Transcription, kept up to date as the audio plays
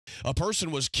A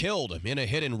person was killed in a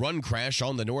hit-and-run crash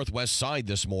on the northwest side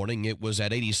this morning. It was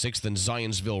at 86th and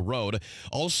Zionsville Road.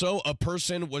 Also, a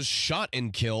person was shot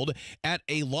and killed at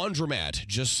a laundromat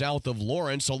just south of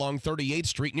Lawrence along 38th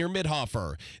Street near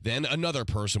Midhofer. Then another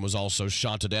person was also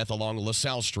shot to death along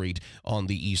LaSalle Street on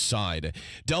the east side.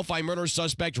 Delphi murder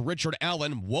suspect Richard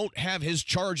Allen won't have his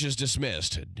charges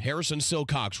dismissed. Harrison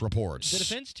Silcox reports. The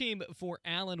defense team for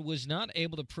Allen was not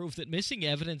able to prove that missing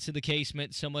evidence in the case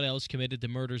meant someone else committed the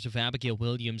murders of Abigail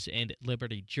Williams and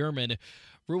Liberty German,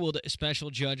 ruled Special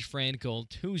Judge Fran Gold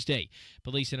Tuesday.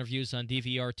 Police interviews on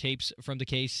DVR tapes from the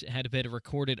case had been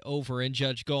recorded over, and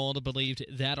Judge Gold believed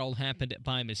that all happened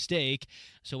by mistake.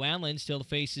 So Allen still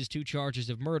faces 2 charges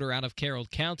of murder out of Carroll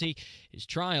County. His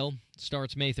trial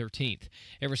starts May 13th.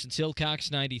 Harrison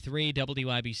Silcox, 93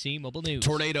 WIBC Mobile News.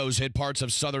 Tornadoes hit parts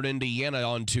of southern Indiana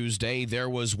on Tuesday. There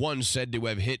was one said to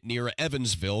have hit near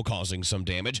Evansville, causing some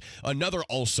damage. Another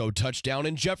also touched down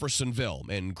in Jeffersonville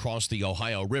and crossed the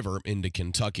Ohio River into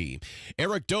Kentucky.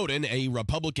 Eric Doden, a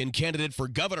Republican candidate for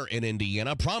governor in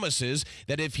Indiana, promises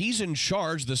that if he's in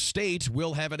charge, the state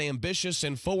will have an ambitious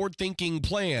and forward-thinking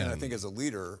plan. And I think as a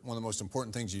leader, one of the most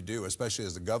important things you do, especially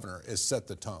as the governor, is set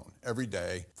the tone every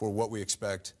day for what we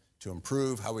expect to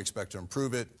improve, how we expect to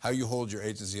improve it, how you hold your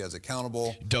agency as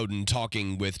accountable. Doden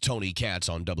talking with Tony Katz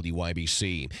on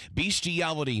WIBC.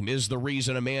 Bestiality is the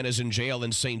reason a man is in jail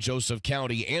in St. Joseph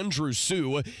County. Andrew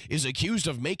Sue is accused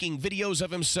of making videos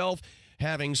of himself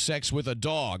having sex with a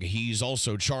dog. He's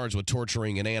also charged with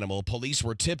torturing an animal. Police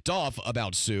were tipped off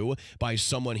about Sue by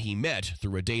someone he met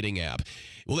through a dating app.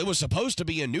 Well, it was supposed to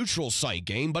be a neutral site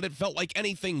game, but it felt like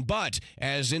anything but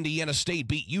as Indiana State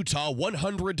beat Utah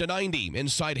 100-90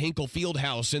 inside Hinkle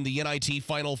Fieldhouse in the NIT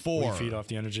Final Four. We feed off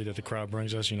the energy that the crowd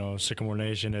brings us. You know, Sycamore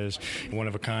Nation is one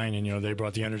of a kind, and, you know, they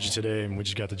brought the energy today, and we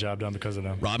just got the job done because of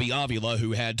them. Robbie Avila,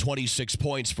 who had 26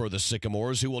 points for the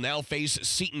Sycamores, who will now face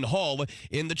Seton Hall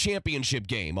in the championship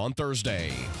game on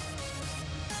Thursday.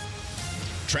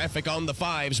 Traffic on the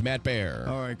 5s, Matt Bear.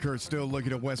 All right, Kurt, still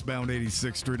looking at westbound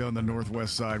 86th Street on the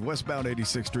northwest side. Westbound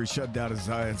 86th Street shut down at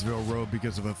Zionsville Road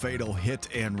because of a fatal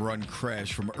hit-and-run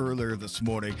crash from earlier this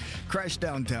morning. Crash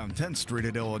downtown 10th Street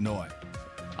at Illinois.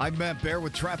 I'm Matt Bear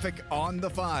with traffic on the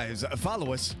 5s.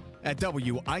 Follow us at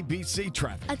WIBC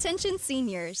Traffic. Attention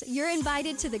seniors, you're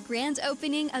invited to the grand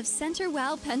opening of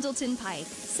Centerwell Pendleton Pike.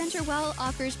 Centerwell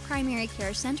offers primary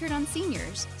care centered on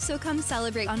seniors. So come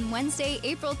celebrate on Wednesday,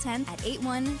 April 10th at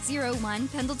 8101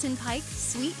 Pendleton Pike,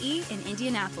 Suite E in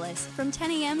Indianapolis from 10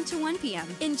 a.m. to 1 p.m.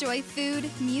 Enjoy food,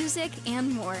 music,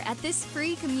 and more at this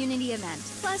free community event.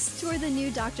 Plus, tour the new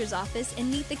doctor's office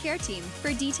and meet the care team.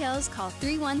 For details, call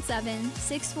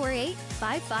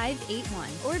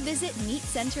 317-648-5581 or visit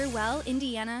meetcenterwellindiana.com.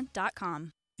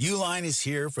 Uline is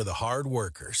here for the hard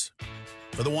workers,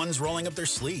 for the ones rolling up their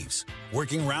sleeves,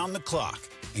 working round the clock,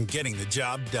 and getting the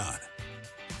job done.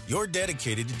 You're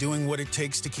dedicated to doing what it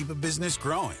takes to keep a business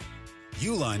growing.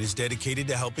 Uline is dedicated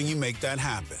to helping you make that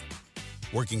happen.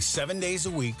 Working 7 days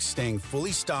a week, staying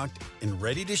fully stocked and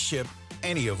ready to ship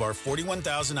any of our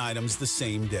 41,000 items the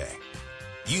same day.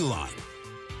 Uline,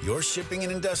 your shipping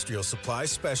and industrial supply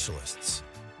specialists.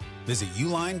 Visit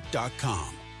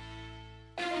uline.com.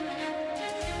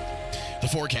 The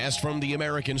forecast from the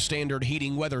American Standard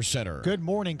Heating Weather Center. Good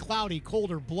morning. Cloudy,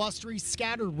 colder, blustery,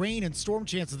 scattered rain and storm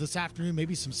chances this afternoon.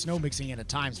 Maybe some snow mixing in at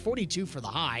times. 42 for the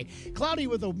high. Cloudy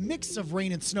with a mix of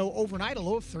rain and snow overnight, a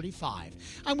low of 35.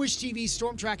 I'm Wish TV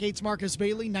Storm Track 8's Marcus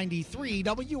Bailey, 93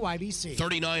 WIBC.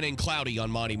 39 and cloudy on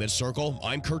Monument Circle.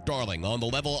 I'm Kurt Darling on the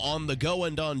level, on the go,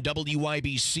 and on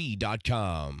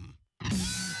WIBC.com.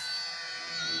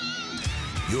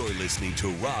 You're listening to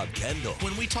Rob Kendall.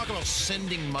 When we talk about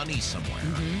sending money somewhere,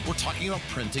 we're talking about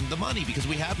printing the money because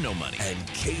we have no money. And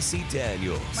Casey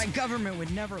Daniels. My government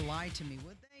would never lie to me,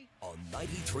 would they? On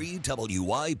 93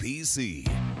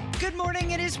 WIBC. Good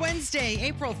morning. It is Wednesday,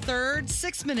 April 3rd,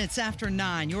 6 minutes after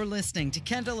 9. You're listening to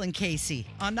Kendall and Casey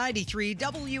on 93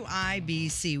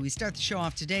 WIBC. We start the show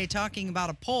off today talking about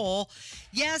a poll.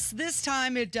 Yes, this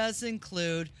time it does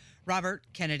include Robert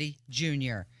Kennedy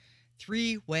Jr.,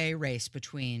 three-way race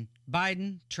between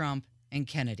Biden, Trump, and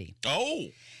Kennedy. Oh!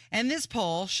 And this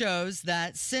poll shows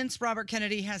that since Robert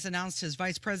Kennedy has announced his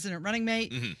vice president running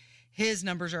mate, his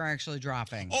numbers are actually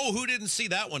dropping. Oh, who didn't see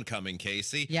that one coming,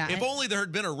 Casey? Yeah. If only there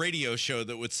had been a radio show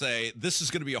that would say, this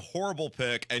is going to be a horrible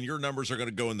pick and your numbers are going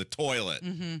to go in the toilet.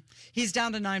 He's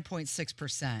down to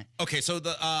 9.6%. Okay, so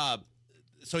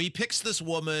so he picks this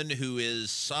woman who is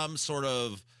some sort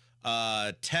of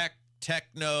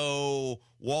techno,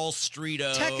 Wall Street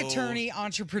Tech attorney,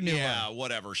 entrepreneur. Yeah,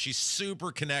 whatever. She's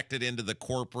super connected into the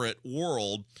corporate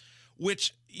world.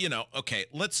 which, you know, okay,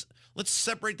 let's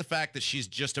separate the fact that she's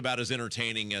just about as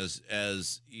entertaining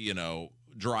as you know,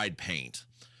 dried paint.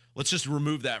 Let's just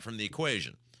remove that from the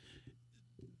equation.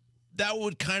 That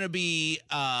would kind of be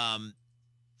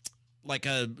like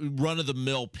a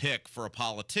run-of-the-mill pick for a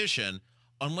politician,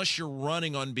 unless you're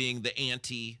running on being the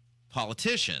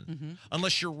anti-politician,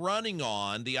 unless you're running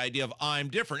on the idea of I'm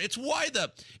different. It's why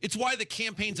the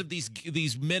campaigns of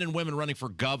these men and women running for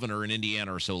governor in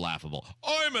Indiana are so laughable.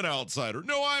 I'm an outsider.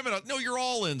 No, you're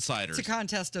all insiders. It's a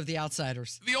contest of the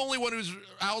outsiders. The only one who's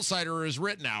outsider is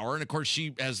Rittenauer, and of course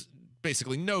she has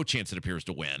basically no chance, it appears,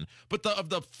 to win. But of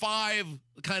the 5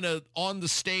 kind of on the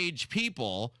stage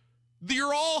people,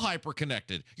 you're all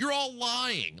hyper-connected. You're all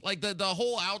lying. Like the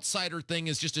whole outsider thing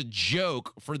is just a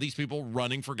joke for these people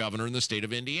running for governor in the state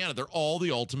of Indiana. They're all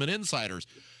the ultimate insiders.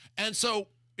 And so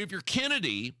if you're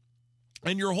Kennedy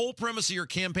and your whole premise of your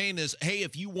campaign is, hey,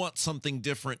 if you want something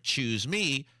different, choose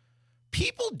me,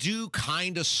 people do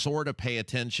kind of sort of pay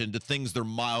attention to things they're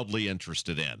mildly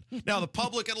interested in. Now, the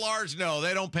public at large, no,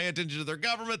 they don't pay attention to their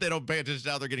government. They don't pay attention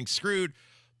to how they're getting screwed.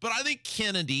 But I think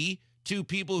Kennedy, to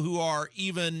people who are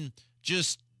even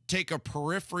just take a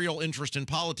peripheral interest in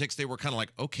politics, they were kind of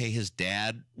like, okay, his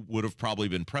dad would have probably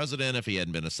been president if he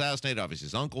hadn't been assassinated. Obviously,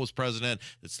 his uncle was president.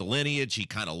 It's the lineage. He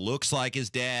kind of looks like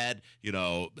his dad. You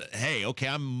know, hey, okay,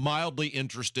 I'm mildly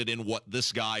interested in what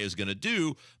this guy is going to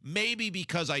do, maybe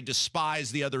because I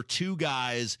despise the other 2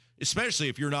 guys, especially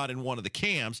if you're not in one of the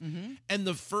camps. And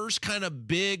the first kind of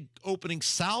big opening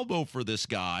salvo for this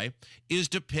guy is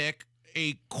to pick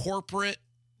a corporate,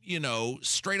 you know,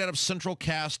 straight out of central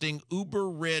casting, uber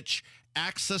rich,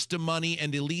 access to money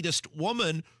and elitist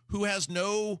woman who has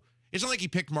no, it's not like he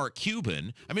picked Mark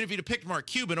Cuban. I mean, if he'd have picked Mark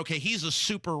Cuban, okay, he's a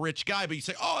super rich guy, but you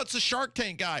say, oh, it's a Shark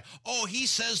Tank guy. Oh, he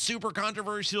says super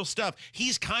controversial stuff.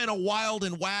 He's kind of wild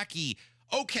and wacky.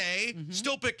 Okay,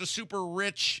 still picked a super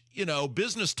rich, you know,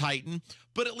 business titan,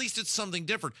 but at least it's something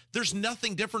different. There's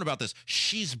nothing different about this.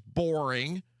 She's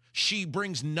boring. She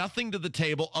brings nothing to the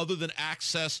table other than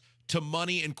access to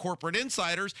money and corporate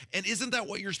insiders. And isn't that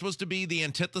what you're supposed to be the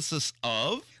antithesis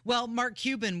of? Well, Mark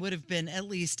Cuban would have been at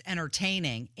least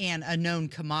entertaining and a known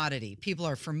commodity. People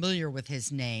are familiar with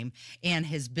his name and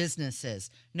his businesses.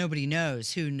 Nobody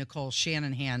knows who Nicole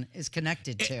Shanahan is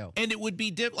connected to. And it would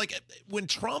be like when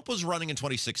Trump was running in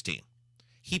 2016,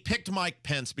 he picked Mike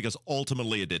Pence because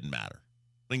ultimately it didn't matter.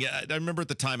 I remember at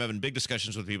the time having big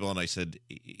discussions with people, and I said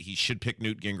he should pick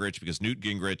Newt Gingrich because Newt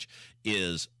Gingrich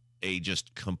is a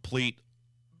just complete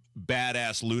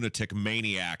badass lunatic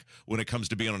maniac when it comes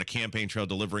to being on a campaign trail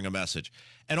delivering a message.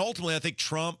 And ultimately, I think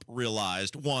Trump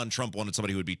realized, one, Trump wanted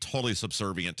somebody who would be totally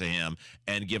subservient to him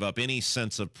and give up any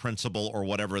sense of principle or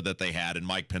whatever that they had. And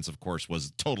Mike Pence, of course,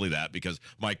 was totally that, because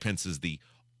Mike Pence is the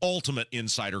ultimate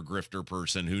insider grifter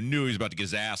person who knew he was about to get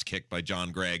his ass kicked by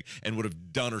John Gregg and would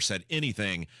have done or said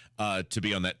anything to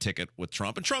be on that ticket with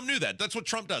Trump. And Trump knew that. That's what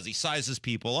Trump does. He sizes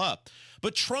people up.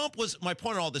 But Trump was, my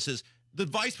point in all this is, the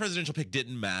vice presidential pick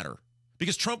didn't matter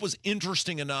because Trump was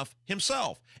interesting enough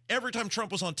himself. Every time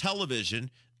Trump was on television,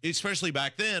 especially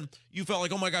back then, you felt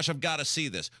like, oh my gosh, I've got to see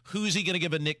this. Who's he going to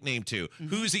give a nickname to?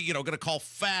 Who's he, going to call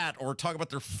fat or talk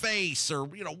about their face or,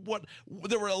 what?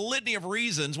 There were a litany of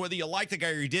reasons, whether you liked the guy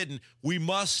or you didn't. We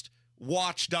must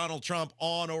watch Donald Trump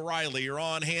on O'Reilly or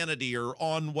on Hannity or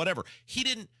on whatever. He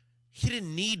didn't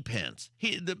need Pence.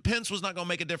 The Pence was not going to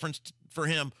make a difference for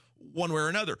him one way or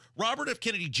another. Robert F.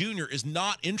 Kennedy Jr. is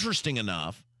not interesting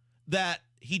enough that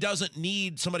he doesn't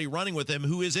need somebody running with him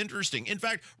who is interesting. In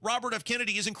fact, Robert F.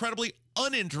 Kennedy is incredibly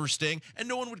uninteresting, and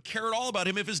no one would care at all about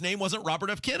him if his name wasn't Robert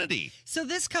F. Kennedy. So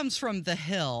this comes from The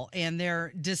Hill and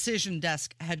their decision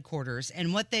desk headquarters,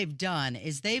 and what they've done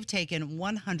is they've taken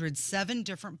 107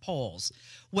 different polls,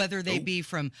 whether they be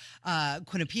from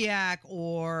Quinnipiac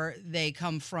or they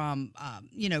come from,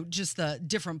 just the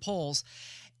different polls.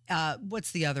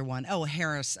 What's the other one? Oh,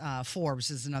 Harris Forbes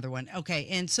is another one. Okay,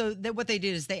 and so what they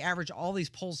did is they averaged all these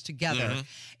polls together,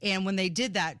 and when they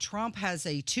did that, Trump has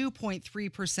a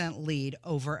 2.3% lead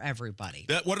over everybody.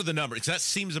 What are the numbers? That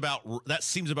seems about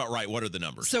right. What are the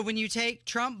numbers? So when you take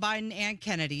Trump, Biden, and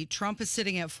Kennedy, Trump is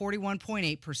sitting at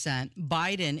 41.8%,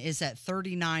 Biden is at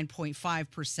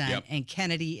 39.5%, and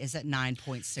Kennedy is at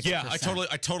 9.6%. Yeah, I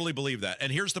totally believe that.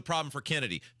 And here's the problem for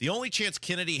Kennedy: the only chance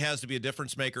Kennedy has to be a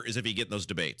difference maker is if he gets in those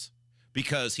debates,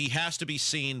 because he has to be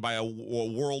seen by a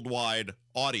worldwide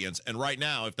audience. And right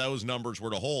now, if those numbers were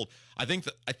to hold, I think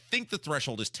the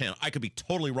threshold is 10. I could be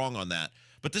totally wrong on that.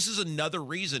 But this is another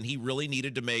reason he really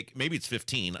needed to make, maybe it's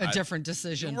 15. A different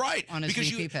decision right, on his because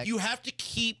VP pick. You have to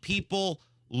keep people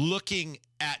looking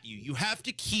at you. You have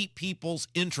to keep people's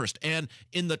interest. And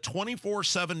in the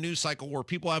 24/7 news cycle where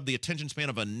people have the attention span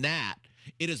of a gnat,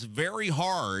 it is very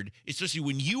hard, especially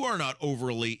when you are not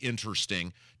overly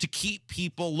interesting, to keep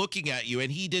people looking at you.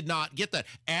 And he did not get that.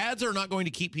 Ads are not going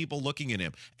to keep people looking at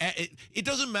him. It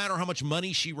doesn't matter how much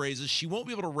money she raises. She won't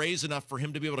be able to raise enough for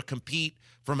him to be able to compete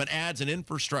from an ads and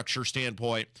infrastructure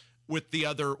standpoint with the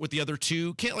other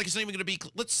two. Can't, like, it's not even going to be.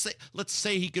 Let's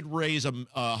say he could raise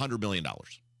 $100 million.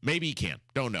 Maybe he can.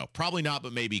 Don't know. Probably not,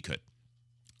 but maybe he could.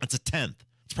 That's a tenth.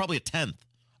 It's probably a tenth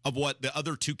of what the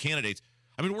other two candidates.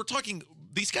 I mean, we're talking,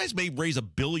 these guys may raise $1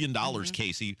 billion,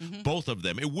 Casey, both of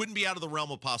them. It wouldn't be out of the realm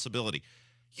of possibility.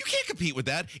 You can't compete with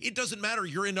that. It doesn't matter.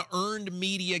 You're in an earned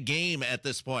media game at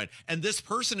this point, and this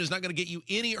person is not going to get you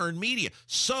any earned media.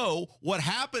 So what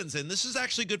happens, and this is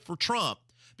actually good for Trump,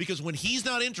 because when he's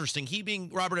not interesting, he being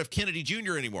Robert F. Kennedy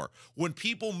Jr. anymore, when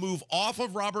people move off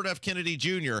of Robert F. Kennedy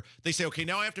Jr., they say, okay,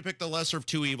 now I have to pick the lesser of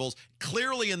two evils.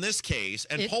 Clearly in this case,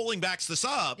 and polling backs this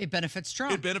up. It benefits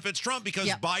Trump. It benefits Trump because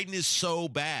Biden is so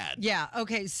bad. Yeah,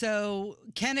 okay, so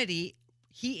Kennedy,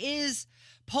 he is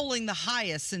polling the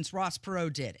highest since Ross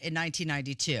Perot did in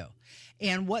 1992.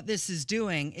 And what this is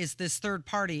doing is this third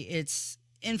party, it's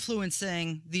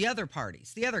influencing the other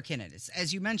parties, the other candidates,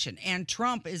 as you mentioned. And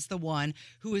Trump is the one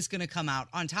who is going to come out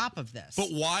on top of this. But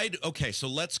why? Okay, so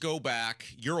let's go back.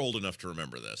 You're old enough to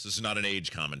remember this. This is not an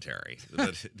age commentary.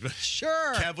 But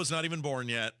sure. Kev was not even born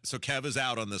yet, so Kev is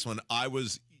out on this one. I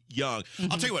was young.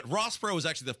 I'll tell you what, Ross Perot was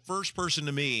actually the first person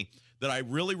to me that I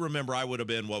really remember. I would have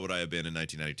been, what would I have been in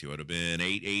 1992? I would have been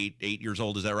eight years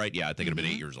old. Is that right? Yeah, I think I'd have been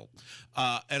 8 years old.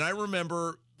 And I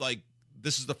remember, like,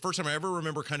 this is the first time I ever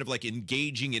remember kind of like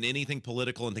engaging in anything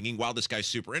political and thinking, wow, this guy's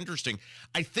super interesting.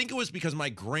 I think it was because my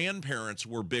grandparents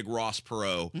were big Ross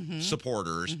Perot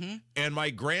supporters. And my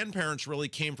grandparents really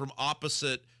came from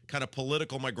opposite kind of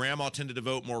political. My grandma tended to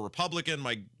vote more Republican.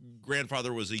 My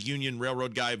grandfather was a Union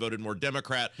Railroad guy, voted more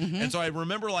Democrat. And so I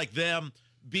remember like them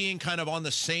being kind of on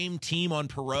the same team on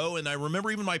Perot. And I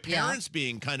remember even my parents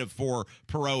being kind of for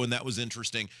Perot, and that was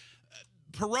interesting.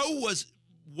 Perot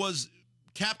was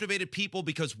captivated people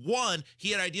because, one, he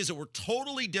had ideas that were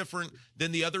totally different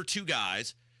than the other two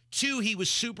guys. Two, he was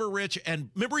super rich, and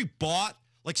remember he bought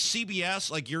like CBS,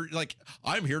 like you're like,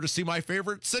 I'm here to see my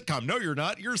favorite sitcom. No, you're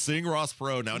not. You're seeing Ross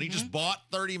Perot now. And he just bought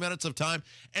 30 minutes of time.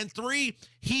 And three,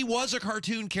 he was a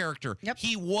cartoon character.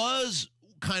 He was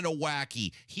kind of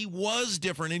wacky. He was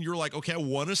different. And you're like, okay, I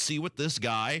want to see what this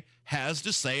guy has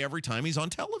to say every time he's on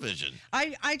television.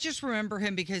 I just remember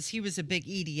him because he was a big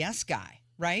EDS guy,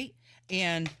 right?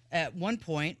 And at one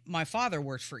point, my father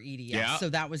worked for EDS, so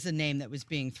that was the name that was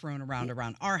being thrown around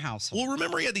our household. Well,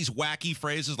 remember he had these wacky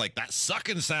phrases like, that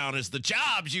sucking sound is the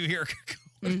jobs you hear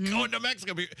going to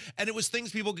Mexico. And it was things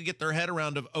people could get their head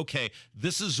around of, okay,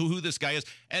 this is who this guy is.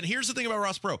 And here's the thing about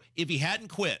Ross Perot. If he hadn't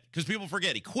quit, because people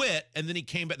forget, he quit, and then he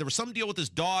came back. There was some deal with his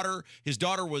daughter. His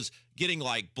daughter was getting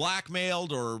like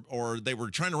blackmailed, or they were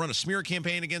trying to run a smear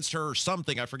campaign against her or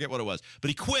something. I forget what it was. But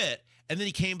he quit. And then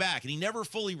he came back, and he never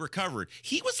fully recovered.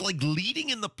 He was like leading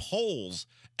in the polls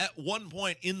at one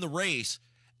point in the race.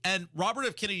 And Robert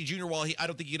F. Kennedy Jr., while I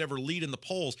don't think he could ever lead in the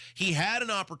polls, he had an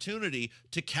opportunity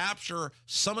to capture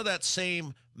some of that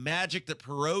same magic that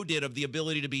Perot did of the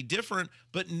ability to be different,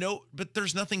 but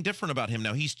there's nothing different about him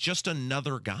now. He's just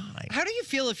another guy. How do you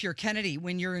feel if you're Kennedy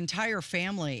when your entire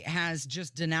family has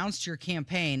just denounced your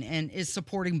campaign and is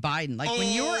supporting Biden? Like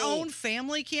when your own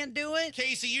family can't do it?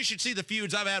 Casey, you should see the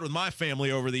feuds I've had with my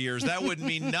family over the years. That wouldn't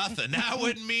mean nothing. That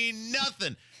wouldn't mean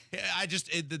nothing.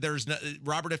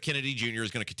 Robert F. Kennedy Jr.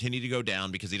 is going to continue to go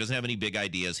down because he doesn't have any big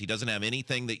ideas. He doesn't have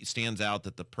anything that stands out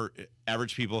that the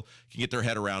average people can get their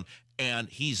head around. And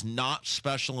he's not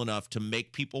special enough to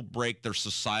make people break their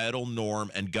societal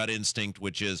norm and gut instinct,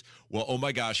 which is, well, oh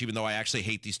my gosh, even though I actually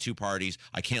hate these two parties,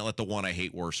 I can't let the one I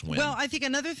hate worse win. Well, I think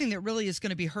another thing that really is going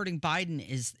to be hurting Biden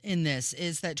is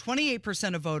that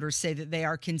 28% of voters say that they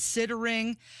are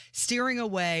considering steering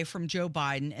away from Joe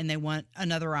Biden and they want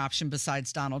another option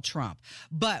besides Donald Trump.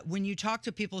 But when you talk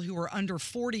to people who are under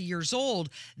 40 years old,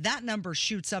 that number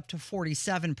shoots up to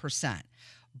 47%.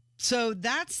 So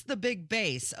that's the big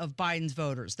base of Biden's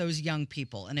voters, those young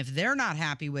people. And if they're not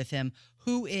happy with him,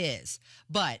 who is?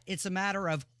 But it's a matter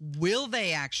of, will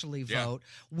they actually vote?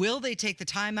 Will they take the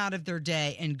time out of their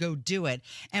day and go do it?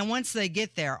 And once they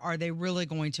get there, are they really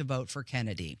going to vote for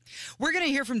Kennedy? We're going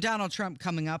to hear from Donald Trump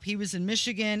coming up. He was in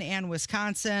Michigan and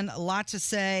Wisconsin, a lot to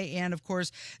say. And of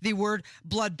course, the word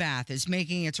bloodbath is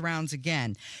making its rounds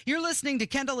again. You're listening to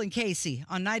Kendall and Casey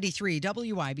on 93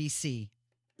 WIBC.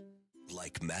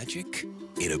 Like magic,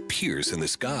 it appears in the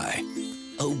sky.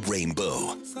 A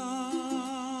rainbow.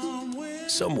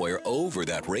 somewhere over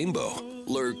that rainbow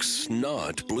lurks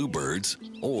not bluebirds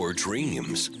or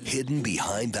dreams. Hidden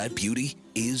behind that beauty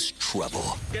is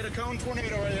trouble. Get a cone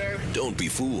tornado right there. Don't be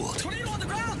fooled. Tornado on the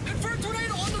ground! Confirmed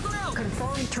tornado on the ground!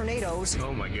 Confirmed tornadoes.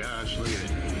 Oh my gosh, look at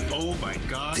it. Oh my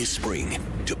gosh. This spring,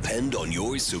 depend on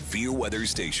your severe weather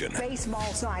station.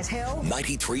 Baseball size hail.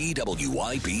 93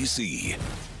 WIBC.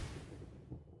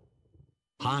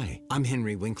 Hi, I'm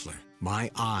Henry Winkler.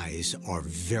 My eyes are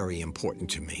very important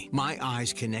to me. My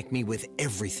eyes connect me with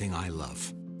everything I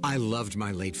love. I loved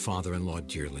my late father-in-law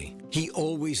dearly. He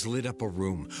always lit up a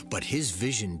room, but his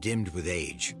vision dimmed with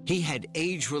age. He had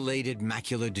age-related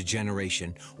macular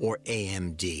degeneration, or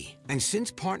AMD. And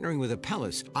since partnering with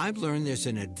Apellis, I've learned there's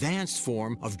an advanced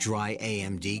form of dry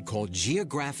AMD called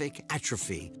geographic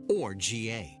atrophy, or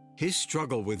GA. His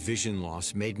struggle with vision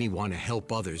loss made me want to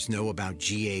help others know about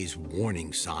GA's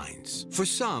warning signs. For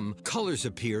some, colors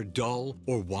appear dull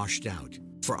or washed out.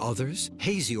 For others,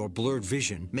 hazy or blurred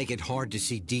vision make it hard to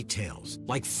see details,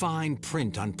 like fine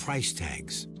print on price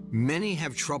tags. Many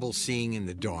have trouble seeing in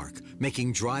the dark,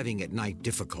 making driving at night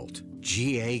difficult.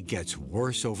 GA gets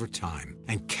worse over time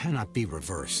and cannot be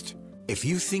reversed. If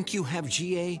you think you have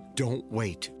GA, don't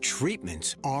wait.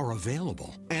 Treatments are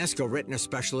available. Ask a retina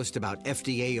specialist about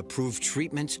FDA-approved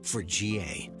treatments for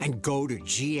GA and go to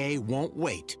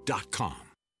GAWon'tWait.com.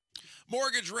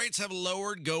 Mortgage rates have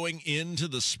lowered going into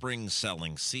the spring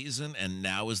selling season, and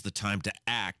now is the time to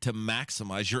act to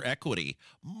maximize your equity.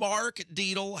 Mark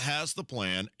Dietel has the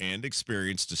plan and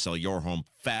experience to sell your home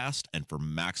fast and for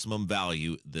maximum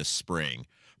value this spring.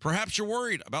 Perhaps you're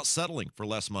worried about settling for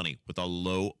less money with a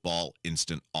low-ball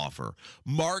instant offer.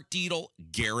 Mark Dietel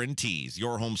guarantees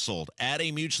your home sold at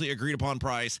a mutually agreed-upon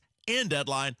price and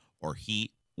deadline, or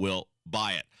he will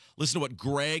buy it. Listen to what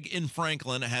Greg in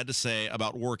Franklin had to say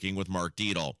about working with Mark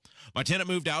Dietel. My tenant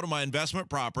moved out of my investment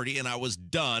property, and I was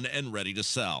done and ready to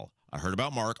sell. I heard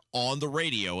about Mark on the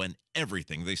radio, and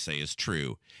everything they say is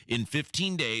true. In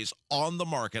 15 days on the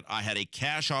market, I had a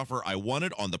cash offer I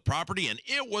wanted on the property, and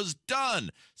it was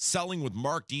done. Selling with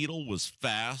Mark Dietel was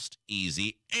fast,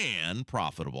 easy, and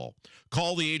profitable.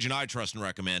 Call the agent I trust and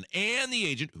recommend, and the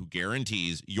agent who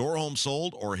guarantees your home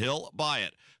sold or he'll buy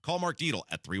it. Call Mark Dietel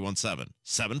at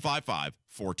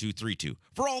 317-755-4232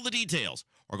 for all the details,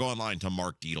 or go online to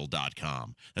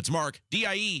markdietel.com. That's Mark,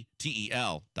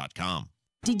 DIETEL.com.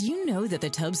 Did you know that the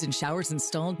tubs and showers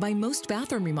installed by most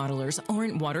bathroom remodelers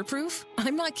aren't waterproof?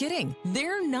 I'm not kidding.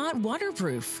 They're not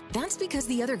waterproof. That's because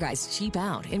the other guys cheap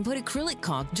out and put acrylic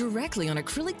caulk directly on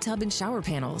acrylic tub and shower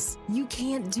panels. You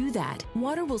can't do that.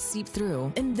 Water will seep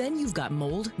through, and then you've got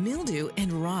mold, mildew,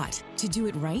 and rot. To do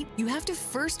it right, you have to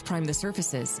first prime the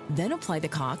surfaces, then apply the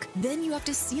caulk, then you have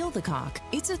to seal the caulk.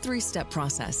 It's a 3-step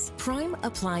process. Prime,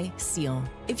 apply, seal.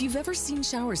 If you've ever seen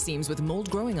shower seams with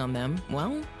mold growing on them,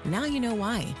 well, now you know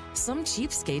why. Some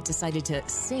cheapskate decided to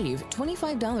save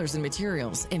 $25 in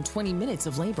materials and 20 minutes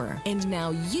of labor, and now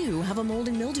you have a mold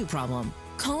and mildew problem.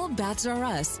 Call Baths R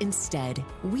Us instead.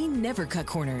 We never cut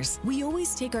corners. We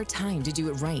always take our time to do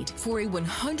it right for a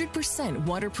 100%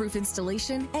 waterproof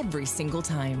installation every single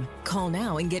time. Call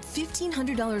now and get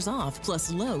 $1,500 off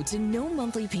plus low to no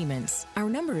monthly payments.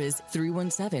 Our number is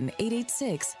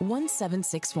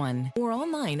 317-886-1761 or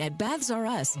online at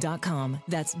bathsrus.com.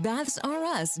 That's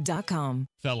bathsrus.com.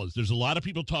 Fellas, there's a lot of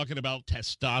people talking about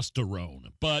testosterone,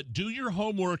 but do your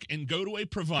homework and go to a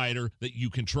provider that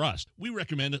you can trust. We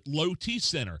recommend Low T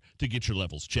Center to get your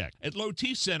levels checked. At Low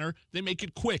T Center, they make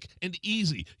it quick and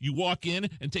easy. You walk in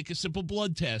and take a simple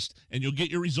blood test, and you'll get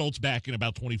your results back in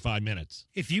about 25 minutes.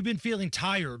 If you've been feeling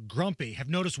tired, grumpy, have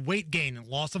noticed weight gain and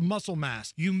loss of muscle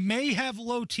mass, you may have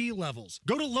low T levels.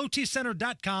 Go to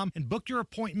lowtcenter.com and book your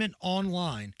appointment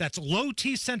online. That's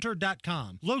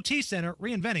lowtcenter.com. Low T Center,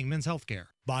 reinventing men's healthcare.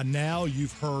 By now,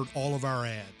 you've heard all of our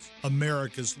ads.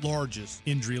 America's largest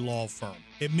injury law firm.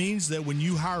 It means that when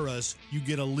you hire us, you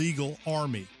get a legal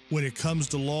army. When it comes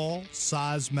to law,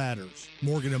 size matters.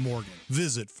 Morgan & Morgan.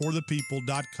 Visit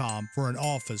forthepeople.com for an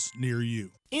office near you.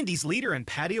 Indy's leader in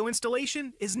patio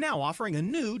installation is now offering a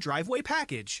new driveway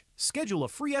package. Schedule a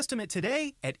free estimate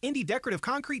today at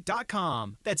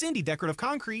indydecorativeconcrete.com. That's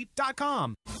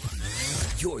indydecorativeconcrete.com.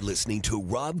 You're listening to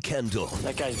Rob Kendall.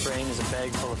 That guy's brain is a bag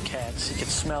full of cats. You can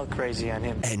smell crazy on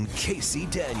him. And Casey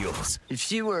Daniels. If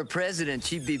she were a president,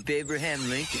 she'd be Abraham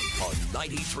Lincoln. On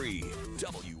 93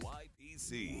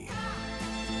 WIBC.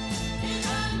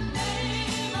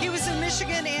 He was in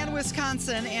Michigan and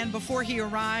Wisconsin, and before he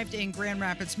arrived in Grand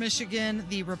Rapids, Michigan,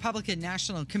 the Republican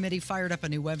National Committee fired up a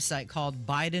new website called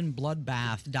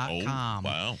BidenBloodbath.com. Oh,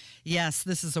 wow. Yes,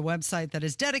 this is a website that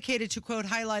is dedicated to, quote,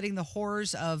 highlighting the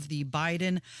horrors of the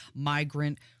Biden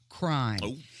migrant crime.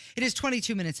 It is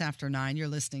 22 minutes after 9. You're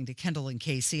listening to Kendall and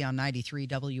Casey on 93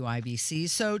 WIBC.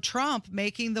 So Trump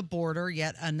making the border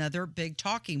yet another big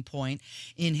talking point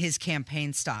in his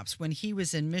campaign stops. When he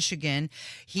was in Michigan,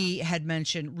 he had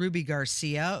mentioned Ruby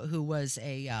Garcia, who was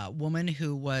a woman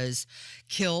who was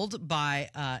killed by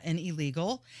an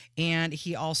illegal. And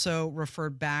he also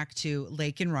referred back to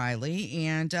Laken Riley.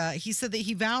 And he said that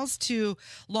he vows to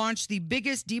launch the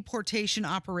biggest deportation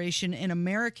operation in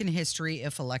American history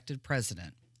if elected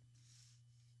president.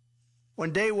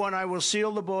 On day one, I will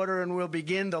seal the border and will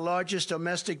begin the largest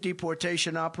domestic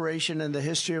deportation operation in the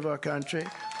history of our country.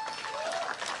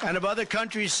 And if other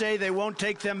countries say they won't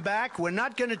take them back, we're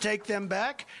not going to take them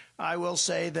back. I will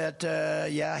say that,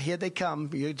 yeah, here they come.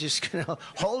 You're just going to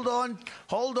hold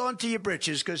on to your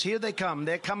britches, because here they come.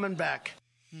 They're coming back.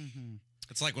 Mm-hmm.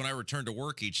 It's like when I return to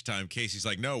work each time, Casey's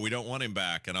like, no, we don't want him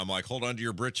back. And I'm like, hold on to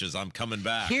your britches. I'm coming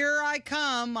back. Here I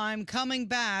come. I'm coming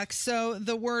back. So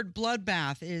the word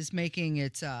bloodbath is making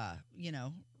its,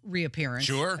 reappearance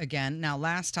again. Now,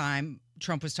 last time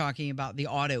Trump was talking about the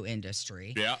auto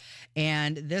industry. Yeah.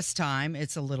 And this time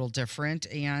it's a little different.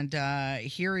 And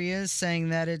here he is saying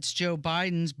that it's Joe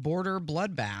Biden's border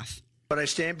bloodbath. But I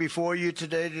stand before you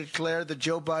today to declare the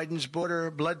Joe Biden's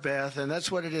border bloodbath, and that's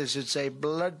what it is. It's a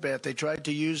bloodbath. They tried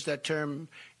to use that term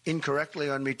incorrectly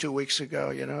on me 2 weeks ago.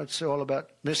 You know, it's all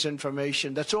about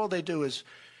misinformation. That's all they do is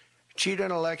cheat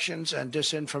on elections and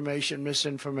disinformation,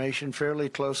 misinformation, fairly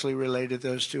closely related,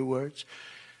 those two words.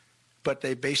 But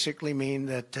they basically mean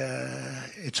that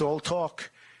it's all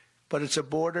talk. But it's a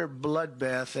border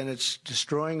bloodbath, and it's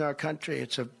destroying our country.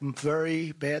 It's a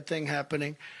very bad thing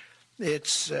happening.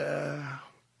 It's going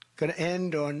to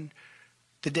end on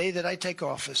the day that I take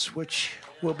office, which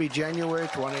will be January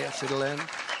 20th. It'll end.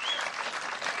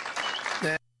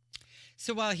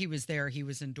 So while he was there, he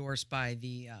was endorsed by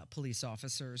the police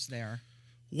officers there.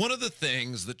 One of the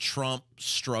things that Trump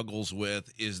struggles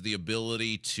with is the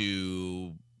ability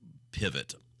to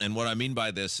pivot. And what I mean by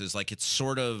this is, like, it's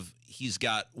sort of, he's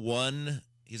got one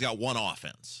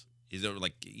offense. He's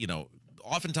like,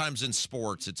 oftentimes in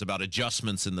sports, it's about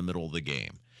adjustments in the middle of the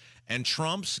game. And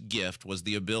Trump's gift was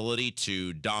the ability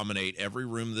to dominate every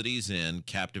room that he's in,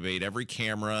 captivate every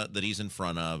camera that he's in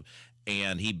front of,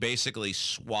 and he basically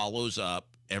swallows up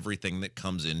everything that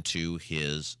comes into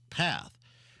his path.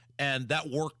 And that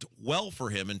worked well for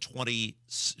him in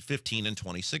 2015 and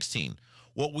 2016.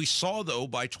 What we saw, though,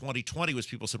 by 2020 was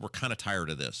people said, we're kind of tired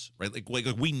of this, right? Like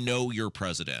we know you're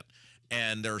president,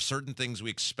 and there are certain things we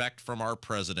expect from our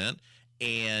president,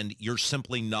 and you're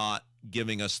simply not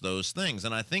giving us those things.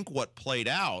 And I think what played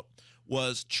out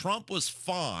was Trump was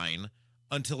fine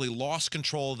until he lost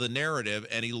control of the narrative,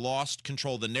 and he lost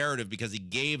control of the narrative because he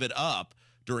gave it up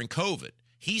during COVID.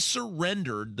 He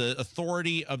surrendered the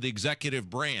authority of the executive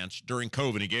branch during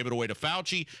COVID. He gave it away to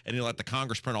Fauci, and he let the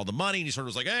Congress print all the money, and he sort of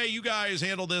was like, hey, you guys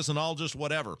handle this, and I'll just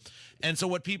whatever. And so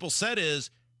what people said is,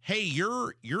 hey,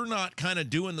 you're not kind of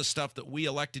doing the stuff that we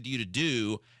elected you to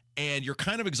do, and you're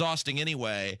kind of exhausting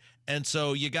anyway, and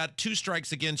so you got two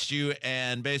strikes against you,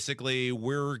 and basically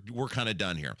we're kind of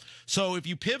done here. So if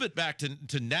you pivot back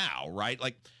to now, right,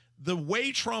 like the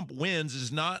way Trump wins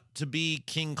is not to be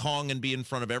King Kong and be in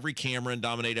front of every camera and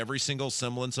dominate every single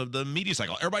semblance of the media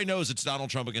cycle. Everybody knows it's Donald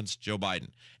Trump against Joe Biden.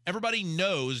 Everybody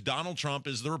knows Donald Trump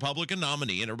is the Republican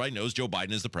nominee, and everybody knows Joe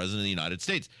Biden is the president of the United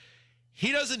States.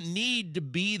 He doesn't need to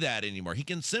be that anymore. He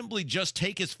can simply just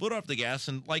take his foot off the gas,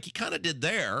 and like he kind of did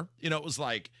there. It was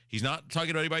like he's not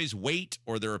talking about anybody's weight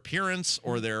or their appearance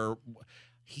or their...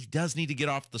 He does need to get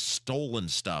off the stolen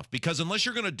stuff, because unless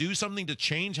you're going to do something to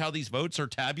change how these votes are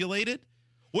tabulated,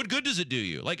 what good does it do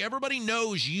you? Like, everybody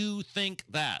knows you think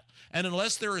that. And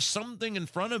unless there is something in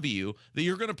front of you that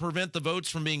you're going to prevent the votes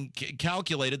from being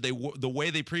calculated the way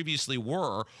they previously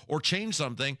were, or change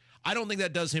something, I don't think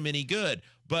that does him any good.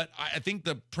 But I think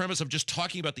the premise of just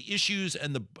talking about the issues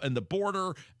and the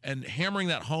border and hammering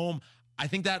that home, I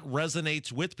think that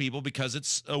resonates with people because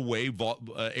it's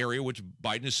a area which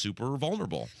Biden is super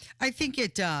vulnerable. I think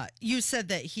you said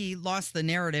that he lost the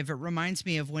narrative. It reminds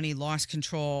me of when he lost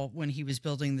control when he was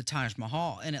building the Taj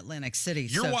Mahal in Atlantic City.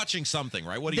 You're watching something,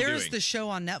 right? What are you doing? There's the show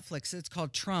on Netflix. It's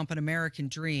called Trump, An American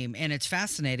Dream. And it's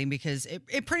fascinating because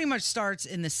it pretty much starts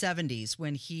in the 70s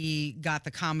when he got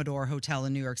the Commodore Hotel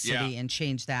in New York City and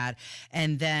changed that.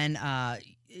 And then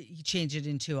he changed it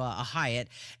into a Hyatt.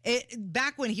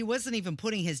 Back when he wasn't even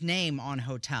putting his name on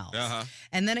hotels.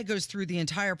 And then it goes through the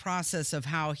entire process of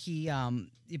how he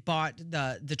bought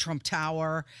the Trump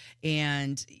Tower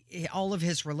and all of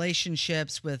his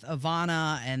relationships with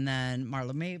Ivana and then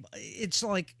Marla Mabel. It's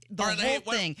like the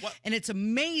whole thing. And it's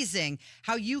amazing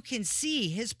how you can see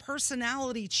his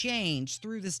personality change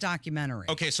through this documentary.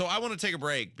 Okay, so I want to take a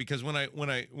break because when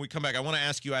we come back, I want to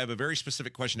ask you, I have a very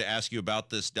specific question to ask you about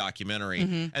this documentary.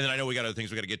 And then I know we got other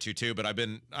things we got to get to too, but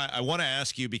I want to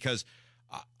ask you because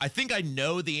I think I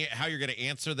know how you're going to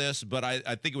answer this, but I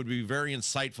think it would be very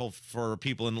insightful for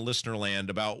people in listener land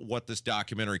about what this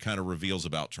documentary kind of reveals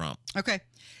about Trump. Okay.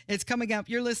 It's coming up.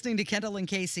 You're listening to Kendall and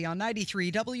Casey on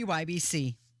 93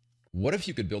 WIBC. What if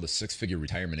you could build a six-figure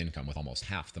retirement income with almost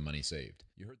half the money saved?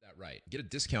 You heard that right. Get a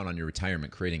discount on your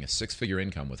retirement, creating a six-figure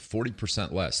income with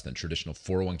 40% less than traditional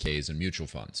 401ks and mutual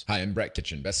funds. Hi, I'm Brett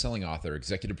Kitchen, best-selling author,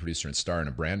 executive producer, and star in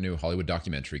a brand new Hollywood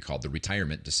documentary called The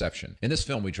Retirement Deception. In this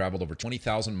film, we traveled over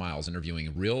 20,000 miles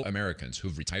interviewing real Americans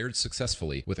who've retired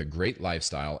successfully with a great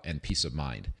lifestyle and peace of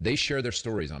mind. They share their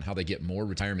stories on how they get more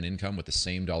retirement income with the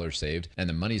same dollar saved, and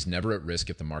the money's never at risk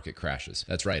if the market crashes.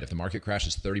 That's right, if the market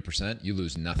crashes 30%, you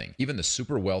lose nothing. Even the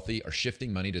super wealthy are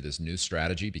shifting money to this new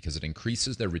strategy because it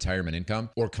increases their retirement income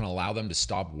or can allow them to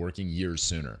stop working years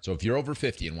sooner. So if you're over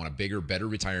 50 and want a bigger, better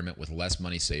retirement with less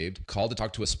money saved, call to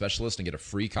talk to a specialist and get a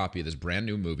free copy of this brand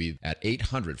new movie at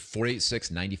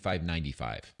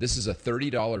 800-486-9595. This is a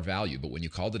 $30 value, but when you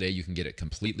call today, you can get it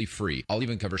completely free. I'll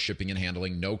even cover shipping and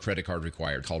handling, no credit card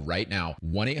required. Call right now,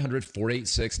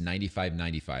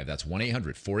 1-800-486-9595. That's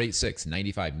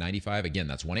 1-800-486-9595. Again,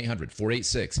 that's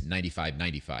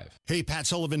 1-800-486-9595. Hey, Pat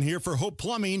Sullivan here for Hope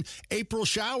Plumbing. April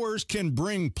showers can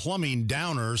bring plumbing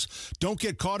downers. Don't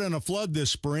get caught in a flood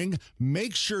this spring.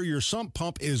 Make sure your sump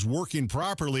pump is working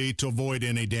properly to avoid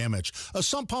any damage. A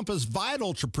sump pump is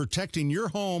vital to protecting your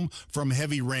home from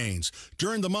heavy rains.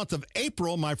 During the month of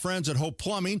April, my friends at Hope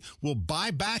Plumbing will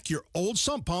buy back your old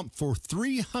sump pump for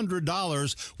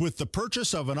 $300 with the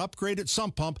purchase of an upgraded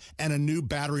sump pump and a new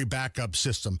battery backup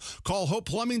system. Call Hope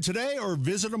Plumbing today or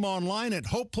visit them online at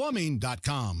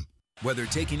hopeplumbing.com. Whether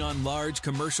taking on large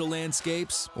commercial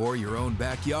landscapes or your own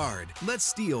backyard, let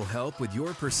Steel help with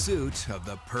your pursuit of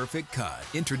the perfect cut.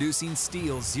 Introducing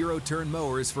Steel zero-turn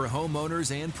mowers for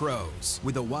homeowners and pros.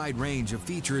 With a wide range of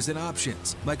features and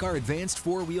options, like our advanced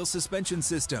four-wheel suspension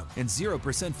system and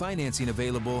 0% financing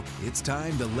available, it's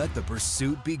time to let the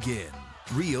pursuit begin.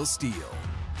 Real Steel.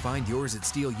 Find yours at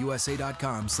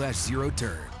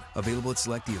steelusa.com/zero-turn. Available at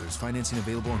select dealers. Financing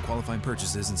available on qualifying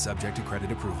purchases and subject to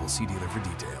credit approval. See dealer for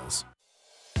details.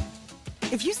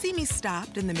 If you see me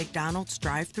stopped in the McDonald's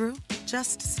drive-thru,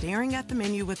 just staring at the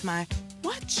menu with my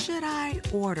 "what should I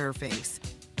order" face,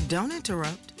 don't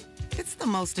interrupt. It's the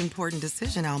most important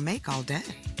decision I'll make all day.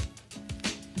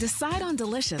 Decide on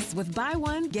delicious with buy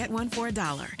one, get one for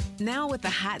 $1. Now with the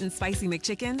hot and spicy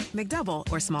McChicken,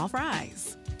 McDouble, or small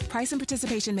fries. Price and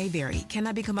participation may vary.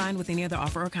 Cannot be combined with any other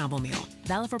offer or combo meal.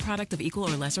 Valid for product of equal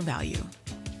or lesser value.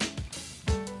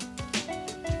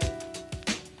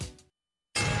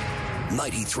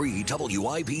 '93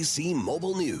 WIBC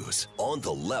Mobile News. On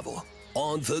the level,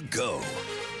 on the go.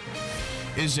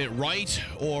 Is it right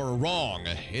or wrong?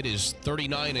 It is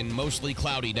 39 and mostly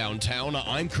cloudy downtown.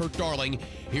 I'm Kirk Darling.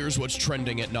 Here's what's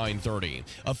trending at 9:30.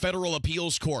 A federal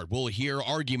appeals court will hear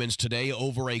arguments today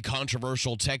over a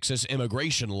controversial Texas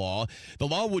immigration law. The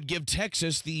law would give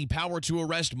Texas the power to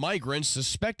arrest migrants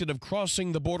suspected of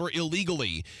crossing the border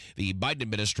illegally. The Biden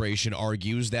administration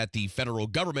argues that the federal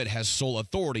government has sole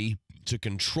authority to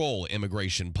control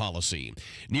immigration policy.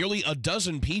 Nearly a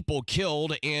dozen people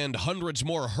killed and hundreds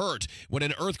more hurt when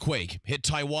an earthquake hit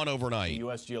Taiwan overnight. The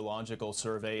U.S. Geological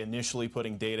Survey initially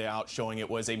putting data out showing it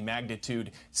was a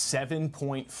magnitude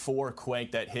 7.4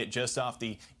 quake that hit just off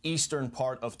the eastern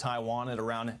part of Taiwan at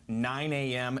around 9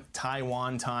 a.m.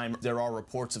 Taiwan time. There are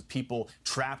reports of people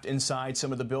trapped inside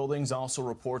some of the buildings, also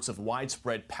reports of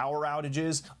widespread power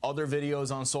outages. Other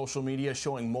videos on social media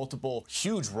showing multiple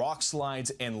huge rock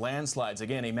slides and landslides.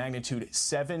 Again, a magnitude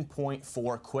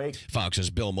 7.4 quake. Fox's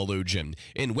Bill Malugin.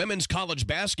 In women's college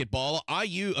basketball,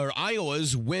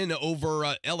 Iowa's win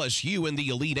over LSU in the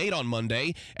Elite Eight on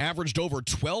Monday averaged over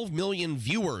 12 million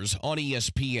viewers on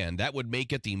ESPN. That would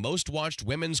make it the most watched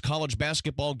women's college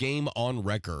basketball game on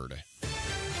record.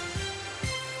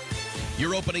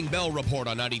 Your opening bell report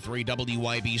on 93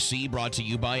 WIBC brought to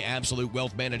you by Absolute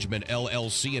Wealth Management,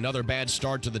 LLC. Another bad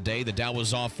start to the day. The Dow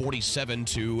was off 47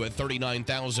 to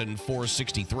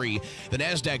 39,463. The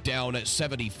NASDAQ down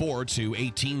 74 to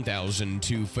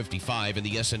 18,255. And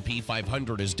the S&P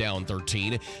 500 is down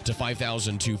 13 to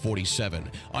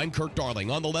 5,247. I'm Kirk Darling,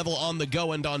 on the level, on the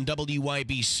go, and on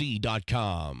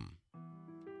WIBC.com.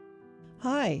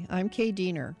 Hi, I'm Kay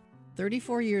Diener.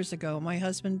 34 years ago, my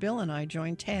husband Bill and I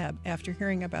joined TAB after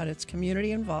hearing about its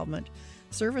community involvement,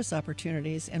 service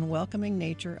opportunities, and welcoming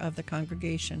nature of the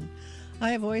congregation. I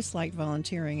have always liked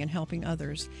volunteering and helping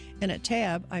others, and at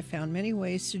TAB, I found many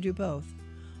ways to do both.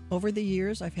 Over the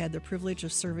years, I've had the privilege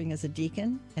of serving as a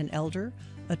deacon, an elder,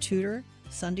 a tutor,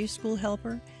 Sunday school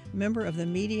helper, member of the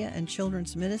Media and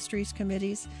Children's Ministries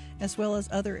committees, as well as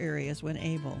other areas when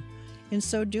able. In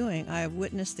so doing, I have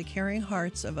witnessed the caring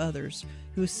hearts of others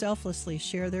who selflessly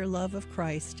share their love of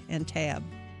Christ and TAB.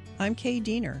 I'm Kay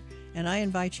Diener, and I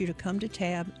invite you to come to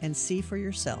TAB and see for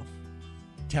yourself.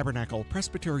 Tabernacle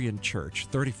Presbyterian Church,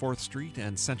 34th Street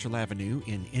and Central Avenue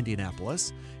in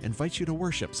Indianapolis, invites you to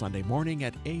worship Sunday morning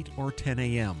at 8 or 10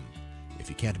 a.m. If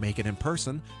you can't make it in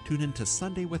person, tune in to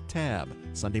Sunday with Tab,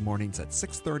 Sunday mornings at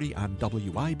 6:30 on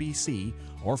WIBC,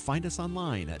 or find us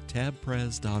online at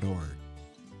tabpres.org.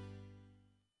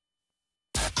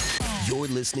 You're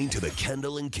listening to the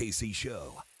Kendall and Casey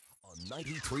Show on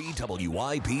 93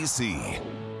 WIBC.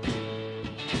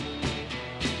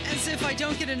 As if I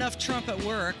don't get enough Trump at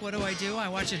work, what do? I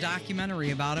watch a documentary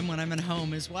about him when I'm at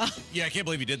home as well. Yeah, I can't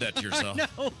believe you did that to yourself.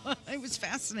 No, it was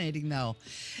fascinating, though.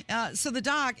 So the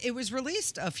doc, it was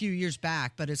released a few years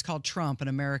back, but it's called Trump, An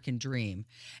American Dream.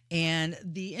 And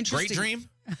the interesting... Great Dream?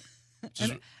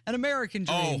 An American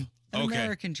Dream. An Okay.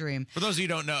 American Dream. For those of you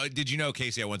who don't know, did you know,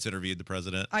 Casey, I once interviewed the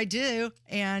president? I do,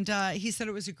 and he said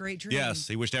it was a great dream. Yes,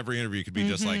 he wished every interview could be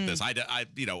just like this. I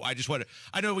just want to.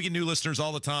 I know we get new listeners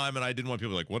all the time, and I didn't want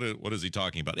people like, what is he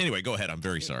talking about? Anyway, go ahead. I'm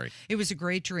very sorry. It was a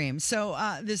great dream. So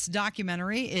this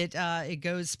documentary,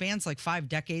 it spans like 5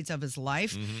 decades of his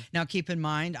life. Now, keep in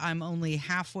mind, I'm only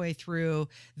halfway through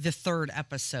the 3rd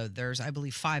episode. There's, I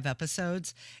believe, 5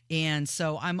 episodes, and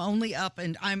so I'm only up,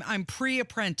 and I'm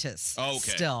pre-apprentice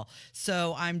still.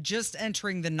 So I'm just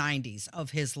entering the 90s of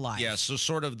his life. Yeah, so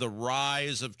sort of the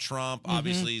rise of Trump,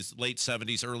 obviously his late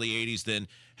 70s, early 80s. Then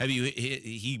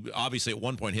he obviously at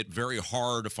one point hit very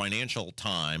hard financial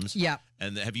times. Yeah.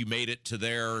 And have you made it to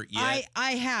there yet?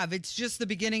 I have. It's just the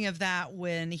beginning of that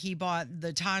when he bought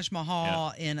the Taj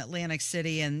Mahal in Atlantic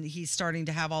City, and he's starting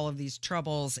to have all of these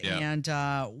troubles. Yeah.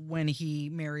 And when he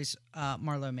marries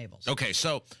Marlo Maples. Okay,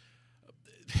 so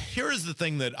here is the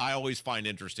thing that I always find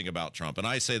interesting about Trump, and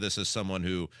I say this as someone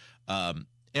who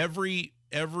every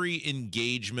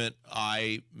engagement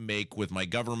I make with my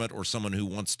government or someone who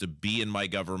wants to be in my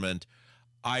government,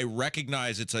 I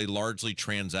recognize it's a largely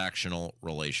transactional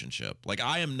relationship. Like,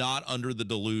 I am not under the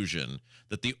delusion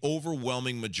that the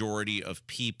overwhelming majority of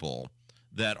people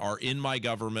that are in my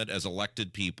government as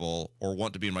elected people or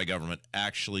want to be in my government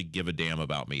actually give a damn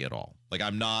about me at all. Like,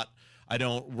 I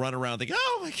don't run around thinking,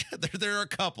 oh my God, there are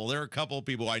a couple of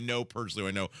people I know personally.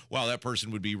 I know, wow, that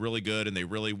person would be really good, and they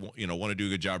really, want to do a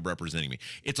good job representing me.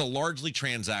 It's a largely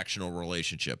transactional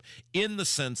relationship in the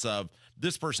sense of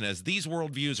this person has these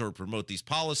worldviews or promote these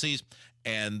policies,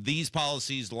 and these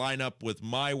policies line up with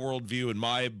my worldview and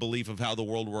my belief of how the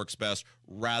world works best,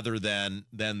 rather than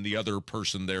the other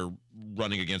person they're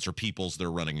running against or peoples they're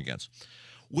running against.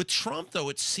 With Trump, though,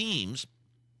 it seems,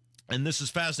 and this is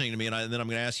fascinating to me, and then I'm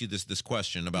going to ask you this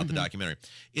question about the documentary.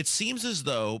 It seems as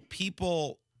though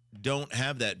people don't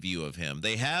have that view of him.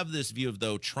 They have this view of,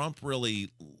 though, Trump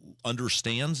really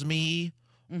understands me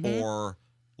or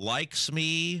likes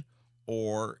me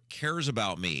or cares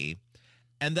about me.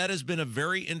 And that has been a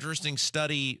very interesting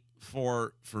study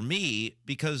for me,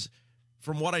 because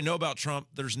from what I know about Trump,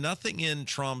 there's nothing in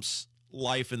Trump's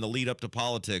life in the lead up to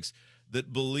politics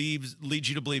that leads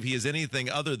you to believe he is anything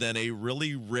other than a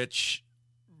really rich,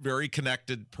 very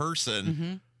connected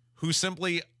person who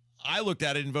simply, I looked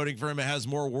at it in voting for him, has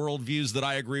more worldviews that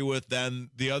I agree with than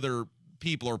the other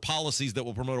people, or policies that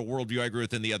will promote a worldview I agree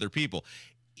with than the other people.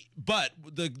 But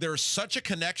there's such a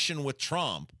connection with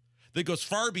Trump that goes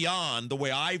far beyond the way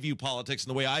I view politics and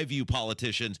the way I view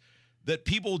politicians, that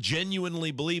people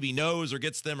genuinely believe he knows or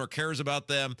gets them or cares about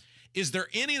them. Is there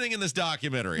anything in this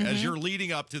documentary, as you're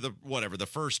leading up to the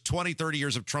first 20, 30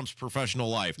 years of Trump's professional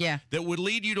life, that would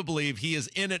lead you to believe he is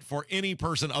in it for any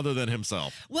person other than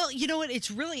himself? Well, you know what?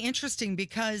 It's really interesting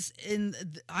because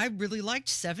I really liked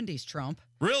 70s Trump.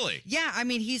 Really? Yeah. I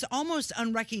mean, he's almost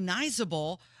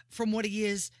unrecognizable from what he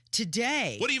is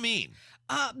today. What do you mean?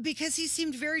 Because he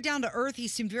seemed very down to earth. He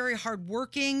seemed very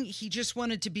hardworking. He just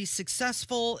wanted to be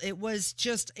successful. It was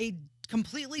just a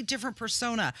completely different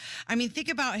persona. I mean, think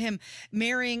about him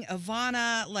marrying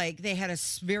Ivana. Like, they had a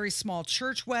very small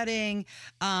church wedding.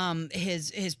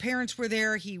 His parents were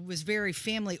there. He was very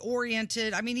family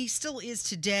oriented. I mean, he still is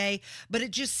today, but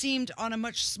it just seemed on a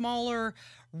much smaller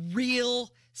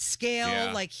real scale.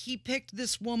 Yeah. Like he picked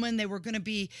this woman. They were going to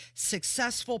be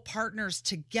successful partners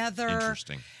together.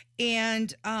 Interesting.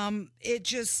 And it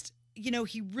just,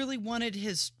 he really wanted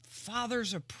his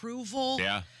father's approval.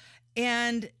 Yeah.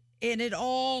 And it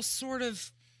all sort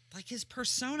of like his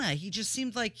persona. He just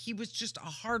seemed like he was just a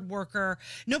hard worker.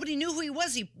 Nobody knew who he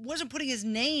was. He wasn't putting his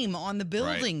name on the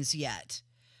buildings yet.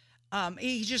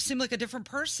 He just seemed like a different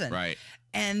person. Right.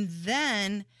 And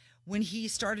then when he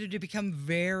started to become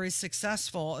very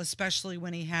successful, especially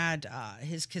when he had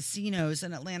his casinos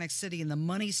in Atlantic City and the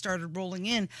money started rolling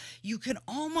in, you could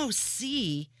almost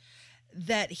see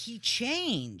that he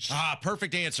changed.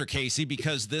 Perfect answer, Casey,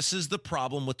 because this is the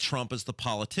problem with Trump as the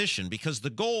politician, because the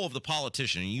goal of the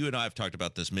politician, and you and I have talked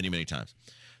about this many, many times,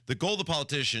 the goal of the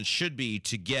politician should be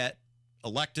to get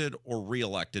elected or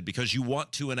reelected because you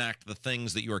want to enact the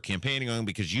things that you are campaigning on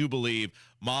because you believe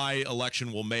my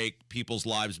election will make people's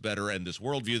lives better and this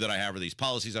worldview that I have or these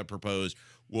policies I propose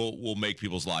will make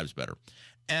people's lives better.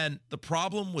 And the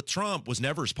problem with Trump was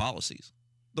never his policies.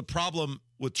 The problem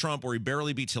with Trump, where he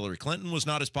barely beats Hillary Clinton, was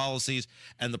not his policies.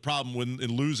 And the problem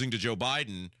in losing to Joe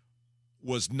Biden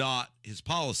was not his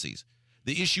policies.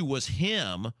 The issue was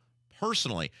him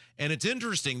personally. And it's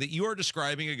interesting that you are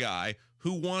describing a guy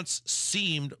who once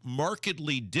seemed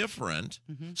markedly different,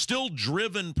 still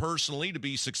driven personally to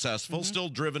be successful, still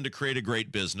driven to create a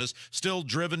great business, still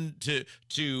driven to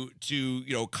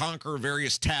conquer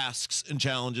various tasks and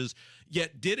challenges,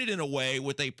 yet did it in a way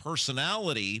with a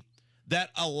personality that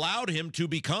allowed him to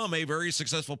become a very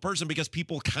successful person because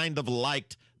people kind of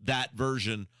liked that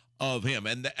version of him.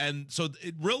 And so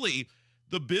it really,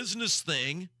 the business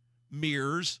thing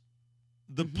mirrors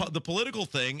the political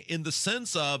thing in the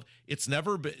sense of it's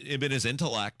never been his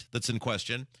intellect that's in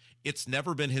question. It's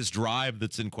never been his drive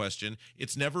that's in question.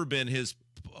 It's never been his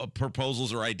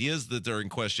proposals or ideas that are in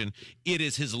question. It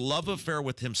is his love affair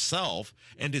with himself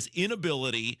and his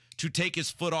inability to take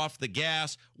his foot off the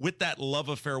gas with that love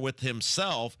affair with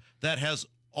himself that has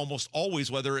almost always,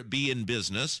 whether it be in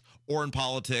business or in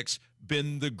politics,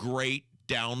 been the great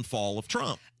downfall of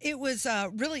Trump. It was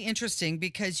really interesting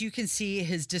because you can see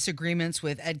his disagreements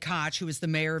with Ed Koch, who was the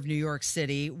mayor of New York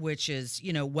City, which is,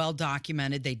 well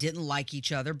documented. They didn't like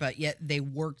each other, but yet they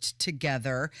worked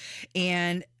together.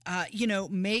 And,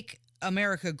 make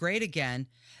America great again.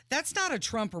 That's not a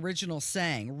Trump original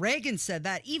saying. Reagan said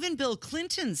that. Even Bill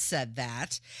Clinton said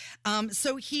that.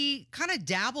 So he kind of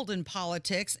dabbled in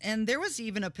politics, and there was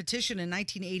even a petition in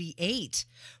 1988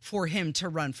 for him to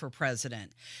run for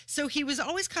president. So he was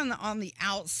always kind of on the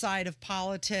outside of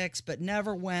politics, but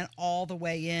never went all the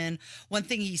way in. One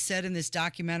thing he said in this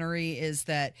documentary is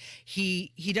that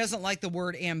he doesn't like the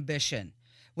word ambition.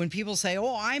 When people say,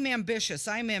 oh, I'm ambitious,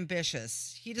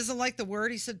 he doesn't like the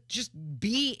word. He said, just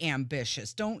be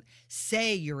ambitious. Don't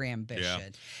say you're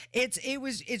ambitious. Yeah.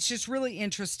 It's just really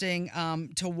interesting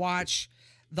to watch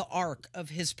the arc of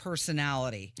his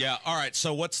personality. Yeah. All right.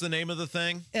 So what's the name of the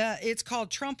thing? It's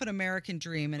called Trump: An American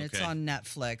Dream, and it's on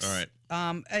Netflix. All right.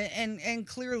 And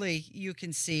clearly you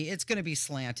can see it's going to be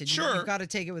slanted. Sure. You've got to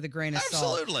take it with a grain of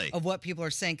salt of what people are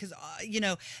saying. Because,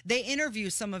 they interview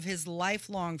some of his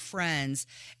lifelong friends,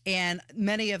 and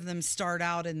many of them start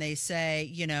out and they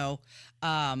say,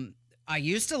 I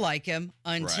used to like him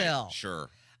until. Right. Sure.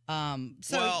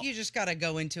 You just got to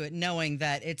go into it knowing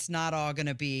that it's not all going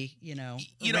to be,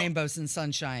 rainbows and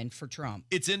sunshine for Trump.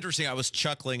 It's interesting. I was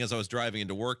chuckling as I was driving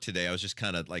into work today. I was just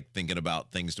kind of like thinking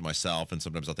about things to myself, and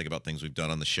sometimes I'll think about things we've done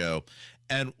on the show.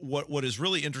 And what is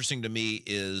really interesting to me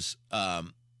is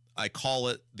I call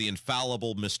it the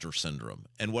infallible Mr. syndrome.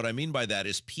 And what I mean by that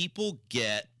is people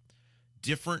get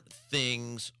different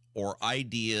things or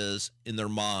ideas in their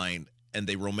mind, and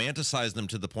they romanticize them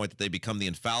to the point that they become the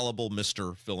infallible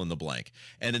Mr. fill in the blank.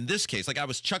 And in this case, I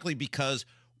was chuckling because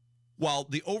while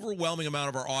the overwhelming amount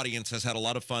of our audience has had a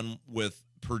lot of fun with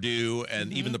Purdue,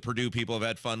 and even the Purdue people have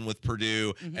had fun with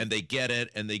Purdue, and they get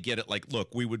it, like,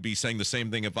 look, we would be saying the same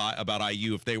thing about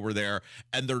IU if they were there,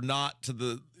 and they're not to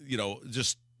the,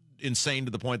 just insane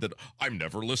to the point that I'm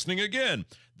never listening again.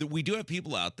 That we do have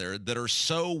people out there that are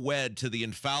so wed to the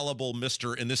infallible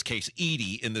Mr., in this case,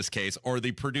 Edie, or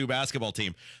the Purdue basketball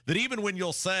team, that even when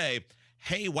you'll say,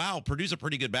 hey, wow, Purdue's a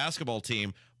pretty good basketball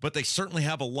team, but they certainly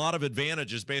have a lot of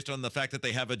advantages based on the fact that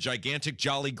they have a gigantic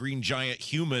Jolly Green Giant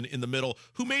human in the middle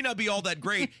who may not be all that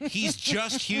great. He's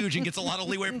just huge and gets a lot of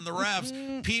leeway from the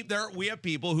refs. We have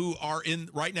people who are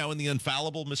right now in the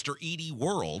infallible Mr. Edie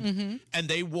world, and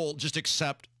they will just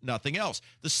accept nothing else.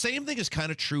 The same thing is kind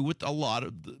of true with a lot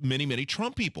of many, many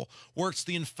Trump people, where it's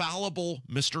the infallible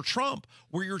Mr. Trump,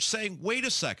 where you're saying, wait a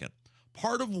second,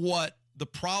 part of what the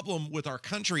problem with our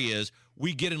country is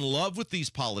we get in love with these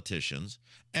politicians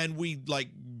and we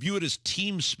view it as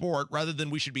team sport rather than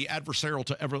we should be adversarial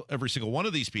to every single one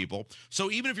of these people. So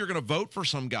even if you're going to vote for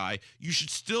some guy, you should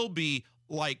still be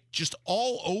just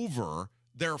all over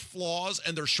their flaws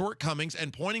and their shortcomings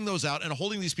and pointing those out and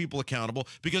holding these people accountable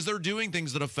because they're doing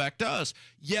things that affect us.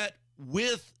 Yet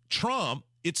with Trump,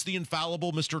 it's the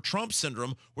infallible Mr. Trump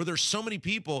syndrome where there's so many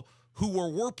people who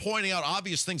were pointing out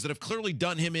obvious things that have clearly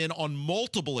done him in on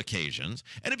multiple occasions.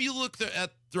 And if you look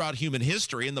throughout human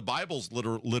history, and the Bible's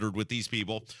littered with these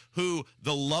people who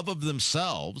the love of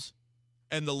themselves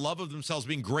and the love of themselves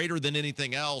being greater than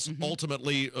anything else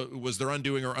ultimately was their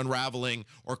undoing or unraveling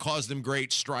or caused them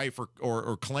great strife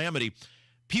or calamity.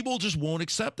 People just won't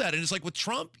accept that. And it's like with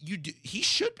Trump, he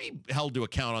should be held to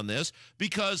account on this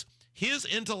because his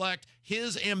intellect,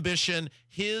 his ambition,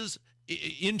 his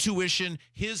intuition,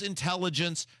 his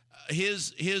intelligence,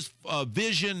 his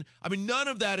vision. I mean, none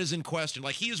of that is in question.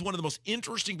 He is one of the most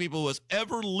interesting people who has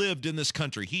ever lived in this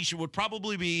country. He would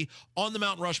probably be on the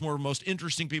Mount Rushmore of most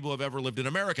interesting people who have ever lived in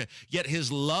America. Yet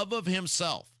his love of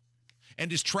himself and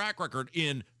his track record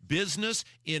in business,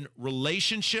 in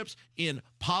relationships, in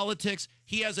politics,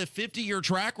 he has a 50-year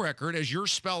track record, as you're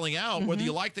spelling out, whether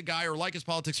you like the guy or like his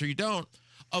politics or you don't,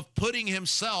 of putting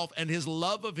himself and his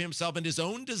love of himself and his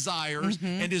own desires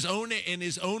and his own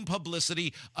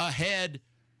publicity ahead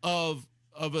of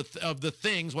the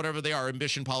things, whatever they are,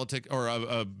 ambition, politics,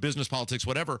 or business politics,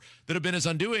 whatever, that have been his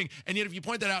undoing. And yet if you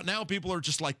point that out now, people are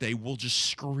just they will just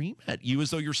scream at you as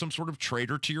though you're some sort of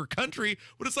traitor to your country.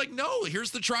 But it's no,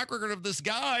 here's the track record of this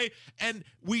guy. And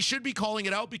we should be calling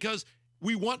it out because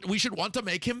we should want to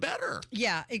make him better.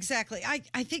 Yeah, exactly.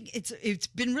 I think it's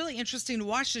been really interesting to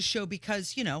watch this show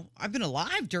because, I've been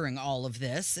alive during all of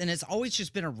this and it's always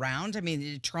just been around. I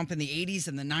mean, Trump in the 80s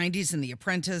and the 90s and The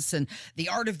Apprentice and The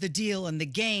Art of the Deal and The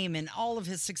Game and all of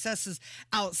his successes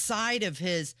outside of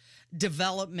his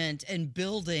development and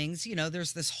buildings.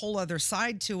 There's this whole other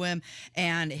side to him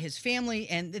and his family,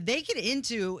 and they get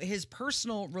into his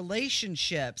personal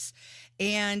relationships.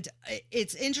 And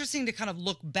it's interesting to kind of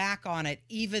look back on it,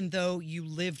 even though you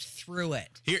lived through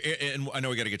it. Here, and I know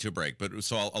we got to get to a break, but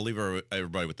so I'll leave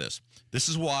everybody with this. This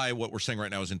is why what we're saying right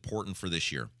now is important for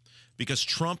this year, because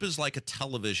Trump is like a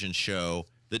television show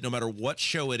that no matter what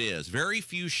show it is, very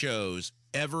few shows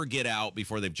ever get out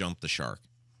before they've jumped the shark.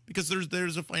 Because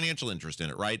there's a financial interest in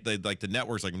it, right? The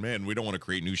network's man, we don't want to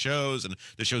create new shows, and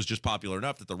the show's just popular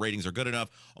enough that the ratings are good enough.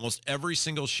 Almost every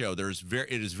single show, it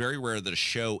is very rare that a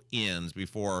show ends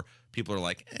before people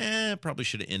are probably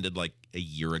should have ended a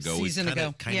year ago. We've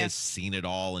kind of seen it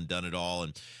all and done it all,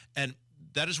 and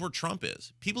that is where Trump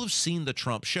is. People have seen the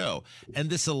Trump show, and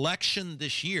this election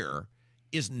this year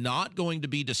is not going to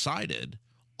be decided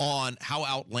on how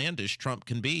outlandish Trump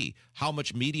can be, how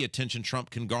much media attention Trump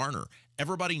can garner.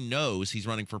 Everybody knows he's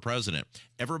running for president.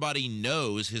 Everybody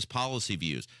knows his policy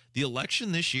views. The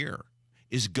election this year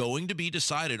is going to be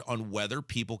decided on whether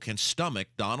people can stomach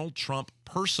Donald Trump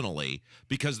personally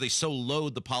because they so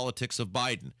loathe the politics of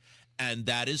Biden. And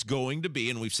that is going to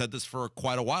be, and we've said this for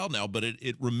quite a while now, but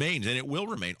it remains, and it will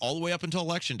remain all the way up until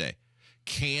Election Day.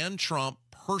 Can Trump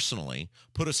personally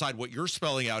put aside what you're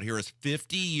spelling out here as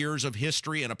 50 years of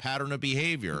history and a pattern of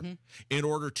behavior in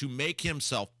order to make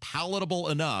himself palatable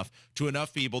enough to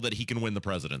enough people that he can win the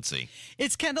presidency?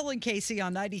 It's Kendall and Casey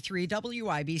on 93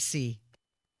 WIBC.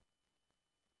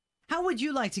 How would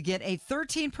you like to get a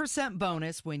 13%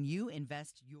 bonus when you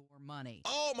invest your money?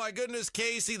 Oh, my goodness,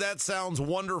 Casey, that sounds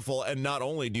wonderful. And not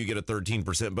only do you get a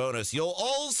 13% bonus, you'll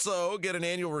also get an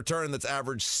annual return that's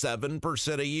averaged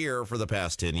 7% a year for the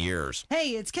past 10 years.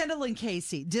 Hey, it's Kendall and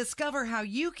Casey. Discover how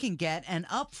you can get an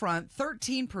upfront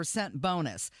 13%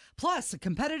 bonus, plus a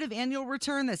competitive annual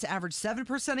return that's averaged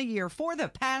 7% a year for the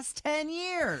past 10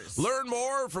 years. Learn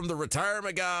more from the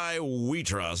retirement guy we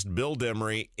trust, Bill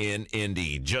Demery in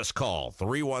Indy. Just call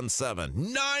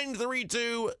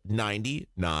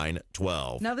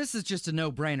 317-932-9912. Now, this is just a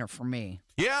no-brainer for me.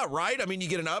 Yeah, right? I mean, you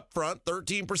get an upfront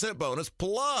 13% bonus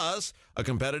plus a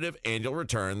competitive annual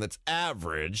return that's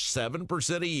averaged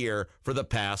 7% a year for the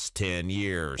past 10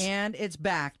 years. And it's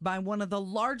backed by one of the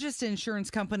largest insurance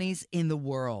companies in the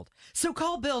world. So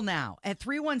call Bill now at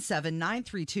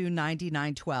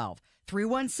 317-932-9912.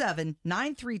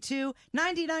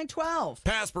 317-932-9912.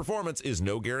 Past performance is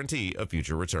no guarantee of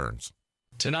future returns.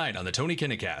 Tonight on the Tony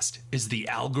Kinnecast, is the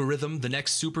algorithm the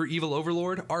next super evil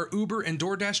overlord? Are Uber and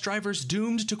DoorDash drivers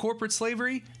doomed to corporate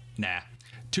slavery? Nah.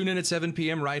 Tune in at 7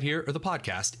 p.m. right here or the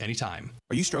podcast anytime.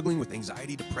 Are you struggling with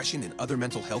anxiety, depression, and other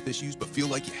mental health issues, but feel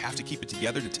like you have to keep it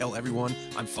together to tell everyone,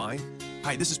 I'm fine?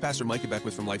 Hi, this is Pastor Micah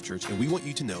Beckwith from Life Church, and we want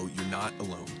you to know you're not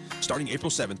alone. Starting April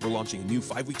 7th, we're launching a new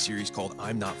 5-week series called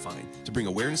I'm Not Fine to bring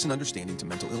awareness and understanding to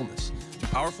mental illness. Through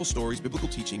powerful stories, biblical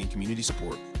teaching, and community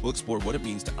support, we'll explore what it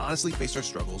means to honestly face our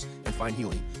struggles and find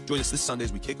healing. Join us this Sunday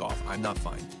as we kick off I'm Not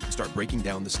Fine and start breaking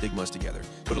down the stigmas together.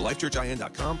 Go to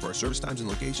lifechurchin.com for our service times and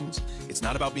locations. It's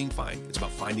not about being fine, it's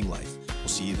about finding life. We'll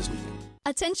see you this weekend.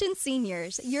 Attention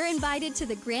seniors, you're invited to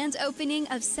the grand opening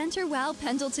of CenterWell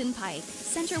Pendleton Pike.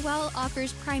 CenterWell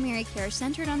offers primary care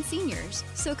centered on seniors.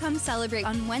 So come celebrate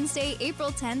on Wednesday, April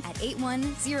 10th at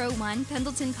 8101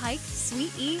 Pendleton Pike,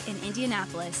 Suite E in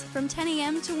Indianapolis from 10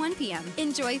 a.m. to 1 p.m.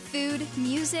 Enjoy food,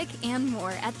 music, and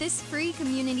more at this free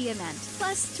community event.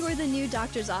 Plus, tour the new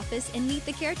doctor's office and meet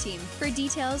the care team. For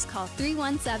details, call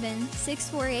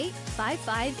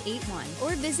 317-648-5581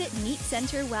 or visit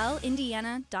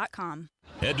meetcenterwellindiana.com.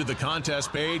 Head to the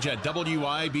contest page at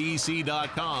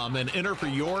WIBC.com and enter for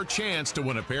your chance to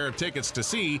win a pair of tickets to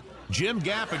see Jim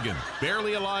Gaffigan,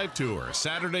 Barely Alive Tour,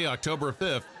 Saturday, October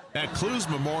 5th at Clues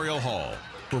Memorial Hall.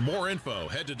 For more info,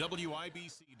 head to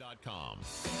WIBC.com.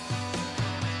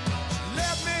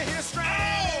 Let me hear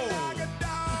straight like a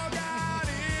dog out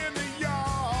in the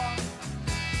yard.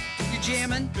 You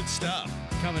jamming? Good stuff.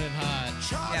 Coming in hot.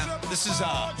 Yeah. This is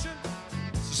a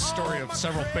story of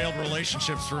several failed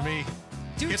relationships for me.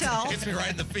 Do tell. Hits me right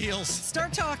in the feels.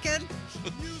 Start talking.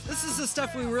 This is the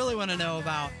stuff we really want to know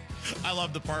about. I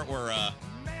love the part where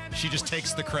she just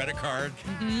takes the credit card.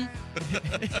 Mm-hmm.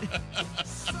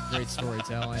 Great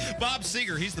storytelling. Bob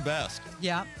Seger, he's the best.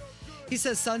 Yeah. He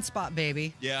says sunspot,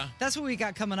 baby. Yeah. That's what we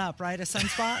got coming up, right? A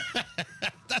sunspot?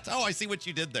 I see what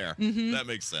you did there. Mm-hmm. That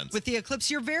makes sense. With the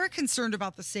eclipse, you're very concerned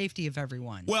about the safety of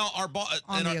everyone. Well, our boss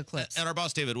eclipse. And our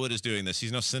boss David Wood is doing this.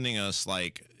 He's now sending us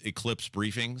like eclipse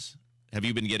briefings. Have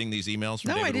you been getting these emails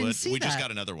from David I didn't Wood? see We just that.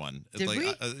 got another one. Did we?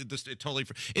 It totally.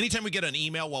 Anytime we get an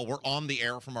email while we're on the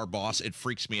air from our boss, it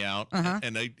freaks me out. Uh-huh.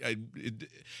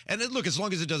 Look, as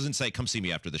long as it doesn't say "come see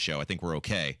me after the show," I think we're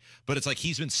okay. But it's like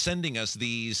he's been sending us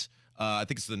these. I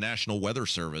think it's the National Weather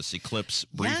Service eclipse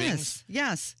briefings.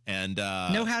 Yes. And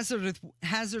no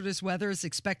hazardous weather is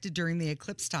expected during the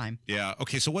eclipse time. Yeah.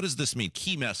 Okay. So what does this mean?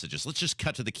 Key messages. Let's just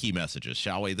cut to the key messages,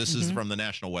 shall we? This is from the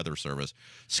National Weather Service.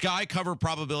 Sky cover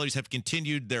probabilities have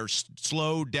continued their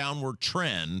slow downward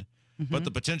trend, but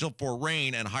the potential for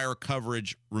rain and higher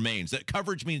coverage remains. That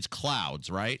coverage means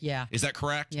clouds, right? Yeah. Is that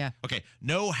correct? Yeah. Okay.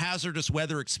 No hazardous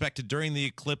weather expected during the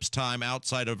eclipse time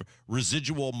outside of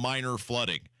residual minor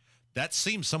flooding. That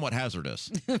seems somewhat hazardous.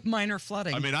 Minor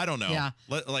flooding. I mean, I don't know. Yeah.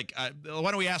 Why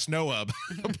don't we ask Noah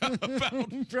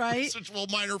about right? residual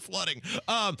minor flooding?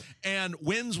 And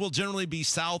winds will generally be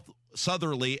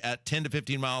southerly at 10 to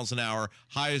 15 miles an hour,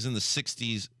 highs in the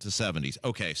 60s to 70s.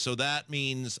 Okay, so that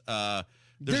means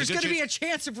there's going to be a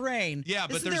chance of rain. Yeah,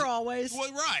 but Isn't there always?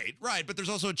 Well, right. But there's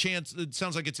also a chance. It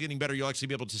sounds like it's getting better. You'll actually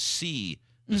be able to see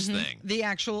this thing. The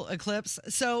actual eclipse.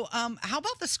 So how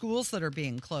about the schools that are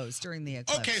being closed during the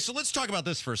eclipse? Okay, so let's talk about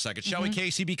this for a second, shall we,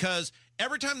 Casey? Because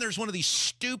every time there's one of these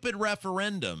stupid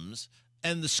referendums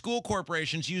and the school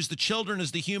corporations use the children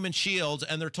as the human shields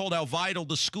and they're told how vital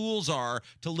the schools are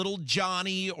to little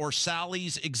Johnny or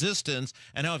Sally's existence,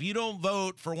 and how if you don't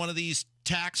vote for one of these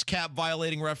tax cap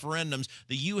violating referendums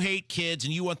that you hate kids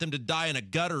and you want them to die in a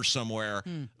gutter somewhere.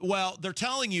 Well, they're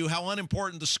telling you how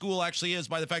unimportant the school actually is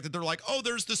by the fact that they're like, oh,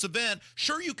 there's this event.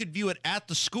 Sure, you could view it at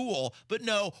the school, but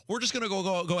no, we're just going to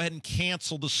go ahead and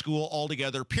cancel the school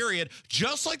altogether, period.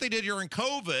 Just like they did during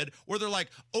COVID, where they're like,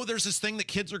 oh, there's this thing that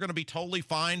kids are going to be totally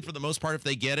fine for the most part if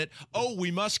they get it. Oh, we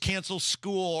must cancel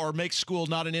school or make school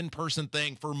not an in-person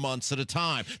thing for months at a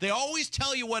time. They always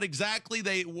tell you what exactly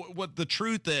what the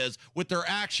truth is with their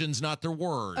actions, not their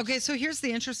words. Okay, so here's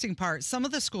the interesting part. Some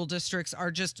of the school districts are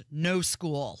just no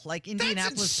school. Like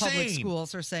Indianapolis Public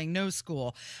Schools are saying no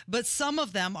school. But some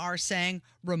of them are saying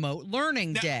remote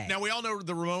learning day. Now, we all know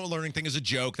the remote learning thing is a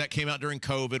joke. That came out during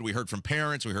COVID. We heard from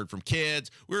parents. We heard from kids.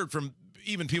 We heard from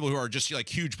even people who are just like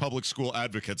huge public school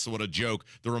advocates. What a joke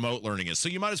the remote learning is. So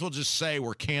you might as well just say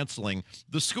we're canceling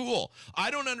the school.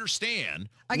 I don't understand.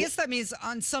 I guess that means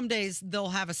on some days they'll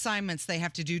have assignments they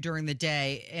have to do during the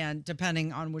day, and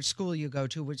depending on which school you go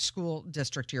to, which school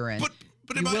district you're in.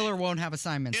 But you will or won't have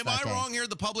assignments. Am I wrong here?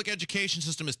 The public education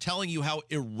system is telling you how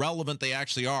irrelevant they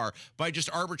actually are by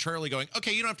just arbitrarily going,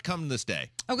 okay, you don't have to come this day.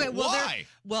 Okay, well, why?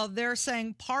 They're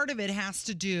saying part of it has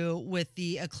to do with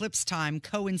the eclipse time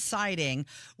coinciding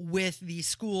with the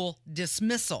school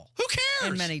dismissal. Who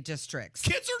cares? In many districts.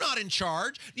 Kids are not in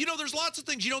charge. You know, there's lots of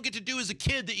things you don't get to do as a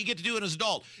kid that you get to do as an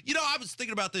adult. You know, I was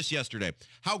thinking about this yesterday,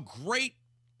 how great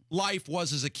life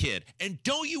was as a kid. And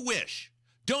don't you wish,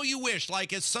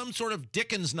 like as some sort of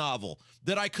Dickens novel,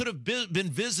 that I could have been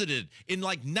visited in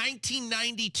like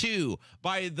 1992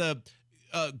 by the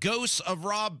ghosts of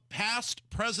Rob past,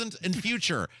 present, and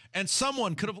future, and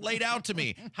someone could have laid out to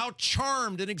me how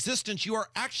charmed in existence you are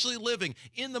actually living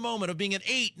in the moment of being an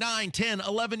 8, 9, 10,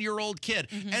 11-year-old kid,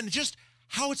 and just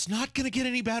how it's not going to get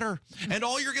any better. And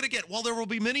all you're going to get, while there will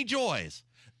be many joys,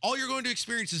 all you're going to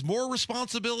experience is more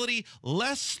responsibility,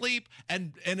 less sleep,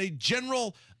 and a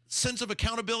general sense of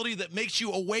accountability that makes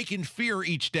you awake in fear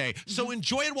each day. So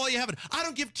enjoy it while you have it. I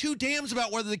don't give two damns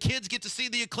about whether the kids get to see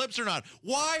the eclipse or not.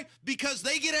 Why? Because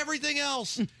they get everything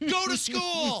else. Go to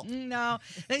school. No,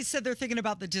 they said they're thinking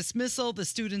about the dismissal, the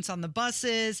students on the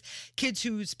buses, kids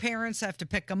whose parents have to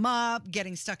pick them up,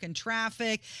 getting stuck in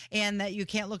traffic, and that you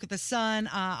can't look at the sun.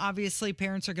 Obviously,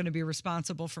 parents are going to be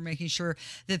responsible for making sure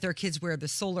that their kids wear the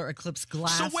solar eclipse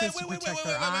glasses to protect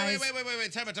their eyes.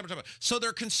 Wait. Time out. So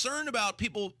they're concerned about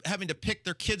people having to pick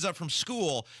their kids up from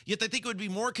school, yet they think it would be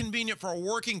more convenient for a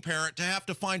working parent to have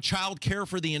to find childcare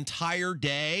for the entire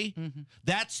day.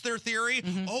 That's their theory.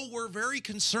 Oh, we're very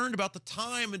concerned about the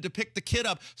time and to pick the kid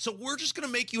up, so we're just going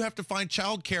to make you have to find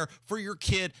childcare for your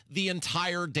kid the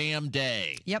entire damn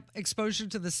day. Yep, exposure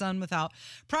to the sun without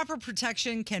proper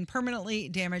protection can permanently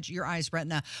damage your eye's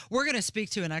retina. We're going to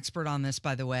speak to an expert on this,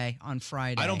 by the way, on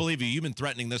Friday. I don't believe you. You've been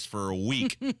threatening this for a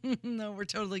week. No, we're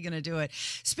totally going to do it.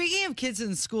 Speaking of kids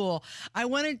in school, I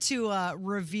wanted to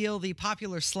reveal the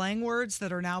popular slang words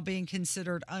that are now being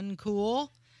considered uncool.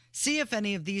 See if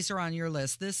any of these are on your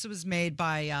list. This was made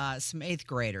by some 8th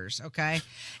graders, okay?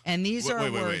 And these are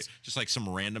words. Wait. Just like some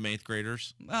random 8th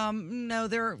graders?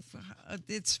 No,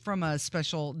 it's from a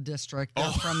special district.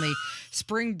 They're from the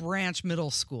Spring Branch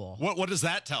Middle School. What does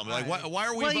that tell me? Like, why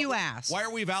are we? Well, you asked. Why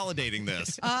are we validating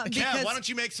this? Kev, why don't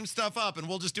you make some stuff up and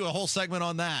we'll just do a whole segment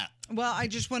on that? Well, I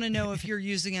just want to know if you're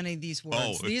using any of these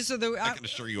words. These are the. I can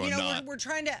assure you, I'm not. We're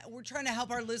trying to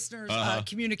help our listeners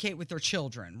communicate with their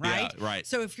children, right? Yeah, right.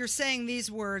 So if you're saying these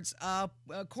words,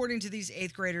 according to these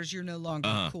 8th graders, you're no longer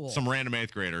cool. Some random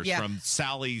 8th graders from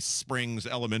Sally Springs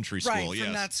Elementary School. Right,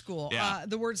 from that school. Yeah.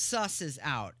 The word sus is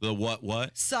out. The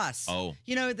what? Sus. Oh.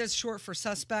 You know that's short for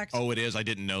suspect. Oh, it is? I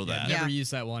didn't know that. Never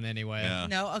use that one anyway. Yeah.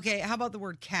 No, okay. How about the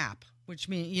word cap? Which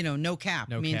means, no cap.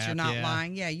 Means you're not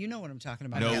lying. Yeah, you know what I'm talking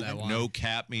about. No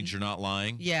cap means you're not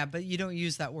lying? Yeah, but you don't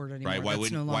use that word anymore. Right, why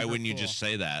wouldn't you just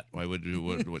say that? Why would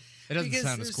what? It doesn't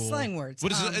sound as cool. Slang words.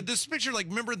 What is this picture like?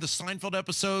 Remember the Seinfeld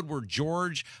episode where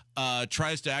George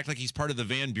tries to act like he's part of the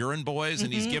Van Buren boys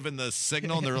and he's given the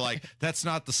signal and they're like, that's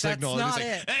not the signal. That's and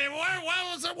not he's like, hey,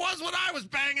 what was when I was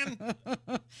banging?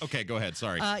 Okay, go ahead.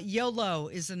 Sorry. YOLO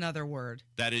is another word.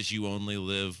 That is you only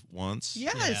live once?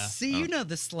 Yes. Yeah. See, you know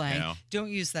the slang. Yeah. Don't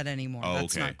use that anymore. Oh,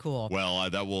 that's not cool. Well,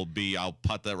 that will be, I'll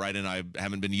put that right in. I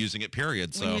haven't been using it,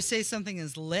 period. So. When you say something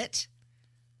is lit.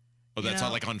 Oh, that's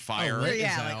not like on fire? Oh,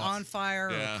 yeah, like on fire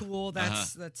or cool.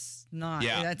 That's not.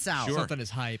 Yeah, that's out. Sure. Something is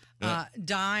hype.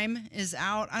 Dime is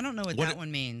out. I don't know what that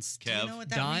one means. Kev? Do you know what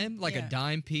that dime? means? Like a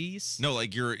dime piece? No,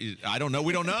 like I don't know.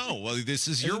 We don't know. Well, this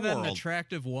is your world. An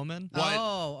attractive woman? What?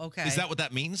 Oh, okay. Is that what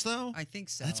that means, though? I think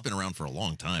so. That's been around for a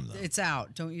long time, though. It's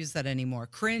out. Don't use that anymore.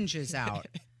 Cringe is out.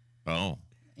 Oh.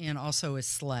 And also is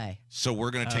slay. So we're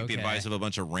going to take the advice of a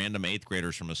bunch of random 8th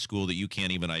graders from a school that you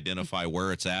can't even identify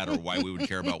where it's at or why we would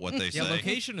care about what they say. Yeah,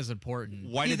 location is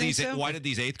important. Why did these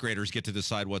 8th graders get to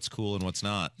decide what's cool and what's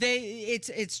not?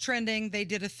 It's trending. They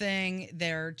did a thing.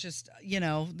 They're just,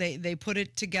 they put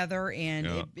it together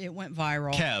and it went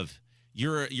viral. Kev,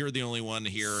 you're the only one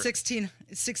here.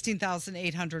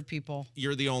 16,800 people.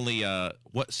 You're the only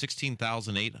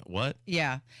 16,008 what?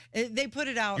 Yeah, they put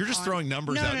it out. You're just throwing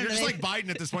numbers out. You're just like Biden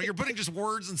at this point. You're putting just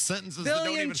words and sentences. Billion, that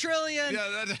don't even, trillion.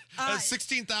 Yeah, that's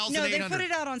 16,800. No, they put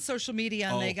it out on social media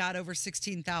and they got over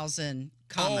 16,000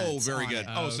 comments. Oh, very good.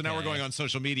 So now we're going on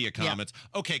social media comments.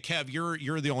 Yeah. Okay, Kev,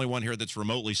 you're the only one here that's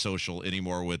remotely social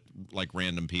anymore with like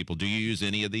random people. Do you use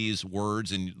any of these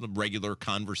words in regular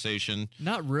conversation?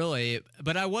 Not really,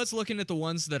 but I was looking at the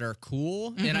ones that are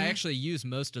cool, and I actually use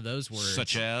most of those words.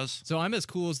 Such as? So I'm as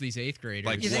cool as these 8th graders.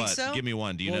 Like you what? Think so? Give me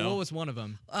one. Do you know? What was one of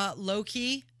them? Low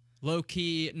key. Low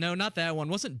key. No, not that one.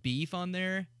 Wasn't beef on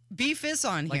there? Beef is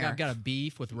on here. Like I've got a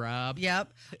beef with Rob.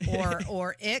 Yep.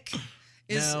 Or ick.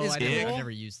 Is I've cool.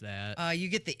 never used that. You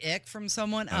get the ick from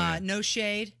someone. No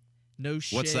shade. No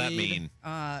shade. What's that mean?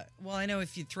 Well, I know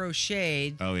if you throw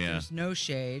shade, there's no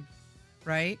shade,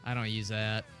 right? I don't use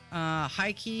that.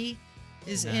 High key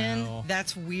is in.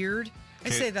 That's weird. I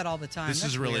say that all the time. This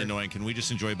is really annoying. Can we just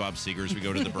enjoy Bob Seger as we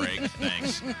go to the break?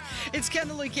 Thanks. It's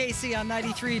Kendall Casey on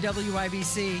 93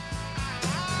 WIBC.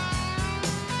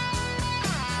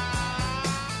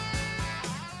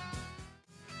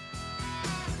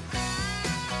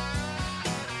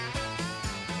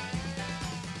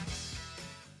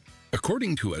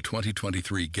 According to a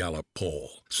 2023 Gallup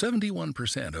poll,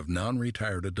 71% of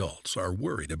non-retired adults are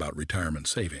worried about retirement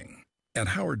saving. At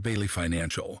Howard Bailey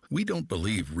Financial, we don't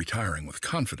believe retiring with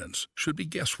confidence should be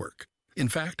guesswork. In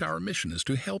fact, our mission is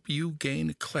to help you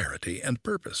gain clarity and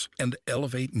purpose and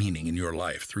elevate meaning in your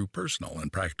life through personal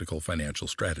and practical financial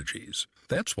strategies.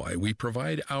 That's why we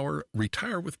provide our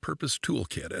Retire with Purpose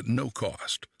Toolkit at no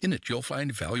cost. In it, you'll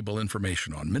find valuable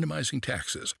information on minimizing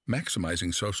taxes,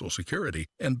 maximizing Social Security,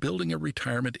 and building a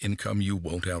retirement income you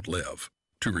won't outlive.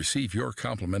 To receive your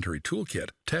complimentary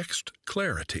toolkit, text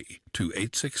CLARITY to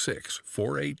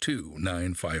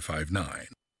 866-482-9559.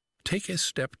 Take a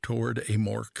step toward a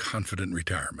more confident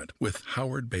retirement with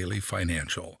Howard Bailey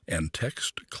Financial and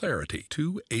text CLARITY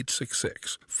to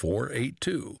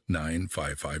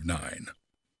 866-482-9559.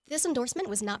 This endorsement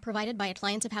was not provided by a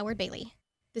client of Howard Bailey.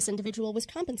 This individual was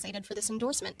compensated for this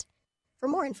endorsement. For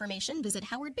more information, visit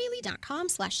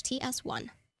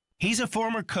howardbailey.com/TS1. He's a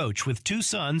former coach with two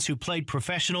sons who played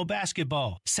professional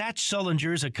basketball. Satch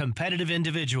Sullinger's a competitive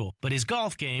individual, but his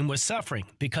golf game was suffering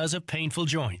because of painful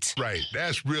joints. Right,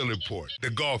 that's real important. The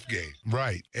golf game.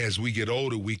 Right. As we get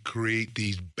older, we create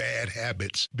these bad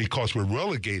habits because we're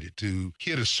relegated to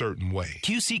hit a certain way.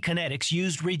 QC Kinetics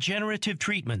used regenerative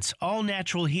treatments, all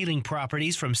natural healing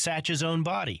properties from Satch's own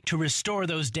body, to restore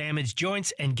those damaged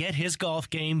joints and get his golf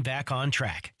game back on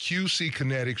track. QC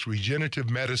Kinetics Regenerative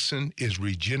Medicine is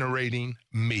regenerating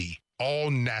me,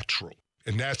 all natural.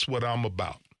 And that's what I'm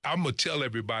about. I'm going to tell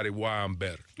everybody why I'm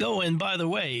better. Oh, and by the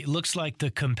way, looks like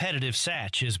the competitive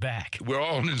Satch is back. We're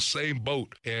all in the same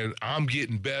boat, and I'm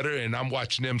getting better, and I'm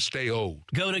watching them stay old.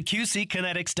 Go to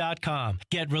QCkinetics.com.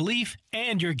 Get relief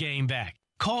and your game back.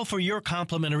 Call for your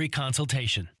complimentary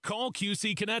consultation. Call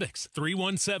QC Kinetics,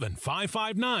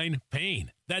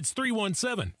 317-559-PAIN. That's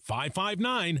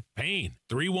 317-559-PAIN.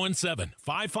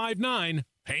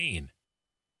 317-559-PAIN.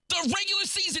 The regular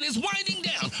season is winding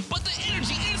down, but the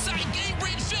energy inside Game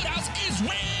Bridge Fieldhouse is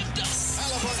ramped up.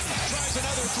 Halliburton tries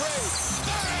another three.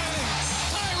 Bang!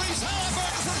 Tyrese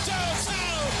Halliburton from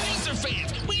downtown. Pacer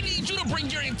fans, we need you to bring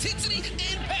your intensity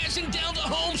and passion down the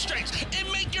home stretch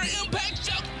and make your impact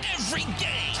felt every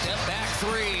game. Step back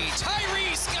three.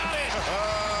 Tyrese got it.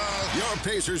 Your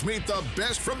Pacers meet the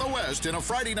best from the West in a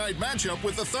Friday night matchup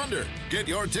with the Thunder. Get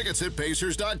your tickets at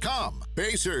Pacers.com.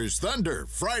 Pacers Thunder,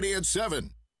 Friday at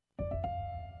 7.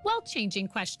 Well-changing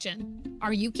question.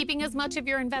 Are you keeping as much of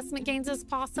your investment gains as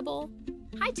possible?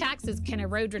 High taxes can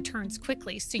erode returns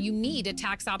quickly, so you need a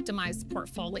tax-optimized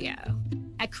portfolio.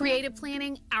 At Creative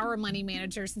Planning, our money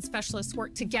managers and specialists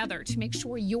work together to make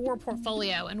sure your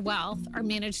portfolio and wealth are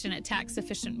managed in a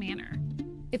tax-efficient manner.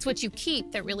 It's what you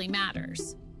keep that really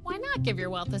matters. Why not give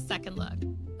your wealth a second look?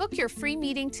 Book your free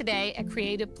meeting today at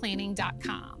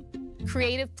creativeplanning.com.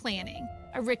 Creative Planning,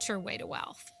 a richer way to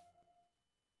wealth.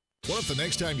 What if the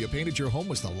next time you painted your home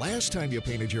was the last time you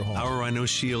painted your home? Our Rhino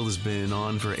Shield has been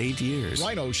on for 8 years.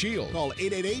 Rhino Shield. Call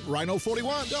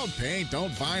 888-RHINO-41. Don't paint,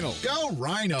 don't vinyl. Go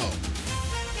Rhino.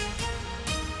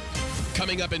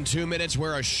 Coming up in 2 minutes,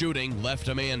 where a shooting left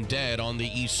a man dead on the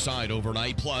east side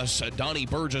overnight. Plus, Donnie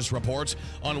Burgess reports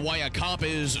on why a cop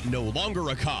is no longer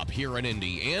a cop here in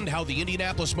Indy, and how the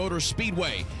Indianapolis Motor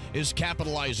Speedway is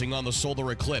capitalizing on the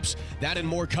solar eclipse. That and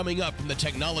more coming up from the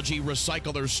Technology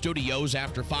Recycler Studios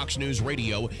after Fox News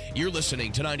Radio. You're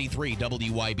listening to 93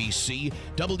 WIBC,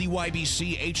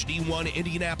 WIBC HD1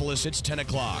 Indianapolis. It's 10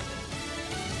 o'clock.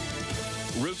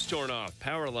 Roofs torn off,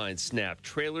 power lines snapped,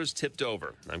 trailers tipped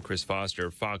over. I'm Chris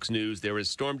Foster, Fox News. There is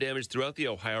storm damage throughout the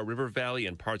Ohio River Valley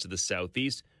and parts of the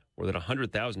southeast. More than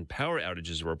 100,000 power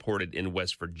outages are reported in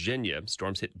West Virginia.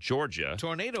 Storms hit Georgia.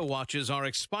 Tornado watches are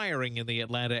expiring in the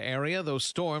Atlanta area. Those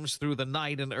storms through the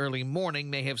night and early morning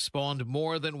may have spawned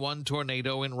more than one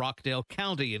tornado in Rockdale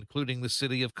County, including the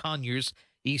city of Conyers,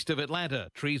 east of Atlanta.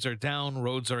 Trees are down,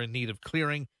 roads are in need of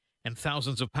clearing, and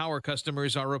thousands of power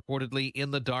customers are reportedly in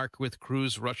the dark, with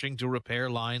crews rushing to repair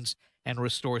lines and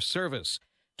restore service.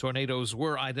 Tornadoes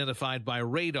were identified by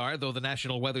radar, though the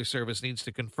National Weather Service needs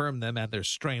to confirm them and their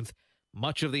strength.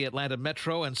 Much of the Atlanta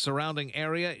metro and surrounding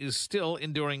area is still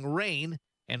enduring rain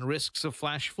and risks of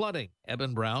flash flooding.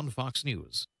 Eben Brown, Fox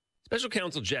News. Special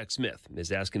Counsel Jack Smith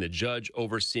is asking the judge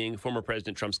overseeing former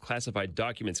President Trump's classified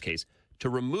documents case to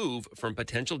remove from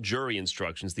potential jury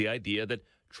instructions the idea that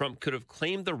Trump could have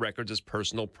claimed the records as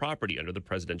personal property under the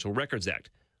Presidential Records Act.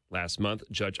 Last month,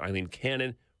 Judge Eileen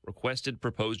Cannon requested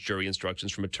proposed jury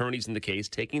instructions from attorneys in the case,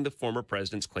 taking the former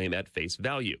president's claim at face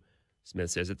value.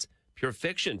 Smith says it's pure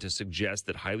fiction to suggest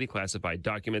that highly classified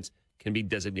documents can be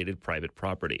designated private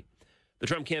property. The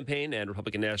Trump campaign and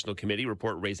Republican National Committee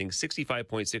report raising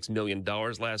 $65.6 million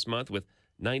last month, with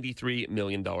 $93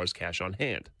 million cash on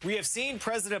hand. We have seen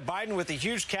President Biden with a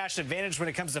huge cash advantage when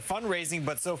it comes to fundraising,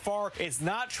 but so far it's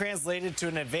not translated to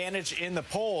an advantage in the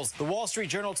polls. The Wall Street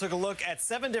Journal took a look at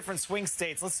 7 different swing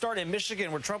states. Let's start in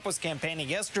Michigan, where Trump was campaigning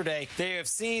yesterday. They have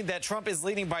seen that Trump is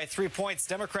leading by 3 points.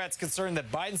 Democrats concerned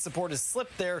that Biden's support has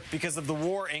slipped there because of the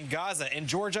war in Gaza. In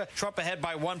Georgia, Trump ahead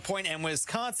by 1 point, and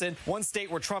Wisconsin, one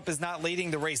state where Trump is not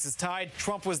leading, the race is tied.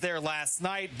 Trump was there last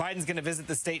night. Biden's going to visit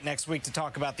the state next week to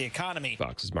talk about the economy.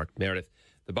 Fox's Mark Meredith.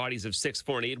 The bodies of 6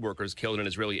 foreign aid workers killed in an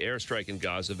Israeli airstrike in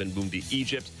Gaza have been moved to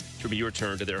Egypt to be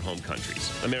returned to their home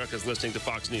countries. America's listening to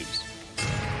Fox News.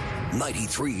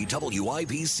 93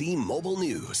 WIBC Mobile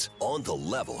News. On the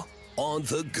level, on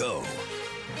the go.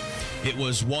 It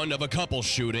was one of a couple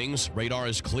shootings. Radar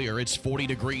is clear. It's 40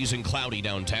 degrees and cloudy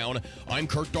downtown. I'm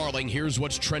Kurt Darling. Here's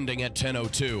what's trending at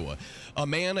 10:02. A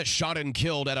man shot and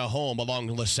killed at a home along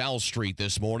LaSalle Street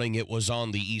this morning. It was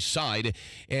on the east side,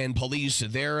 and police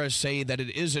there say that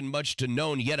it isn't much to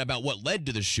known yet about what led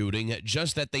to the shooting,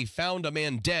 just that they found a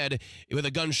man dead with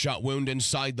a gunshot wound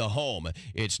inside the home.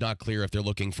 It's not clear if they're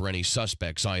looking for any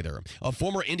suspects either. A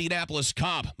former Indianapolis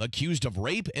cop accused of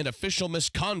rape and official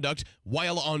misconduct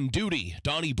while on duty.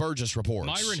 Donnie Burgess reports.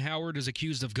 Myron Howard is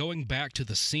accused of going back to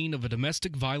the scene of a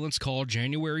domestic violence call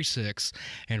January 6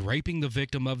 and raping the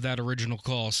victim of that original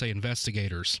call, say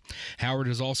investigators. Howard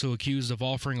is also accused of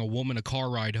offering a woman a car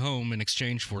ride home in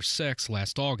exchange for sex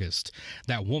last August.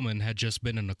 That woman had just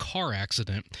been in a car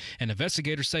accident, and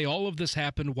investigators say all of this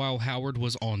happened while Howard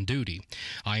was on duty.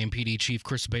 IMPD Chief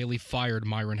Chris Bailey fired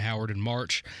Myron Howard in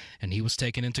March, and he was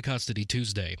taken into custody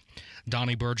Tuesday.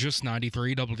 Donnie Burgess,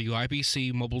 93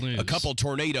 WIBC Mobile News. A couple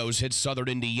tornadoes hit southern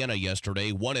Indiana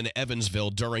yesterday, one in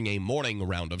Evansville during a morning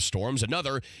round of storms.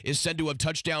 Another is said to have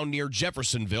touched down near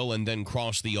Jeffersonville and then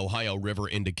crossed the Ohio River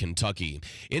into Kentucky.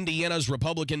 Indiana's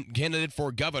Republican candidate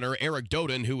for governor, Eric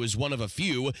Doden, who is one of a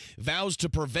few, vows to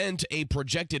prevent a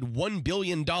projected $1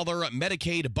 billion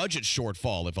Medicaid budget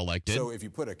shortfall if elected. So if you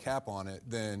put a cap on it,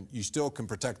 then you still can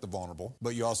protect the vulnerable,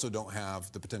 but you also don't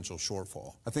have the potential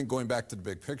shortfall. I think going back to the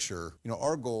big picture,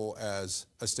 our goal as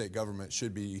a state government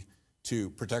should be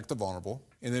to protect the vulnerable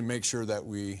and then make sure that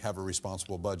we have a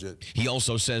responsible budget. He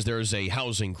also says there is a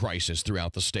housing crisis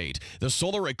throughout the state. The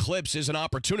solar eclipse is an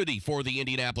opportunity for the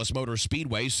Indianapolis Motor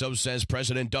Speedway, so says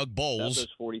President Doug Bowles. Of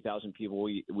those 40,000 people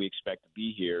we expect to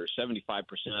be here, 75%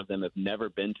 of them have never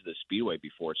been to the Speedway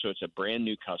before, so it's a brand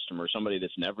new customer, somebody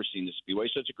that's never seen the Speedway,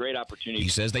 so it's a great opportunity. He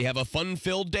says they have a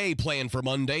fun-filled day planned for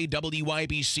Monday.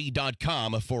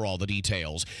 WIBC.com for all the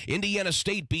details. Indiana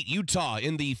State beat Utah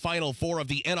in the Final Four of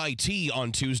the NIT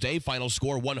on Tuesday. Final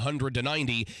score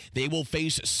 100-90. They will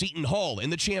face Seton Hall in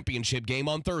the championship game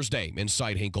on Thursday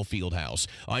inside Hinkle Fieldhouse.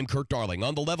 I'm Kurt Darling,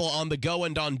 on the level, on the go,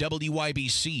 and on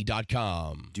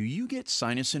WIBC.com. Do you get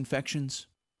sinus infections,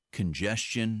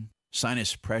 congestion,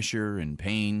 sinus pressure and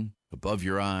pain, above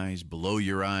your eyes, below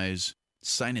your eyes,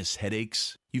 sinus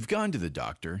headaches? You've gone to the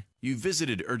doctor, you've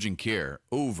visited urgent care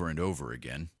over and over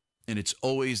again, and it's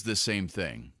always the same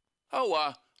thing.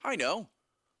 Oh, I know.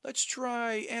 Let's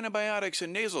try antibiotics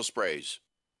and nasal sprays.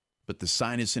 But the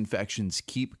sinus infections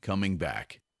keep coming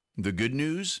back. The good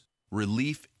news?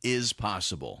 Relief is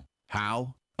possible.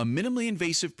 How? A minimally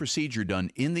invasive procedure done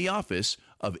in the office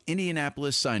of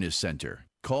Indianapolis Sinus Center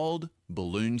called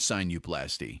balloon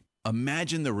sinuplasty.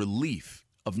 Imagine the relief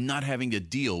of not having to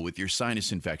deal with your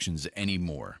sinus infections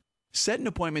anymore. Set an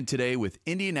appointment today with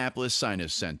Indianapolis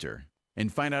Sinus Center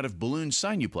and find out if balloon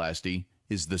sinuplasty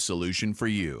is the solution for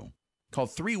you. Call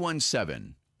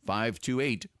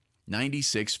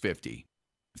 317-528-9650.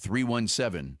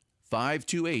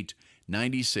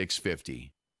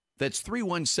 317-528-9650. That's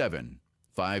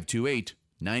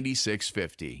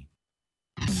 317-528-9650.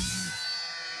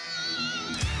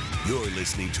 You're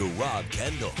listening to Rob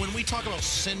Kendall. When we talk about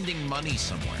sending money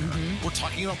somewhere, we're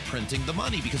talking about printing the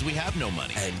money because we have no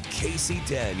money. And Casey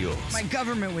Daniels. My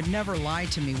government would never lie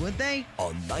to me, would they?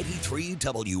 On 93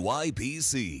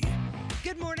 WIBC.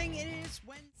 Good morning. It is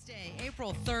Wednesday,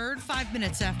 April 3rd, 5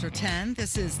 minutes after 10.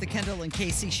 This is the Kendall and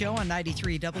Casey Show on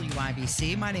 93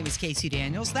 WIBC. My name is Casey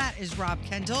Daniels. That is Rob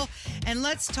Kendall. And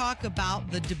let's talk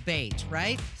about the debate,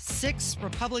 right? 6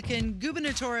 Republican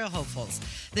gubernatorial hopefuls.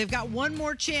 They've got one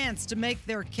more chance to make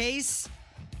their case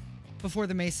before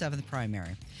the May 7th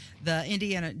primary. The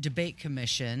Indiana Debate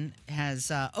Commission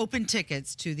has open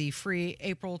tickets to the free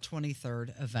April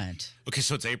 23rd event. Okay,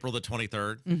 so it's April the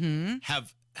 23rd? Mm-hmm.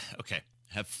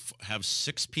 Have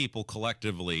 6 people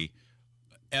collectively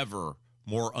ever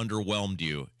more underwhelmed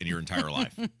you in your entire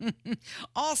life?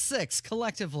 All 6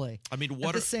 collectively. I mean,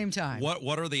 at the same time.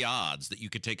 What are the odds that you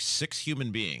could take 6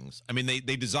 human beings? I mean, they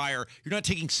desire. You're not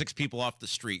taking 6 people off the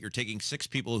street. You're taking 6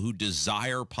 people who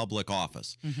desire public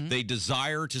office. They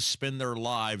desire to spend their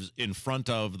lives in front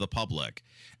of the public,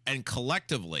 and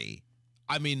collectively,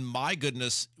 I mean, my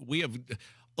goodness, we have.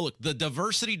 Look, the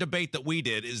diversity debate that we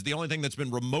did is the only thing that's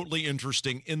been remotely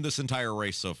interesting in this entire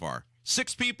race so far.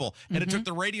 6 people, and it took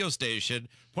the radio station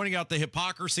pointing out the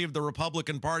hypocrisy of the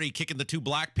Republican Party kicking the 2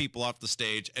 black people off the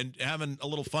stage and having a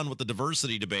little fun with the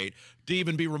diversity debate to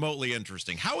even be remotely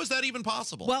interesting. How is that even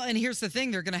possible? Well, and here's the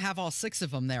thing. They're going to have all 6 of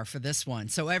them there for this one,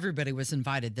 so everybody was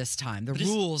invited this time. The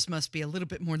rules must be a little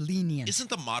bit more lenient. Isn't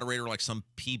the moderator like some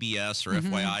PBS or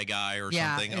FYI guy or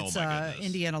something? It's oh, my goodness.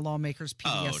 Indiana Lawmakers,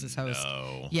 PBS's host.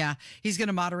 No. Yeah, he's going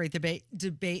to moderate the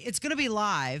debate. It's going to be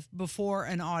live before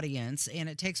an audience, and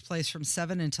it takes place from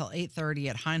 7 until 8:30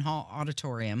 at Hine Hall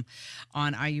Auditorium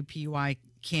on IUPUI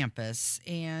campus.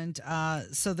 And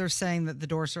so they're saying that the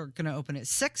doors are going to open at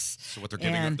 6. So what they're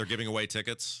giving away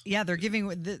tickets? Yeah, they're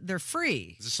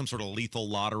free. Is this some sort of lethal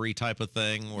lottery type of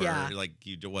thing where like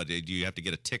you do what? Do you have to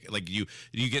get a ticket? Like do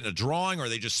you get a drawing, or are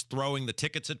they just throwing the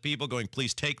tickets at people going,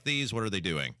 please take these? What are they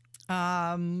doing?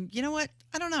 You know what?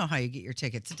 I don't know how you get your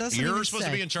tickets. It doesn't. You're supposed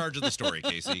to be in charge of the story,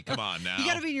 Casey. Come on now. You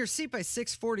got to be in your seat by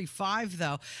 6:45,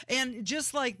 though. And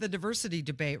just like the diversity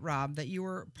debate, Rob, that you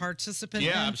were participant in.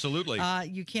 Yeah, absolutely.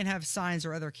 You can't have signs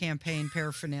or other campaign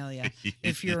paraphernalia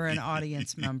if you're an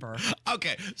audience member.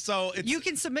 Okay, so you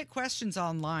can submit questions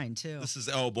online too. This is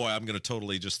oh boy, I'm going to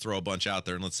totally just throw a bunch out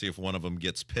there and let's see if one of them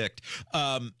gets picked.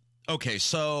 Okay,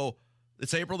 so.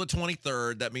 It's April the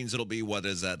 23rd. That means it'll be, what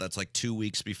is that? That's like 2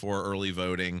 weeks before early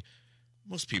voting.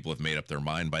 Most people have made up their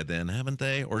mind by then, haven't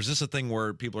they? Or is this a thing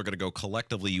where people are going to go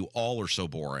collectively, you all are so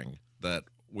boring that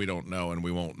we don't know and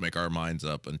we won't make our minds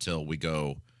up until we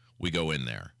go in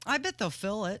there? I bet they'll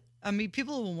fill it. I mean,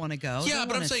 people will want to go. Yeah,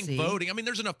 but I'm saying voting. I mean,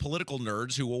 there's enough political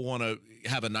nerds who will want to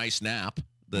have a nice nap.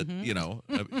 That, you know.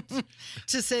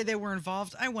 To say they were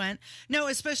involved, I went. No,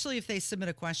 especially if they submit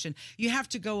a question. You have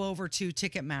to go over to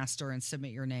Ticketmaster and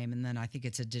submit your name, and then I think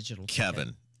it's a digital Kevin,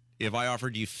 ticket. If I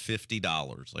offered you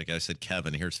 $50, like I said,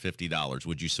 Kevin, here's $50,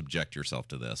 would you subject yourself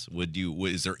to this?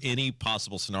 Is there any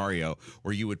possible scenario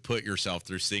where you would put yourself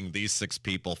through seeing these 6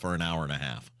 people for an hour and a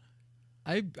half?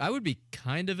 I would be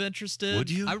kind of interested. Would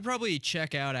you? I would probably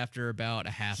check out after about a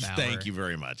half hour. Thank you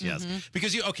very much. Yes.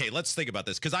 Because okay, let's think about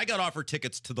this. Because I got offered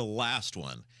tickets to the last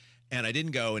one and I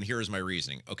didn't go. And here's my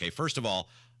reasoning. Okay. First of all,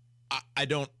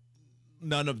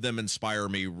 none of them inspire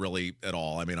me really at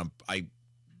all. I mean,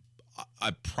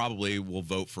 I probably will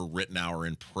vote for Rittenhour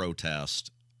in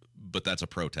protest, but that's a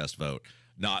protest vote.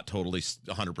 Not totally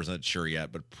 100% sure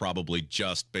yet, but probably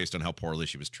just based on how poorly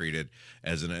she was treated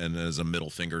as a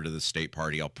middle finger to the state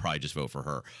party, I'll probably just vote for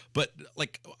her. But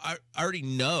like, I already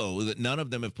know that none of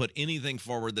them have put anything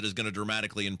forward that is going to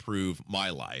dramatically improve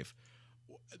my life.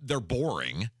 They're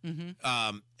boring.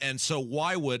 And so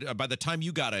why would, by the time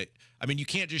you got it, I mean, you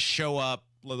can't just show up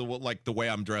like the way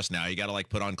I'm dressed now. You got to like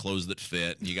put on clothes that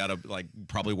fit, and you got to like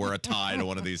probably wear a tie to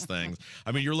one of these things.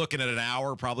 I mean, you're looking at an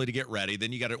hour probably to get ready.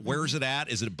 Then you got to, where's it at?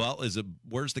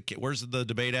 Where's the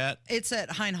debate at? It's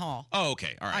at Hine Hall. Oh,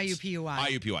 okay. All right.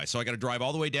 IUPUI. So I got to drive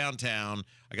all the way downtown.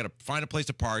 I got to find a place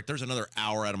to park. There's another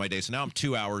hour out of my day. So now I'm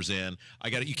 2 hours in.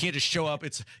 You can't just show up.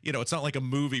 It's not like a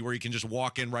movie where you can just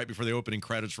walk in right before the opening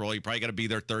credits roll. You probably got to be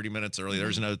there 30 minutes early.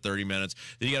 There's another 30 minutes.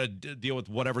 Then you got to deal with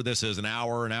whatever this is, an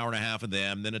hour and a half of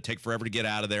them. Then it take forever to get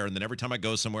out of there. And then every time I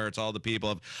go somewhere, it's all the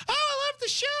people of, oh, I love the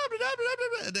show. Blah,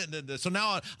 blah, blah. So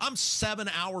now I'm 7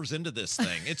 hours into this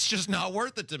thing. It's just not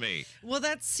worth it to me. Well,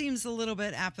 that seems a little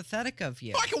bit apathetic of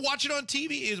you. Oh, I can watch it on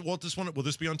TV. Will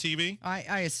this be on TV?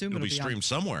 I assume it'll be streamed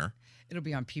somewhere. It'll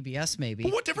be on PBS, maybe.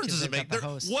 But what difference does it make?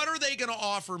 What are they going to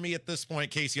offer me at this point,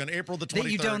 Casey, on April the 23rd?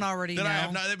 That you don't already know? I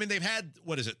have not. I mean, they've had,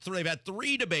 what is it? They've had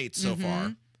 3 debates so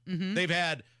far. They've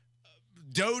had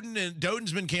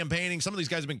Doden's been campaigning. Some of these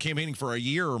guys have been campaigning for a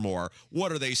year or more.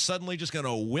 What, are they suddenly just going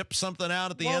to whip something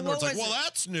out at the end where it's like, well,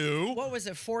 that's new? What was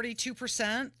it,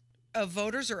 42% of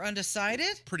voters are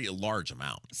undecided? Pretty large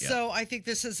amount. Yeah. So I think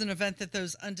this is an event that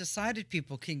those undecided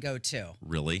people can go to.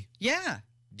 Really? Yeah.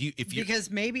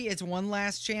 Because maybe it's one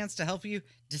last chance to help you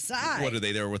decide. What, are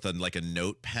they there with a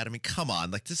notepad? I mean, come on.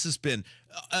 Like, this has been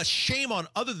a shame on,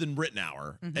 other than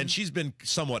Rittenhour, and she's been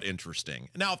somewhat interesting.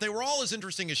 Now, if they were all as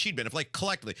interesting as she'd been, if like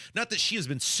collectively, not that she has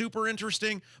been super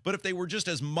interesting, but if they were just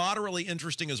as moderately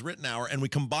interesting as Rittenhour and we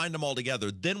combined them all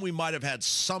together, then we might have had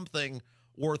something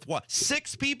worth what?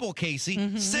 6 people,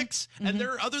 Casey. 6. And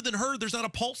there, other than her, there's not a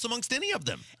pulse amongst any of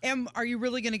them. And are you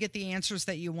really going to get the answers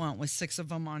that you want with 6 of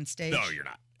them on stage? No, you're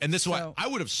not. And this is why I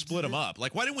would have split them up.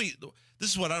 Like, why didn't we? This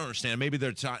is what I don't understand. Maybe there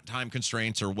are time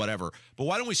constraints or whatever. But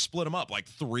why don't we split them up? Like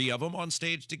 3 of them on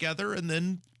stage together and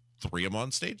then 3 of them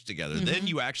on stage together. Mm-hmm. Then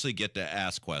you actually get to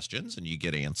ask questions and you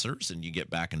get answers and you get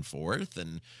back and forth.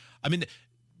 And I mean,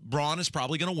 Braun is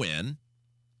probably going to win.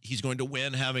 He's going to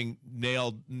win having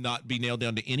not be nailed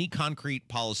down to any concrete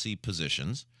policy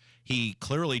positions. He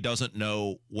clearly doesn't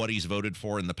know what he's voted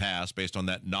for in the past based on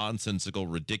that nonsensical,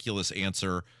 ridiculous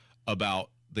answer about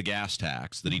the gas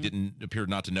tax that he didn't appear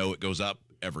not to know it goes up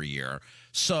every year.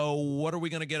 So what are we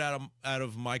going to get out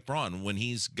of Mike Braun when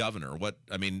he's governor?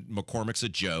 McCormick's a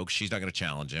joke. She's not going to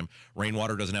challenge him.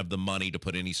 Rainwater doesn't have the money to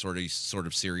put any sort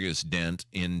of serious dent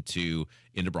into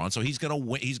Braun. So he's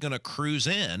going to cruise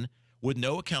in with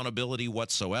no accountability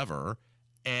whatsoever.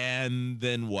 And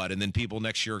then what? And then people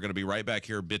next year are going to be right back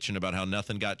here bitching about how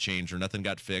nothing got changed or nothing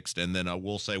got fixed. And then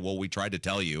we'll say, well, we tried to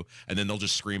tell you. And then they'll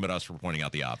just scream at us for pointing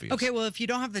out the obvious. Okay, well, if you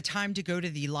don't have the time to go to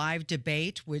the live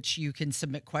debate, which you can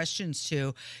submit questions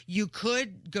to, you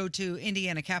could go to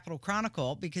Indiana Capitol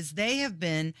Chronicle because they have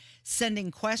been sending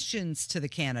questions to the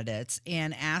candidates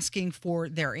and asking for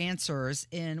their answers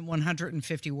in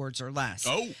 150 words or less.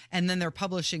 Oh. And then they're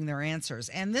publishing their answers.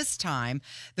 And this time,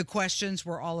 the questions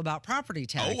were all about property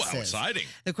taxes. Oh, how exciting.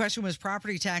 The question was,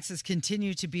 property taxes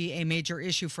continue to be a major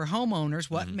issue for homeowners.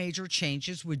 What major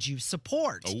changes would you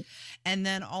support? Oh. And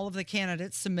then all of the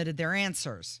candidates submitted their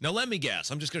answers. Now, let me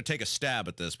guess. I'm just going to take a stab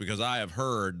at this because I have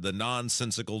heard the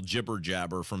nonsensical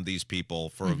jibber-jabber from these people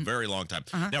for a very long time.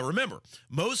 Now, remember,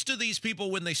 most of these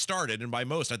people, when they started, and by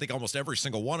most, I think almost every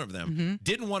single one of them,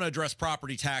 didn't want to address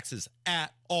property taxes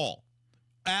at all.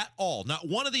 At all. Not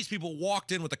one of these people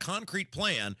walked in with a concrete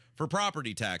plan for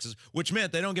property taxes, which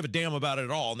meant they don't give a damn about it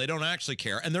at all, and they don't actually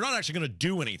care, and they're not actually going to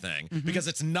do anything because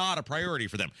it's not a priority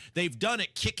for them. They've done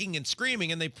it kicking and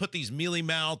screaming, and they put these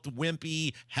mealy-mouthed,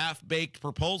 wimpy, half-baked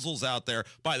proposals out there,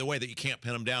 by the way, that you can't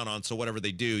pin them down on, so whatever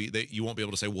they do, you won't be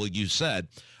able to say, well, you said.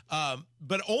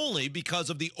 But only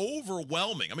because of the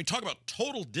overwhelming, talk about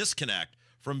total disconnect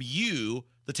from you,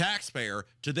 the taxpayer,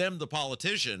 to them, the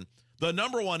politician. The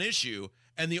number one issue,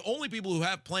 and the only people who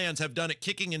have plans have done it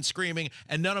kicking and screaming,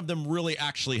 and none of them really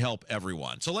actually help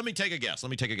everyone. So let me take a guess. Let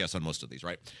me take a guess on most of these,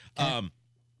 right?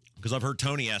 Because I've heard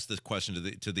Tony ask this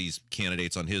question to these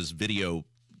candidates on his video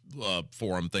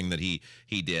forum thing that he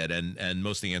did, and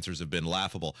most of the answers have been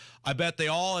laughable. I bet they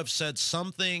all have said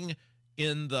something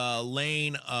in the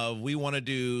lane of, we want to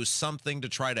do something to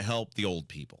try to help the old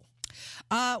people.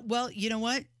 Well, you know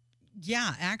what?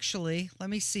 Yeah, actually,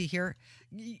 let me see here.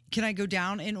 Can I go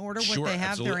down in order what they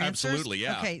have their answers? Absolutely,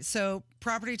 yeah. Okay, so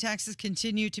property taxes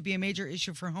continue to be a major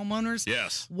issue for homeowners.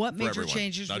 Yes. What major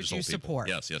changes would you support?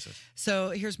 Yes. So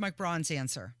here's Mike Braun's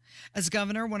answer. As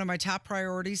governor, one of my top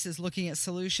priorities is looking at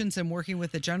solutions and working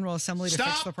with the General Assembly to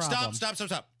fix the problem.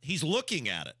 Stop. He's looking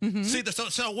at it. See,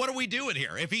 so what are we doing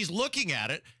here? If he's looking at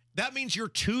it, that means you're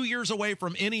 2 years away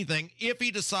from anything if he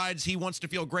decides he wants to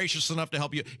feel gracious enough to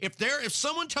help you. If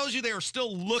someone tells you they are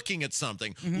still looking at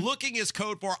something, looking is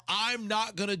code for I'm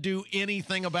not going to do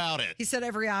anything about it. He said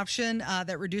every option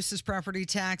that reduces property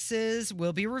taxes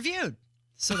will be reviewed.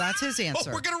 So that's his answer.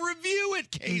 Oh, we're going to review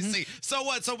it, Casey. So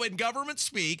what? So when government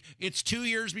speak, it's 2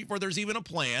 years before there's even a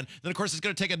plan. Then, of course, it's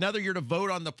going to take another year to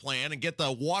vote on the plan and get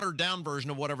the watered-down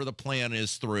version of whatever the plan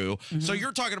is through. So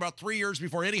you're talking about 3 years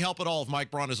before any help at all if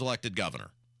Mike Braun is elected governor.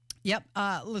 Yep.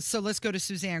 So let's go to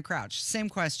Suzanne Crouch. Same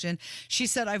question. She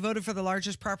said, I voted for the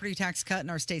largest property tax cut in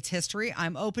our state's history.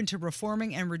 I'm open to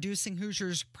reforming and reducing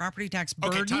Hoosiers' property tax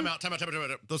burden. Okay, time out.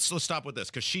 Let's stop with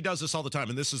this because she does this all the time,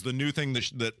 and this is the new thing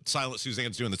that Silent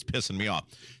Suzanne's doing that's pissing me off.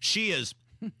 She has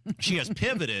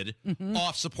pivoted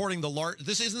off supporting the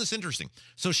isn't this interesting?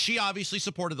 So she obviously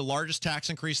supported the largest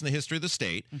tax increase in the history of the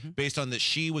state based on that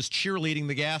she was cheerleading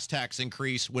the gas tax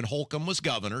increase when Holcomb was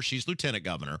governor. She's lieutenant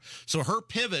governor. So her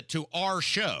pivot to our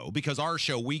show, because our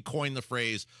show, we coined the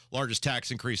phrase largest tax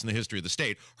increase in the history of the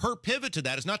state. Her pivot to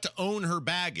that is not to own her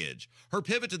baggage. Her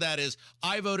pivot to that is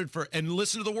I voted for, and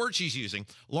listen to the word she's using,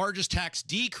 largest tax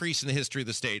decrease in the history of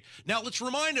the state. Now let's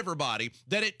remind everybody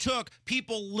that it took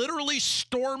people literally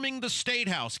storming the State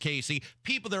House, Casey.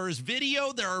 There is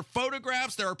video, there are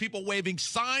photographs, there are people waving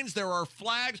signs, there are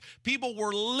flags. People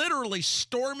were literally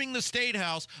storming the State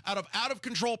House out of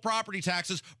control property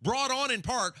taxes brought on in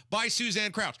part by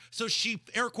Suzanne Crouch. So she,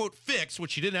 air quote, fixed,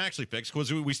 which she didn't actually fix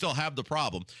because we still have the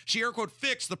problem. She, air quote,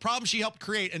 fixed the problem she helped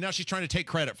create, and now she's trying to take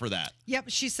credit for that. Yep,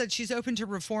 she said she's open to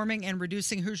reforming and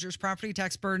reducing Hoosiers' property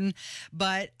tax burden,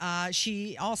 but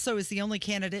she also is the only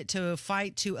candidate to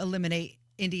fight to eliminate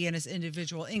Indiana's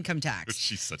individual income tax.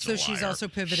 She's such a So liar. she's also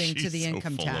pivoting to the She's so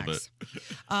income full of tax.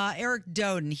 Eric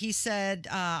Doden, he said,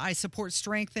 I support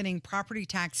strengthening property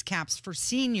tax caps for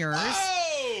seniors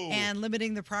and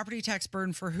limiting the property tax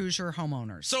burden for Hoosier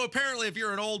homeowners. So apparently, if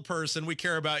you're an old person, we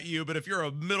care about you. But if you're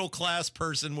a middle-class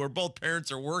person where both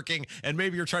parents are working and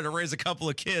maybe you're trying to raise a couple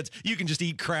of kids, you can just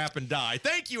eat crap and die.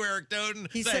 Thank you, Eric Doden.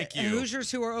 Thank you. Hoosiers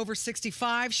who are over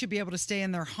 65 should be able to stay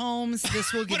in their homes.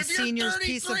 This will give seniors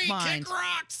peace of mind. Kick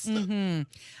rocks.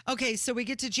 Okay, so we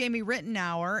get to Jamie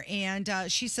Rittenauer,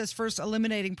 and she says, first,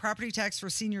 eliminating property tax for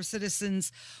senior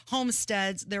citizens'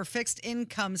 homesteads. Their fixed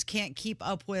incomes can't keep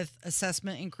up with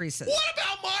assessment increases. What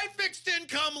about my fixed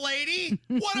income, lady?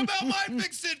 What about my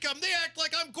fixed income? They act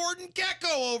like I'm Gordon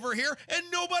Gekko over here, and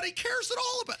nobody cares at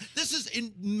all about it. This is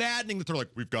maddening that they're like,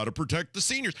 we've got to protect the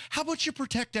seniors. How about you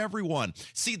protect everyone?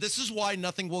 See, this is why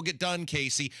nothing will get done,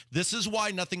 Casey. This is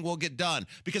why nothing will get done,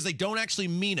 because they don't actually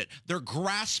mean it. They're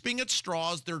grasping at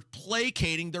straws. They're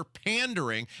placating. They're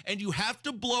pandering, and you have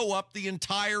to blow up the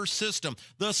entire system.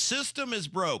 The system is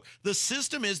broke. The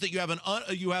system is that you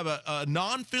have a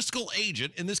non-fiscal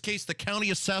agent, in this case, the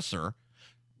county assessor,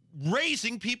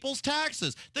 raising people's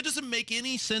taxes. That doesn't make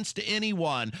any sense to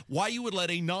anyone. Why you would let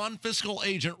a non-fiscal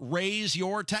agent raise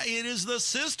your tax? It is the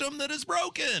system that is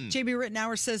broken. Jamie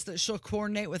Rittenauer says that she'll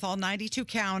coordinate with all 92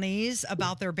 counties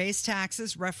about their base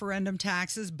taxes, referendum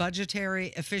taxes, budgetary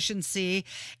efficiency,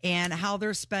 and how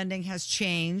their spending has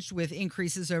changed with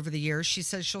increases over the years. She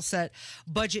says she'll set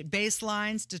budget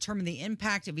baselines, determine the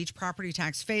impact of each property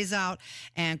tax phase out,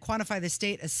 and quantify the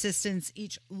state assistance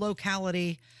each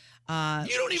locality.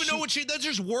 You don't even know what that's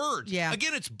just words. Yeah.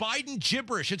 Again, it's Biden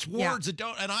gibberish. It's words that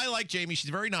don't, and I like Jamie. She's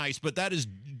very nice, but that is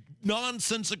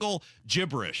nonsensical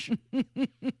gibberish.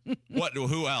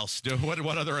 Who else?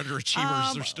 What other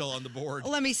underachievers are still on the board?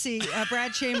 Let me see.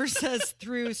 Brad Chambers says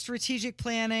through strategic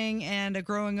planning and a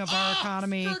growing of our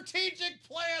economy. Strategic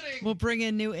planning. We'll bring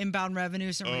in new inbound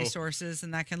revenues and resources,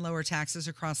 and that can lower taxes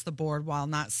across the board while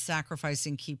not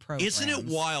sacrificing key programs. Isn't it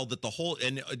wild that the whole,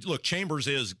 and look, Chambers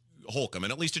is Holcomb,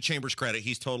 and at least to Chambers' credit,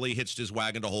 he's totally hitched his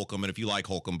wagon to Holcomb. And if you like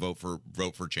Holcomb, vote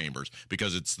for Chambers,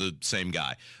 because it's the same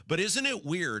guy. But isn't it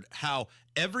weird how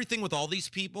everything with all these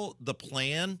people, the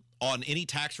plan on any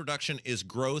tax reduction is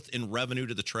growth in revenue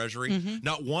to the Treasury?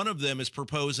 Not one of them is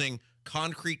proposing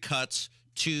concrete cuts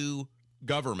to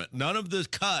government. None of the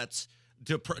cuts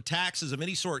to taxes of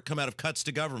any sort come out of cuts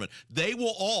to government. They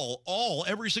will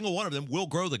every single one of them will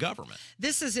grow the government.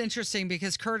 This is interesting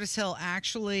because Curtis Hill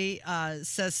actually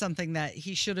says something that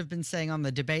he should have been saying on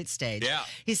the debate stage. Yeah.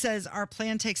 He says, our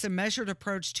plan takes a measured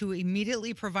approach to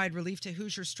immediately provide relief to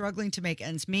Hoosiers struggling to make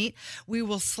ends meet. We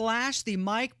will slash the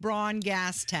Mike Braun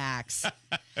gas tax,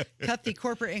 cut the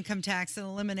corporate income tax, and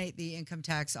eliminate the income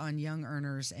tax on young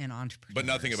earners and entrepreneurs. But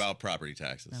nothing about property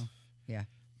taxes. No. Yeah.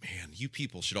 Man, you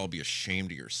people should all be ashamed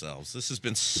of yourselves. This has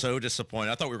been so disappointing.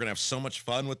 I thought we were going to have so much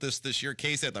fun with this year,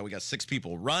 Casey. I thought we got 6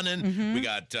 people running. We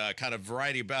got kind of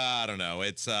variety. I don't know.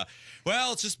 It's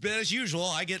it's just been as usual.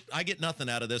 I get nothing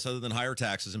out of this other than higher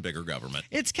taxes and bigger government.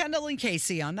 It's Kendall and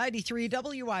Casey on 93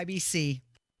 WIBC.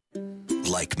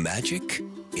 Like magic,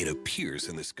 it appears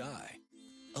in the sky.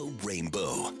 A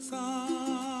rainbow.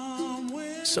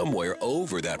 Somewhere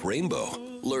over that rainbow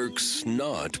lurks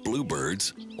not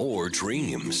bluebirds or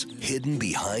dreams. Hidden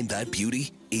behind that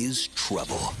beauty is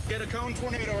trouble. Get a cone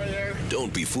tornado right there.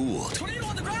 Don't be fooled. Tornado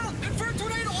on the ground! Confirmed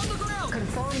tornado on the ground!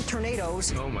 Confirmed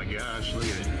tornadoes. Oh my gosh, look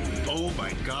at it. Oh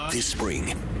my gosh. This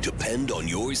spring, depend on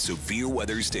your severe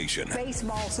weather station.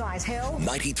 Baseball size hell.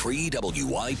 93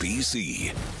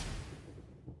 WIBC.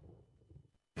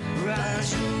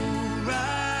 Raju,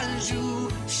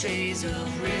 Raju, shades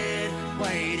of red,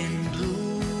 white, and blue.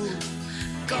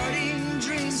 Guarding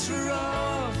dreams for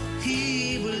all,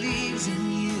 he believes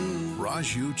in you.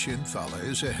 Raju Chinthala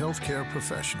is a healthcare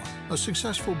professional, a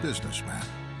successful businessman,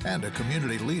 and a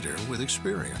community leader with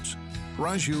experience.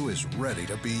 Raju is ready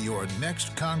to be your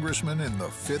next congressman in the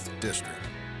 5th District.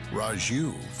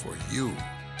 Raju for you.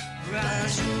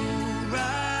 Raju,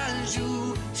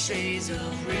 Raju, shades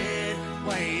of red,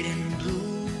 white, and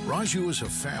blue. Raju is a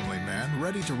family man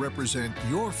ready to represent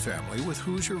your family with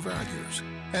Hoosier values.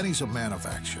 And he's a man of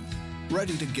action,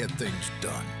 ready to get things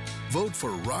done. Vote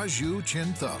for Raju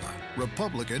Chinthala,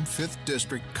 Republican 5th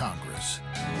District Congress.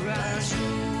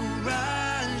 Raju,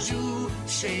 Raju,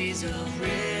 shades of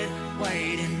red,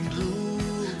 white, and blue.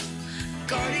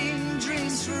 Guarding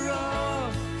dreams for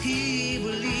all, he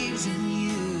believes in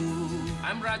you.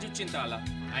 I'm Raju Chinthala,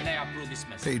 and I approve this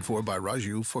message. Paid for by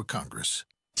Raju for Congress.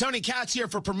 Tony Katz here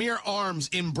for Premier Arms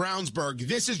in Brownsburg.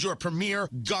 This is your premier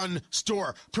gun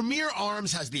store. Premier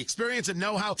Arms has the experience and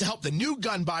know-how to help the new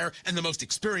gun buyer and the most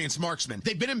experienced marksman.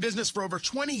 They've been in business for over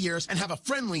 20 years and have a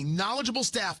friendly, knowledgeable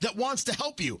staff that wants to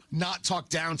help you, not talk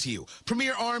down to you.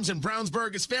 Premier Arms in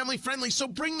Brownsburg is family-friendly, so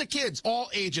bring the kids.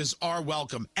 All ages are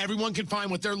welcome. Everyone can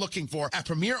find what they're looking for at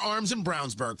Premier Arms in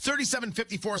Brownsburg,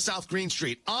 3754 South Green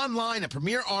Street. Online at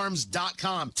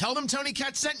premierarms.com. Tell them Tony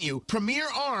Katz sent you.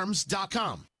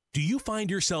 premierarms.com. Do you find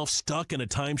yourself stuck in a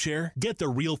timeshare? Get the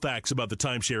real facts about the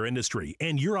timeshare industry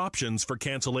and your options for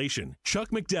cancellation.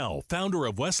 Chuck McDowell, founder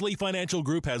of Wesley Financial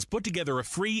Group, has put together a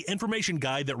free information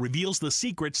guide that reveals the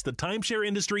secrets the timeshare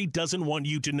industry doesn't want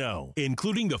you to know,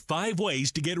 including the 5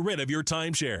 ways to get rid of your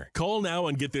timeshare. Call now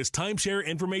and get this timeshare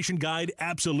information guide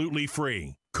absolutely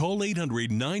free. Call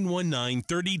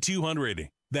 800-919-3200.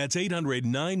 That's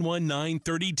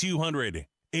 800-919-3200.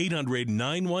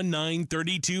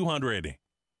 800-919-3200.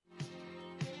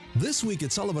 This week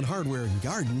at Sullivan Hardware and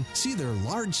Garden, see their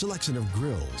large selection of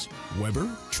grills, Weber,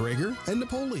 Traeger, and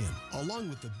Napoleon, along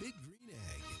with the big green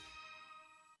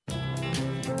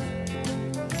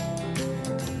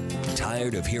egg.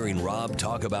 Tired of hearing Rob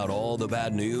talk about all the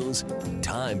bad news?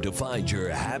 Time to find your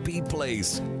happy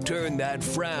place. Turn that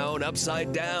frown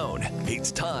upside down.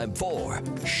 It's time for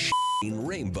Shooting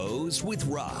Rainbows with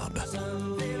Rob.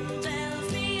 Something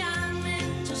tells me I'm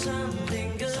into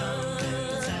something good.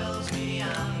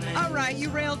 All right, you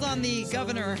railed on the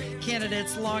governor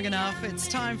candidates long enough. It's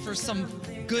time for some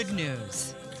good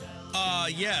news.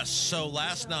 Yes. So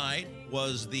last night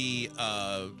was the,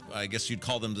 I guess you'd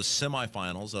call them the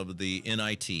semifinals of the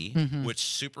NIT, which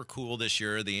super cool this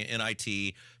year. The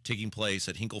NIT taking place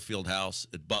at Hinkle Fieldhouse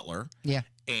at Butler. Yeah.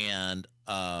 And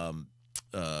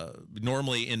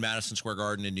normally in Madison Square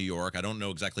Garden in New York. I don't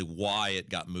know exactly why it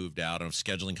got moved out of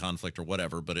scheduling conflict or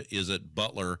whatever, but it is at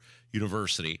Butler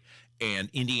University.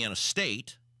 And Indiana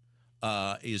State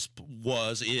is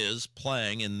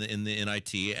playing in the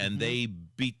NIT, and they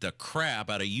beat the crap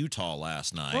out of Utah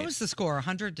last night. What was the score?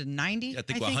 190? I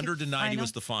think 190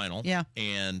 was the final. Yeah.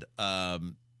 And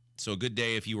so a good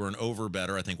day if you were an over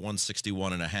better. I think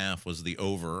 161.5 was the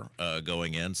over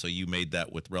going in, so you made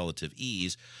that with relative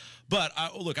ease. But I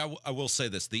will say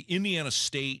this: the Indiana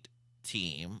State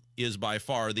team is by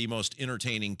far the most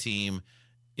entertaining team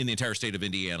in the entire state of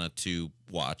Indiana to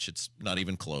watch. It's not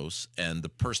even close. And the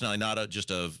personality, not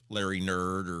just of Larry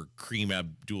Nerd or Kareem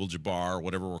Abdul-Jabbar, or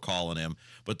whatever we're calling him,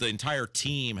 but the entire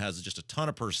team has just a ton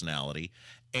of personality.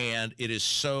 And it is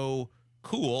so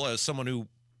cool, as someone who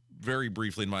very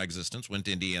briefly in my existence went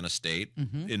to Indiana State,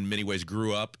 in many ways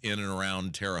grew up in and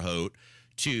around Terre Haute,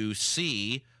 to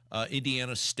see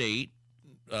Indiana State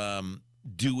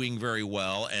doing very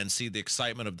well and see the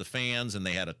excitement of the fans. And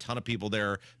they had a ton of people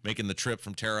there making the trip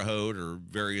from Terre Haute or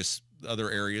various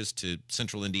other areas to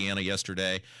central Indiana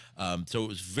yesterday. So it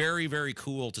was very, very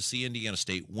cool to see Indiana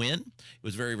State win. It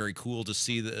was very, very cool to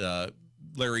see the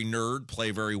Larry Nerd play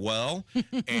very well.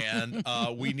 And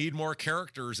we need more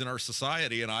characters in our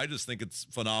society. And I just think it's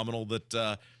phenomenal that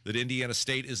that Indiana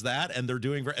State is that. And they're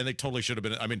doing and they totally should have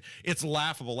been. I mean, it's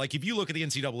laughable. Like, if you look at the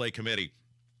NCAA committee,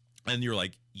 and you're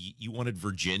like, you wanted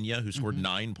Virginia, who scored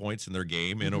 9 points in their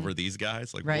game, in over these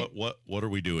guys? Like, what are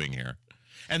we doing here?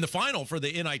 And the final for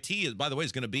the NIT, by the way,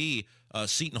 is going to be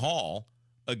Seton Hall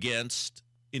against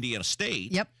Indiana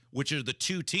State. Yep. Which are the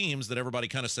two teams that everybody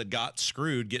kind of said got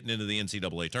screwed getting into the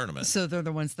NCAA tournament. So they're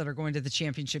the ones that are going to the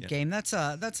championship game. That's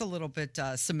a little bit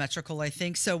symmetrical, I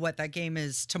think. So what, that game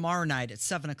is tomorrow night at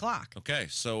 7 o'clock. Okay,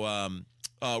 so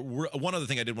one other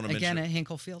thing I did want to mention. Again, at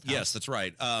Hinkle Fieldhouse. Yes, that's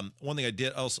right. One thing I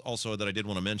did also that I did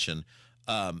want to mention,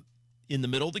 in the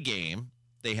middle of the game,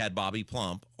 they had Bobby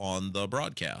Plump on the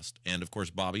broadcast. And, of course,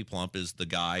 Bobby Plump is the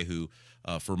guy who,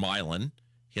 for Milan,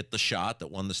 hit the shot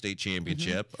that won the state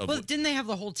championship. Well, didn't they have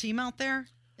the whole team out there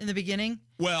in the beginning?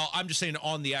 Well, I'm just saying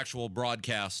on the actual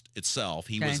broadcast itself,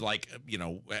 he was like,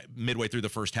 midway through the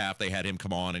first half, they had him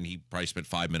come on, and he probably spent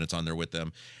 5 minutes on there with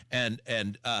them. And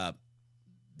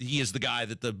he is the guy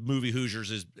that the movie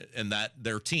Hoosiers is, and that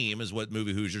their team is what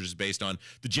movie Hoosiers is based on.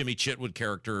 The Jimmy Chitwood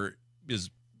character is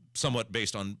somewhat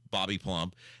based on Bobby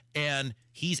Plump. And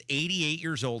he's 88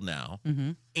 years old now.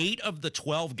 8 of the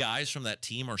 12 guys from that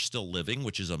team are still living,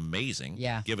 which is amazing,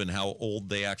 given how old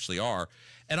they actually are.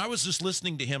 And I was just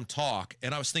listening to him talk,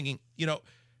 and I was thinking,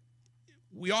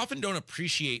 we often don't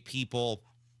appreciate people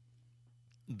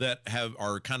that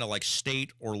are kind of like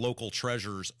state or local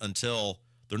treasures until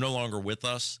they're no longer with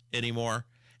us anymore.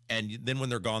 And then when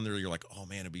they're gone, you're like, oh,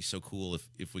 man, it'd be so cool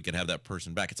if we could have that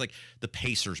person back. It's like the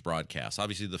Pacers broadcast.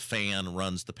 Obviously, the fan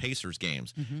runs the Pacers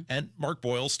games. And Mark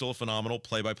Boyle's still a phenomenal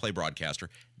play-by-play broadcaster.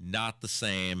 Not the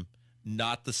same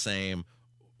not the same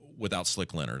without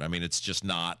Slick Leonard. I mean, it's just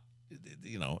not,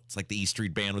 it's like the E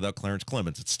Street Band without Clarence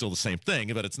Clemens. It's still the same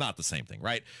thing, but it's not the same thing,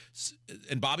 right?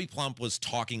 And Bobby Plump was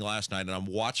talking last night, and I'm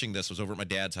watching this. I was over at my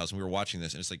dad's house, and we were watching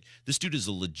this, and it's like, this dude is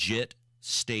a legit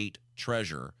state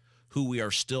treasurer who we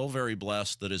are still very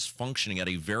blessed that is functioning at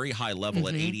a very high level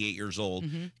at 88 years old.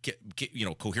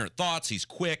 Coherent thoughts. He's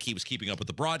quick. He was keeping up with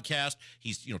the broadcast.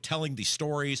 He's, telling these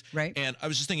stories. Right. And I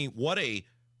was just thinking, what a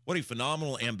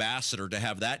phenomenal ambassador to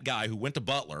have that guy who went to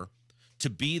Butler to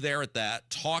be there at that,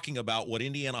 talking about what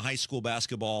Indiana high school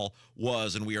basketball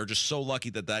was. And we are just so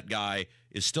lucky that that guy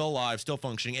is still alive, still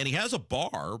functioning. And he has a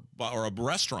bar or a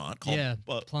restaurant called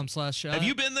Plum/Shot. Have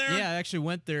you been there? Yeah, I actually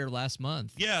went there last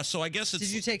month. Yeah, so I guess it's...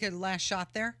 Did you take a last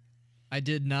shot there? I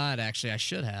did not, actually. I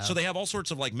should have. So they have all sorts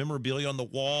of, like, memorabilia on the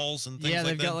walls and things like that?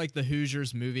 Yeah, they've got, like, the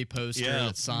Hoosiers movie poster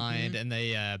that's signed, and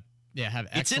they, have excellent...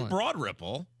 It's in Broad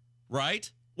Ripple,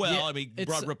 right? Well, Yeah, I mean, it's-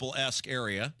 Broad Ripple-esque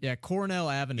area. Yeah, Cornell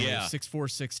Avenue, Yeah.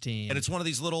 6416. And it's one of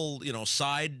these little,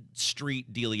 side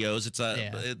street dealios. It's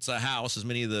a house, as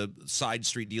many of the side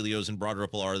street dealios in Broad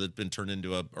Ripple are, that have been turned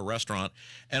into a restaurant.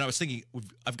 And I was thinking,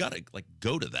 I've got to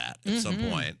go to that at some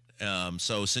point.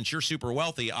 So since you're super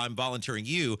wealthy, I'm volunteering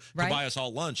you to buy us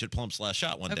all lunch at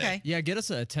Plum/Shot one day. Yeah, get us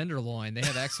a tenderloin. They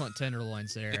have excellent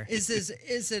tenderloins there. Is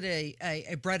it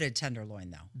a breaded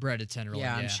tenderloin though? Breaded tenderloin.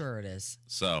 Yeah, I'm sure it is.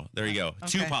 So there you go.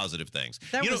 Two Okay. positive things.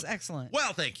 That was excellent.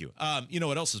 Well, thank you. You know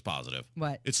what else is positive?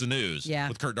 What? It's the news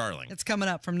with Kurt Darling. It's coming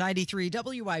up from 93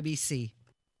 WIBC.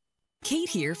 Kate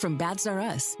here from Baths R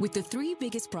Us with the 3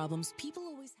 biggest problems people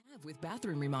always have with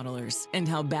bathroom remodelers and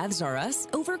how Baths R Us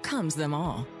overcomes them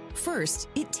all. First,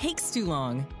 it takes too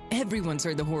long. Everyone's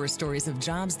heard the horror stories of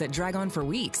jobs that drag on for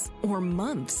weeks or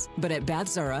months. But at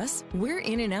Baths R Us, we're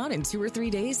in and out in 2 or 3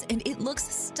 days, and it looks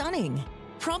stunning.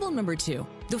 Problem number 2,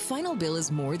 the final bill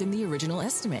is more than the original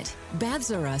estimate.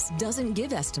 Baths R Us doesn't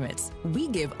give estimates. We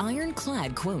give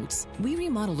ironclad quotes. We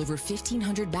remodel over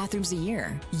 1,500 bathrooms a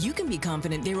year. You can be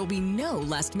confident there will be no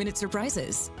last-minute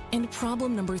surprises. And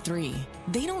problem number 3,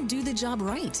 they don't do the job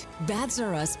right. Baths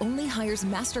R Us only hires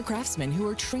master craftsmen who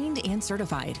are trained and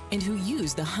certified and who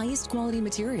use the highest quality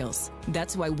materials.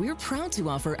 That's why we're proud to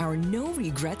offer our no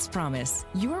regrets promise,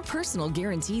 your personal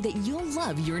guarantee that you'll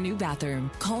love your new bathroom.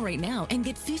 Call right now and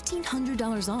get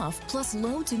 $1,500 off plus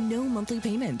low to no monthly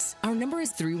payments. Our number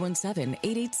is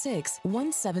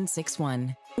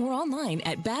 317-886-1761 or online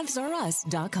at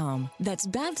bathsrus.com. That's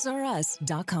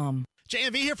bathsrus.com.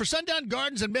 JMV here for Sundown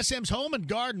Gardens and Miss M's Home and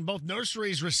Garden. Both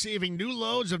nurseries receiving new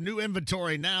loads of new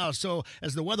inventory now. So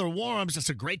as the weather warms, it's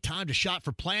a great time to shop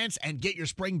for plants and get your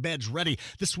spring beds ready.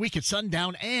 This week at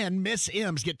Sundown and Miss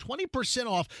M's, get 20%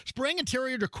 off spring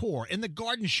interior decor in the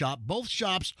garden shop. Both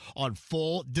shops on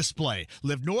full display.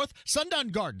 Live north, Sundown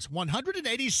Gardens,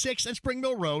 186 and Spring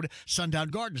Mill Road,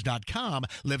 sundown.gardens.com.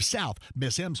 Live south,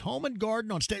 Miss M's Home and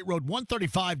Garden on State Road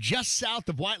 135, just south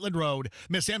of Whiteland Road,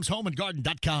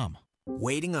 missmshomeandgarden.com.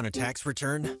 Waiting on a tax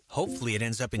return? Hopefully it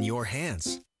ends up in your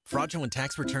hands. Fraudulent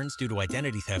tax returns due to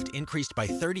identity theft increased by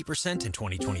 30% in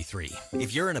 2023.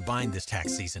 If you're in a bind this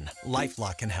tax season,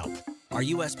 LifeLock can help. Our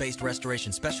U.S.-based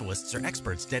restoration specialists are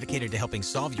experts dedicated to helping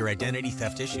solve your identity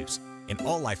theft issues. And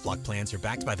all LifeLock plans are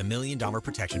backed by the $1 Million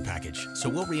Protection Package. So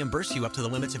we'll reimburse you up to the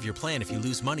limits of your plan if you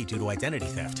lose money due to identity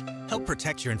theft. Help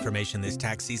protect your information this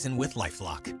tax season with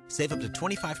LifeLock. Save up to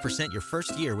 25% your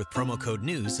first year with promo code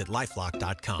NEWS at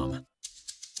LifeLock.com.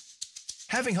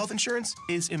 Having health insurance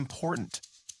is important.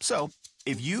 So,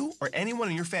 if you or anyone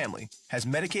in your family has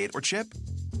Medicaid or CHIP,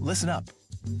 listen up.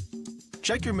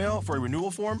 Check your mail for a renewal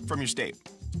form from your state.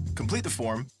 Complete the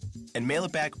form and mail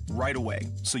it back right away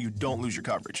so you don't lose your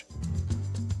coverage.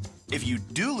 If you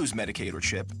do lose Medicaid or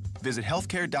CHIP, visit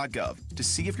healthcare.gov to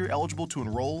see if you're eligible to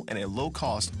enroll in a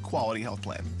low-cost, quality health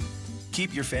plan.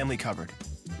 Keep your family covered.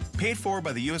 Paid for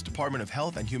by the U.S. Department of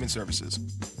Health and Human Services.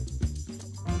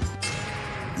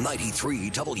 93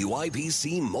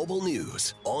 WIBC Mobile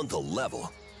News. On the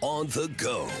level, on the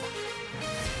go.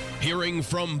 Hearing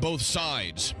from both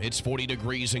sides. It's 40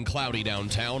 degrees and cloudy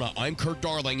downtown. I'm Kurt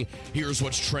Darling. Here's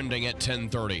what's trending at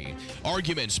 10:30.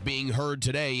 Arguments being heard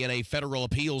today in a federal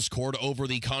appeals court over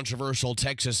the controversial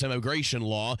Texas immigration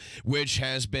law, which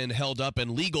has been held up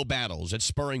in legal battles. It's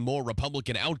spurring more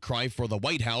Republican outcry for the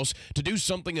White House to do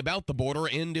something about the border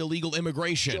and illegal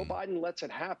immigration. Joe Biden lets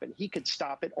it happen. He could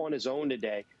stop it on his own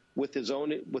today with his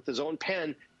own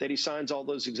pen that he signs all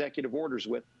those executive orders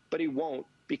with. but he won't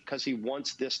because he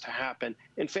wants this to happen,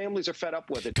 and families are fed up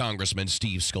with it. Congressman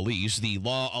Steve Scalise, the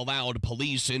law allowed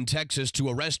police in Texas to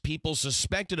arrest people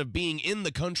suspected of being in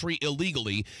the country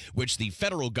illegally, which the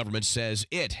federal government says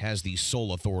it has the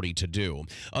sole authority to do.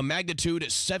 A magnitude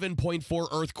 7.4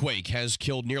 earthquake has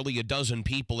killed nearly a dozen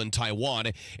people in Taiwan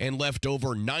and left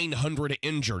over 900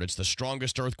 injured. It's the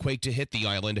strongest earthquake to hit the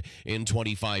island in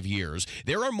 25 years.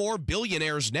 There are more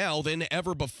billionaires now than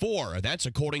ever before. That's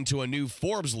according to a new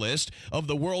Forbes list of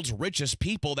the world's richest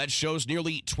people that shows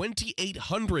nearly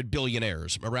 2,800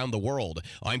 billionaires around the world.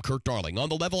 I'm Kirk Darling on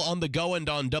The Level, on the go, and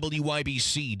on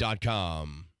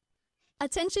WIBC.com.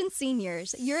 Attention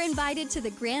seniors, you're invited to the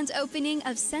grand opening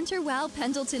of CenterWell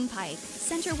Pendleton Pike.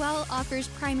 CenterWell offers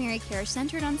primary care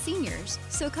centered on seniors.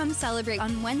 So come celebrate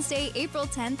on Wednesday, April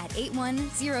 10th at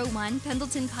 8101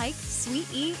 Pendleton Pike, Suite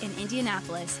E in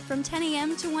Indianapolis from 10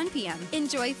 a.m. to 1 p.m.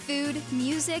 Enjoy food,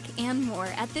 music, and more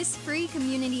at this free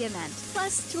community event.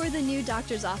 Plus, tour the new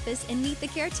doctor's office and meet the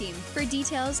care team. For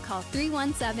details, call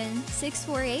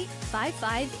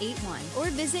 317-648-5581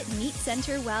 or visit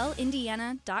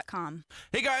meetcenterwellindiana.com.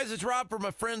 Hey guys, it's Rob from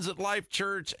my friends at Life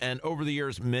Church, and over the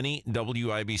years, many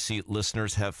WIBC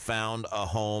listeners have found a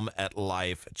home at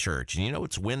Life Church. And you know,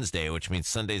 it's Wednesday, which means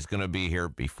Sunday's going to be here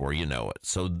before you know it.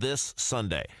 So this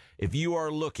Sunday, if you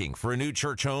are looking for a new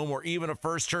church home or even a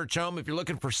first church home, if you're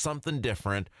looking for something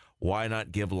different, why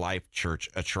not give Life Church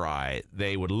a try?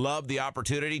 They would love the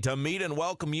opportunity to meet and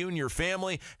welcome you and your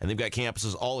family, and they've got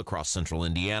campuses all across central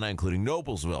Indiana, including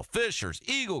Noblesville, Fishers,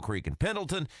 Eagle Creek, and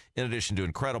Pendleton, in addition to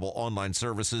incredible online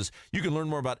services. You can learn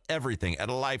more about everything at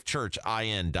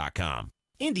lifechurchin.com.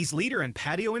 Indy's leader in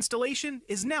patio installation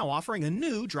is now offering a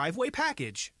new driveway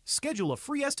package. Schedule a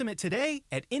free estimate today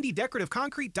at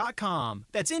indydecorativeconcrete.com.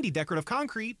 That's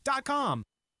indydecorativeconcrete.com.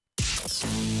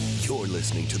 You're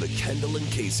listening to the Kendall and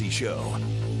Casey Show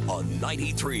on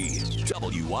 93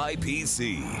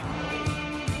 WIBC.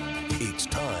 It's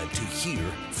time to hear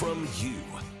from you.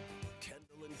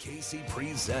 Kendall and Casey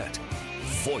present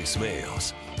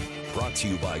Voicemails. Brought to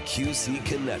you by QC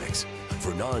Kinetics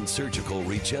for non-surgical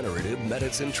regenerative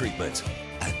medicine treatments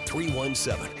at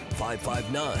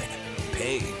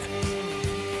 317-559-PAIN.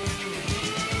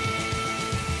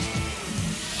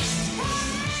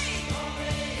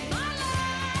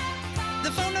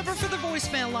 The phone number for the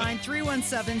voicemail line,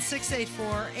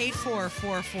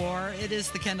 317-684-8444. It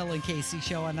is the Kendall and Casey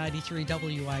Show on 93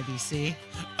 WIBC.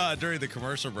 During the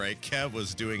commercial break, Kev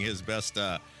was doing his best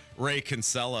Ray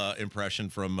Kinsella impression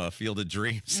from Field of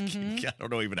Dreams. Mm-hmm. I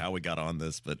don't know even how we got on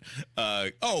this, but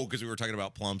because we were talking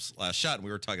about Plump's last shot, and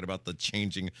we were talking about the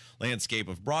changing landscape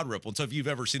of Broad Ripple. And so if you've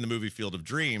ever seen the movie Field of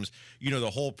Dreams, you know the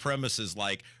whole premise is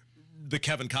like the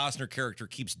Kevin Costner character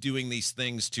keeps doing these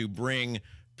things to bring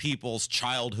people's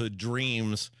childhood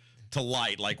dreams to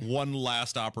light, like one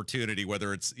last opportunity,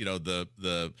 whether it's, you know,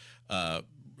 the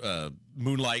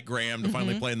Moonlight Graham to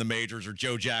finally play in the majors, or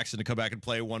Joe Jackson to come back and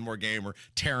play one more game, or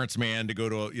Terrence Mann to go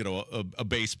to a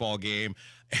baseball game.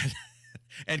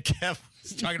 And Kev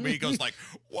was talking to me. He goes like,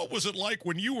 "What was it like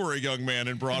when you were a young man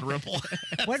in Broad Ripple?"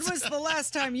 When was the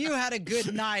last time you had a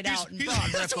good night out in Broad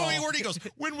Ripple? That's what he worded. He goes,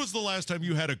 "When was the last time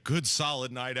you had a good,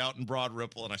 solid night out in Broad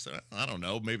Ripple?" And I said, "I don't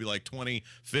know, maybe like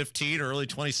 2015 or early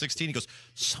 2016." He goes,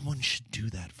 "Someone should do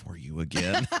that for you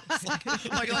again." It's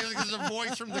like there's a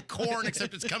voice from the Corn,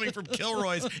 except it's coming from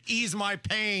Kilroy's "Ease My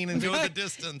Pain and Go the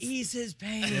Distance." Ease his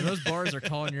pain. Yeah, those bars are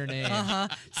calling your name.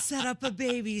 Set up a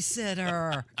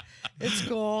babysitter. It's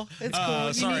cool. It's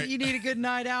cool. Sorry. You need a good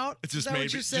night out? It's just Is that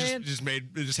what you're saying?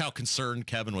 just how concerned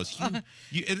Kevin was.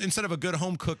 You, instead of a good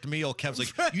home cooked meal, Kevin's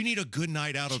like, "You need a good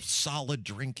night out of solid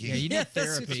drinking." Yeah, you need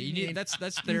therapy. You need that's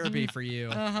therapy for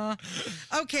you.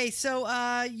 Okay, so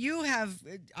you have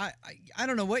I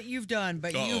don't know what you've done,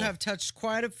 but you have touched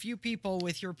quite a few people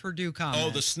with your Purdue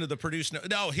comment. The Purdue snow.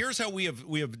 No, here's how we have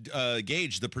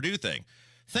gauged the Purdue thing.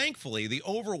 Thankfully, the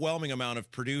overwhelming amount of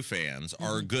Purdue fans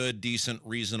are good, decent,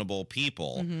 reasonable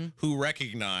people who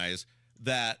recognize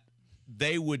that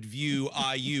they would view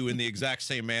IU in the exact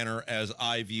same manner as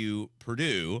I view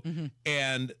Purdue,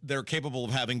 and they're capable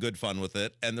of having good fun with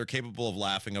it, and they're capable of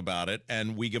laughing about it,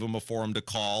 and we give them a forum to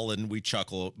call, and we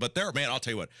chuckle. But I'll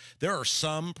tell you what, there are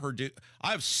some Purdue,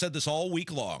 I've said this all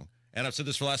week long, and I've said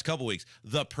this for the last couple of weeks,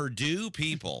 the Purdue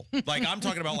people, like I'm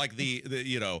talking about like the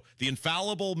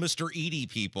infallible Mr. Edie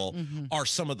people, are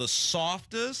some of the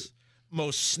softest,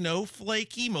 most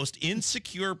snowflakey, most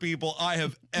insecure people I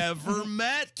have ever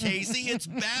met, Casey. It's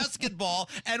basketball,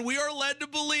 and we are led to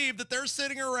believe that they're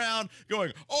sitting around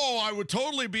going, "Oh, I would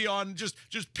totally be on just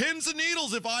pins and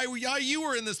needles if you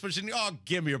were in this position." Oh,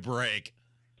 give me a break.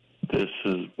 This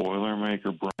is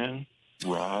Boilermaker Brian.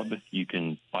 Rob, you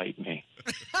can bite me.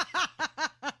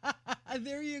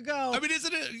 There you go. I mean,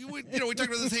 isn't it? We talked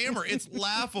about this hammer. It's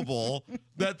laughable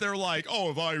that they're like,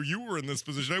 "Oh, if you were in this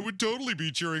position, I would totally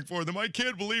be cheering for them." I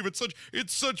can't believe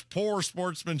it's such poor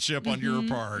sportsmanship on your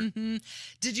part.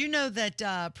 Did you know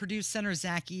that Purdue center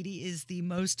Zach Edey is the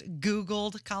most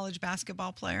Googled college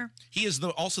basketball player? He is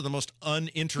also the most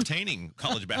unentertaining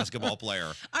college basketball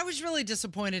player. I was really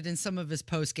disappointed in some of his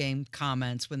post-game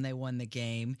comments when they won the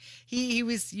game. He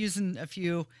was using a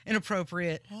few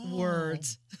inappropriate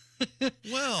words.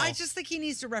 Well, I just think he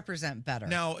needs to represent better.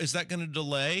 Now, is that going to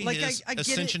delay his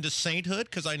ascension to sainthood?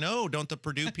 Because I know, don't the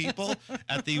Purdue people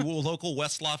at the local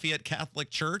West Lafayette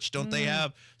Catholic Church, don't they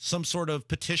have some sort of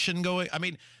petition going? I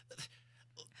mean,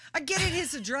 I get it.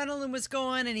 His adrenaline was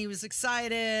going, and he was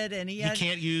excited, and he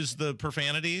can't use the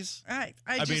profanities. Right.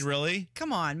 I mean, really?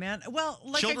 Come on, man. Well,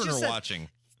 like children I just are said, watching.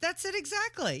 That's it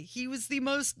exactly. He was the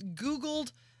most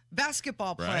Googled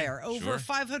basketball player. Right, over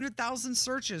 500,000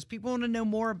 searches. People want to know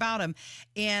more about him,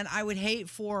 and I would hate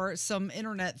for some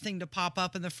internet thing to pop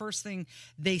up, and the first thing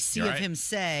they see of him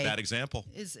say, bad example,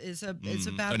 is a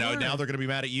bad word. Now they're going to be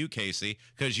mad at you, Casey,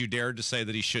 because you dared to say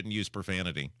that he shouldn't use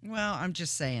profanity. Well, I'm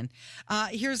just saying.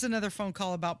 Here's another phone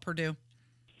call about Purdue.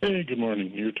 Hey, good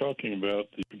morning. You're talking about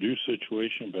the Purdue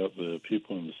situation, about the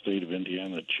people in the state of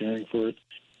Indiana cheering for it.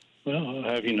 Well,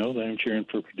 I'll have you know that I'm cheering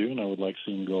for Purdue, and I would like to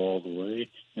see them go all the way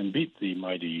and beat the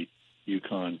mighty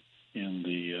UConn in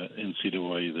the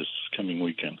NCAA this coming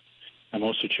weekend. I'm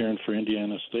also cheering for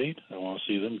Indiana State. I want to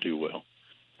see them do well.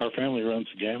 Our family runs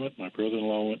the gamut. My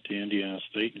brother-in-law went to Indiana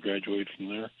State and graduated from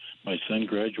there. My son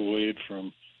graduated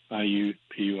from IU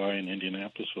PUI in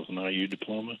Indianapolis with an IU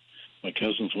diploma. My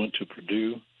cousins went to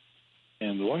Purdue.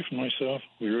 And the wife and myself,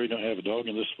 we really don't have a dog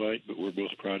in this fight, but we're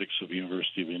both products of the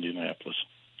University of Indianapolis.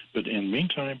 But in the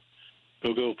meantime,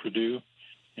 go Purdue,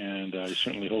 and I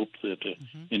certainly hope that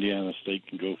Indiana State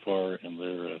can go far in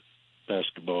their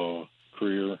basketball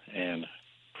career and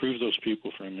prove those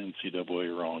people from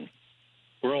NCAA wrong.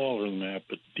 We're all over the map,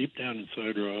 but deep down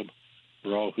inside, Rob,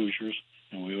 we're all Hoosiers,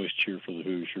 and we always cheer for the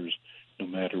Hoosiers, no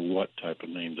matter what type of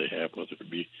name they have, whether it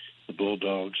be the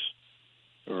Bulldogs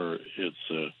or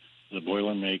it's the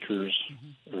Boilermakers,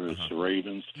 or it's the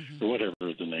Ravens, or whatever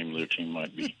the name of their team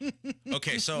might be.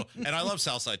 Okay, so, and I love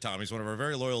Southside Tom. He's one of our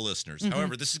very loyal listeners.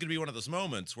 However, this is going to be one of those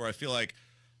moments where I feel like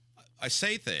I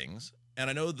say things, and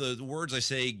I know the words I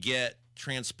say get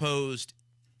transposed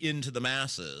into the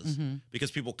masses because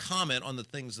people comment on the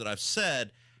things that I've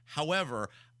said. However,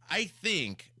 I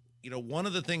think, one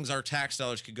of the things our tax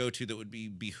dollars could go to that would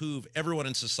behoove everyone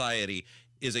in society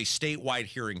is a statewide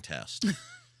hearing test.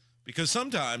 Because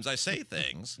sometimes I say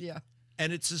things,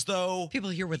 and it's as though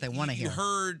people hear what they want to hear. You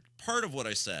heard part of what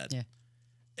I said. Yeah.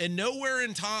 And nowhere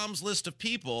in Tom's list of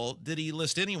people did he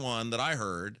list anyone that I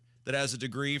heard that has a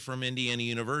degree from Indiana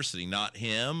University. Not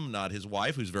him, not his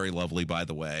wife, who's very lovely, by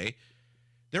the way.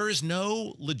 There is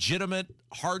no legitimate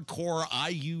hardcore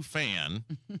IU fan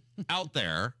out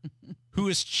there who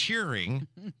is cheering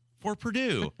for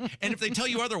Purdue. And if they tell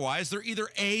you otherwise, they're either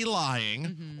A,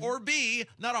 lying, or B,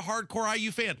 not a hardcore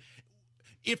IU fan.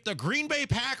 If the Green Bay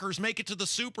Packers make it to the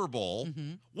Super Bowl,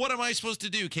 what am I supposed to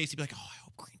do? Casey be like, oh, I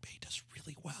hope Green Bay does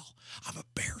really well. I'm a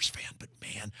Bears fan, but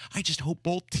man, I just hope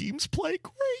both teams play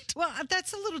great. Well,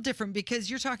 that's a little different because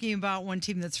you're talking about one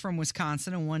team that's from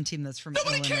Wisconsin and one team that's from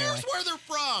Nobody Illinois. cares where they're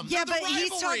from. Yeah, They're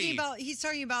but he's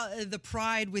talking about the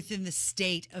pride within the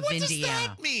state of Indiana. What does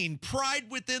that mean? Pride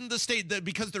within the state, that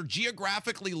because they're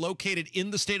geographically located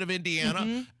in the state of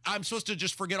Indiana, I'm supposed to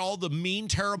just forget all the mean,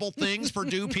 terrible things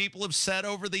Purdue people have said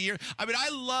over the years. I mean, I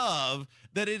love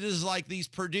that it is like these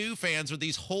Purdue fans are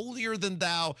these holier than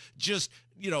thou, just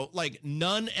like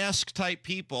nun-esque type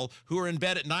people who are in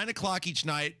bed at 9 o'clock each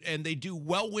night and they do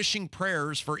well-wishing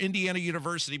prayers for Indiana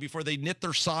University before they knit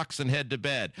their socks and head to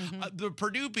bed. The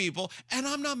Purdue people, and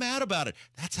I'm not mad about it.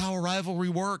 That's how a rivalry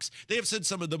works. They have said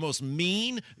some of the most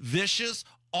mean, vicious,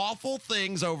 awful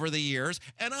things over the years,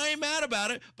 and I ain't mad about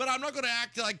it, but I'm not going to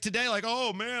act like today like,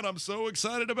 oh, man, I'm so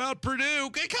excited about Purdue,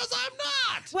 because I'm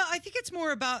not. Well, I think it's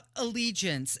more about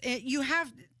allegiance. You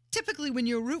have... Typically, when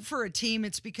you root for a team,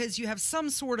 it's because you have some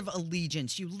sort of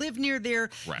allegiance. You live near there.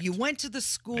 Correct. You went to the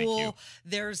school.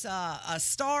 There's a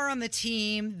star on the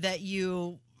team that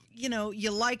you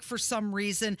like for some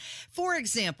reason. For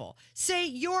example, say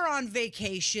you're on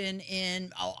vacation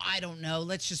in, I don't know,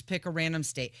 let's just pick a random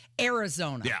state,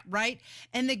 Arizona, right?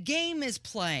 And the game is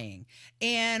playing.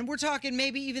 And we're talking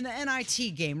maybe even the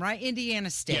NIT game, right?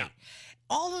 Indiana State. Yeah.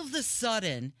 All of a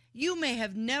sudden, you may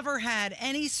have never had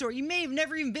any sort, you may have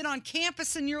never even been on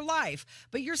campus in your life,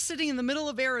 but you're sitting in the middle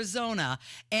of Arizona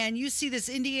and you see this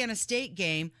Indiana State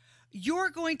game. you're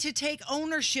going to take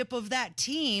ownership of that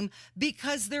team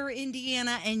because they're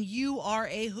Indiana and you are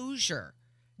a Hoosier.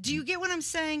 Do you get what I'm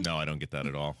saying? No, I don't get that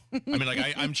at all. I mean,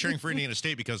 like, I'm cheering for Indiana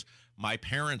State because my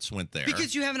parents went there.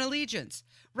 Because you have an allegiance.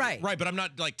 Right. Right, but I'm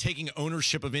not, like, taking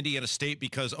ownership of Indiana State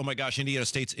because, oh, my gosh, Indiana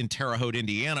State's in Terre Haute,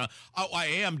 Indiana. Oh, I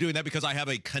am doing that because I have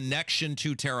a connection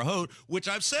to Terre Haute, which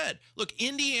I've said. Look,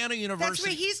 Indiana University... That's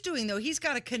what he's doing, though. He's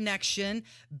got a connection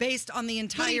based on the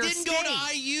entire state. But he didn't go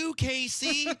to IU,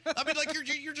 Casey. I mean, like,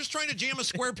 you're just trying to jam a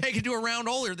square peg into a round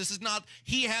hole here. This is not...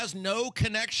 He has no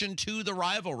connection to the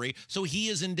rivalry, so he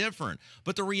is indifferent.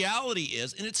 But the reality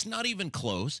is, and it's not even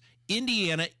close,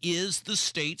 Indiana is the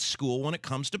state school when it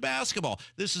comes to basketball.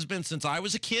 This has been since I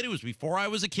was a kid. It was before I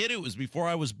was a kid. It was before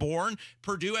I was born.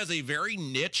 Purdue has a very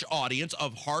niche audience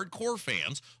of hardcore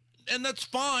fans, and that's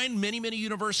fine. Many, many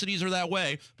universities are that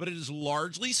way, but it is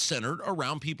largely centered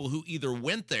around people who either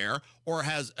went there or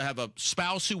have a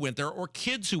spouse who went there or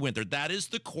kids who went there. That is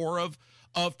the core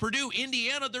of Purdue.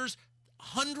 Indiana, there's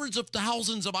hundreds of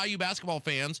thousands of IU basketball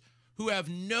fans who have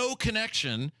no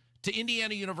connection to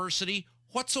Indiana University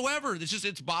whatsoever.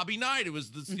 It's Bobby Knight. It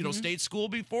was the state school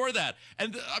before that.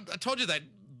 And I told you that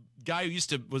guy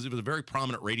who was a very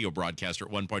prominent radio broadcaster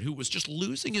at one point who was just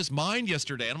losing his mind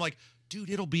yesterday. And I'm like, dude,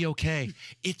 it'll be okay.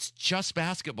 It's just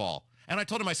basketball. And I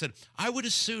told him, I said, I would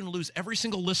as soon lose every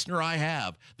single listener I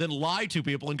have than lie to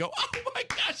people and go, oh my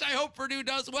gosh, I hope Purdue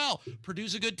does well.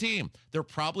 Purdue's a good team. They're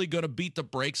probably going to beat the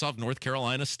brakes off North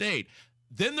Carolina State.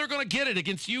 Then they're going to get it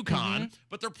against UConn,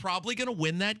 but they're probably going to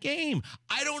win that game.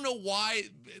 I don't know why,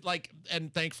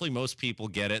 and thankfully most people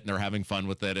get it and they're having fun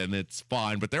with it and it's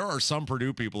fine. But there are some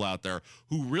Purdue people out there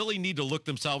who really need to look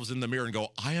themselves in the mirror and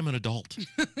go, I am an adult.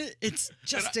 It's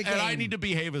just a game. And I need to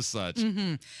behave as such.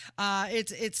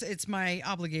 It's my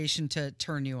obligation to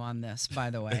turn you on this, by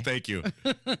the way. Thank you.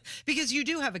 Because you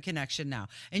do have a connection now,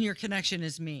 and your connection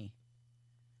is me.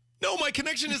 No, my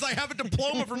connection is I have a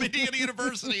diploma from Indiana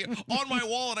University on my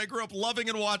wall, and I grew up loving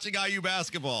and watching IU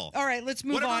basketball. All right, let's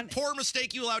move on. on. Whatever poor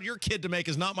mistake you allowed your kid to make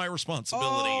is not my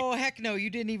responsibility. Oh, heck no. You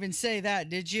didn't even say that,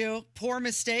 did you? Poor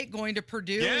mistake going to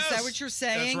Purdue? Yes, is that what you're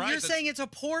saying? That's right. You're saying it's a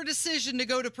poor decision to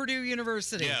go to Purdue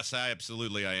University. Yes,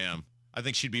 absolutely I am. I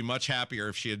think she'd be much happier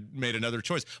if she had made another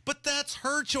choice. But that's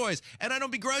her choice, and I don't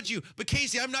begrudge you. But,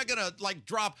 Casey, I'm not going to,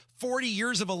 drop 40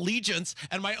 years of allegiance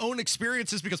and my own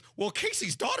experiences because, well,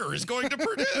 Casey's daughter is going to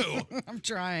Purdue. I'm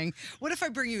trying. What if I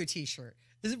bring you a T-shirt?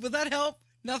 Would that help?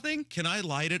 Nothing? Can I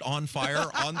light it on fire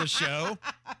on the show?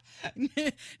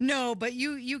 No, but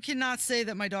you cannot say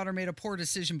that my daughter made a poor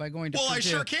decision by going to Purdue. Well, I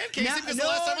sure can, Casey, because the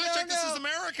last time I checked, this is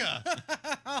America.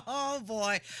 Oh,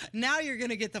 boy. Now you're going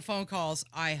to get the phone calls,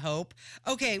 I hope.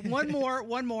 Okay, one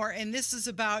more, and this is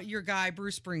about your guy,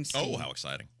 Bruce Springsteen. Oh, how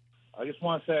exciting. I just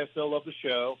want to say I still love the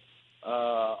show.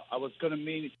 I was going to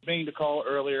mean to call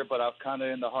earlier, but I was kind of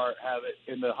in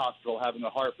the hospital having a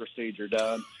heart procedure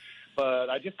done. But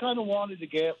I just kind of wanted to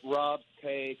get Rob's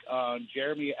take on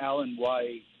Jeremy Allen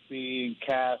White being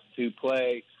cast to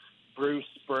play Bruce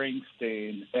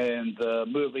Springsteen in the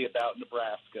movie about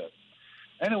Nebraska.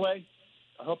 Anyway,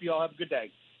 I hope you all have a good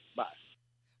day. Bye.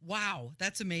 Wow,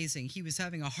 that's amazing. He was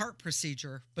having a heart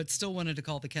procedure, but still wanted to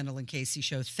call the Kendall and Casey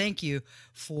show. Thank you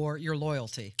for your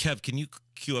loyalty. Kev, can you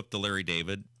cue up the Larry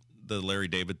David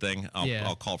thing?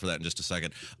 I'll call for that in just a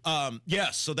second.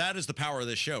 Yes, so that is the power of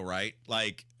this show, right?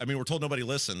 We're told nobody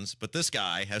listens, but this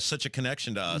guy has such a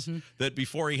connection to us that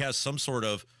before he has some sort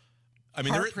of,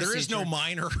 there is no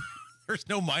minor there's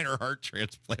no minor heart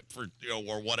transplant for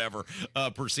or whatever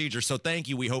procedure. So thank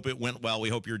you. We hope it went well. We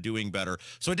hope you're doing better.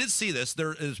 So I did see this.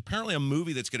 There is apparently a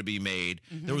movie that's going to be made.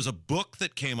 There was a book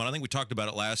that came out. I think we talked about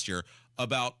it last year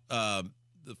about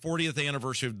the 40th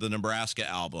anniversary of the Nebraska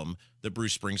album that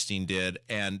Bruce Springsteen did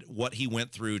and what he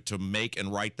went through to make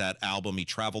and write that album. He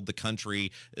traveled the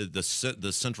country. The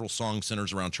central song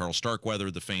centers around Charles Starkweather,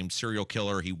 the famed serial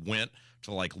killer. He went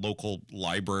to local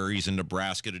libraries in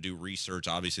Nebraska to do research.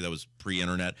 Obviously, that was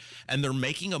pre-internet. And they're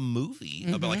making a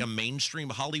movie about a mainstream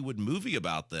Hollywood movie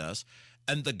about this.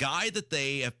 And the guy that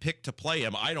they have picked to play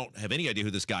him, I don't have any idea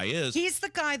who this guy is. He's the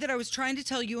guy that I was trying to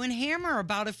tell you and Hammer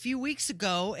about a few weeks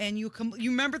ago. And you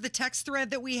remember the text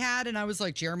thread that we had? And I was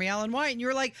like, Jeremy Allen White. And you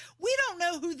were like, we don't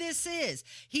know who this is.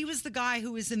 He was the guy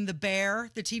who was in The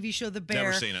Bear, the TV show The Bear.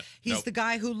 Never seen it. He's the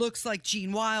guy who looks like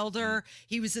Gene Wilder.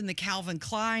 He was in the Calvin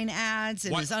Klein ads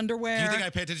in his underwear. Do you think I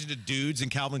pay attention to dudes in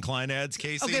Calvin Klein ads,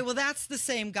 Casey? Okay, well, that's the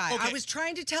same guy. Okay. I was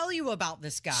trying to tell you about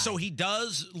this guy. So he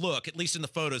does look, at least in the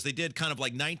photos, they did kind of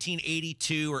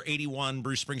 1982 or 81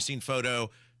 Bruce Springsteen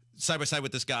photo side by side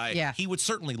with this guy. Yeah. He would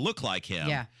certainly look like him.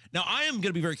 Yeah. Now, I am going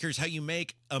to be very curious how you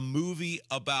make a movie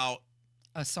about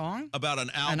A song? About an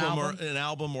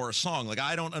album or a song. Like,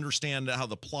 I don't understand how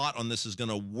the plot on this is going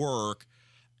to work,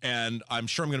 and I'm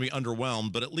sure I'm going to be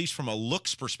underwhelmed, but at least from a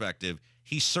looks perspective,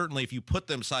 he certainly, if you put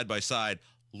them side by side,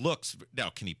 looks. Now,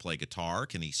 can he play guitar?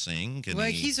 Can he sing?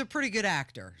 He's a pretty good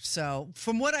actor. So,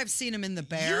 from what I've seen him in The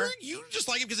Bear. You just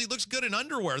like him because he looks good in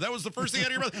underwear. That was the first thing out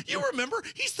of your mouth. You remember?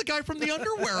 He's the guy from the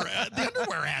underwear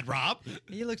ad, Rob.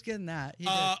 He looks good in that.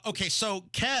 Okay, so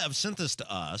Kev sent this to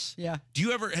us. Yeah.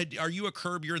 Are you a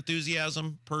Curb Your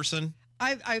Enthusiasm person?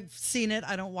 I've seen it.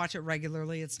 I don't watch it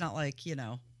regularly. It's not like,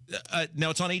 No,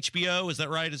 it's on HBO. Is that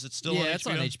right? Is it still on HBO? Yeah, it's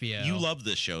on HBO. You love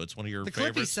this show. It's one of your the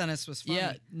favorites. clip he sent us was funny.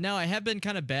 Yeah, no, I have been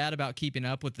kind of bad about keeping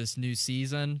up with this new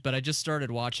season, but I just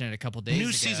started watching it a couple days ago.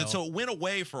 New season, so it went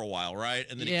away for a while, right?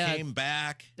 And then it came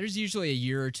back. There's usually a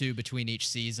year or two between each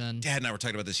season. Dad and I were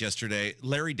talking about this yesterday.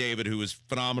 Larry David, who was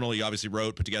phenomenal, he obviously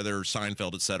wrote, put together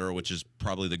Seinfeld, et cetera, which is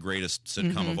probably the greatest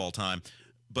sitcom of all time.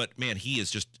 But, man, he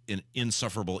is just an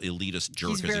insufferable elitist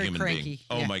jerk as a human being.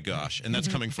 Oh, my gosh. And that's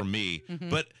coming from me.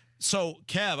 But... So,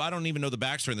 Kev, I don't even know the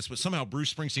backstory on this, but somehow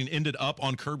Bruce Springsteen ended up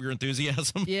on Curb Your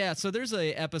Enthusiasm. Yeah, so there's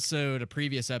a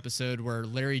previous episode where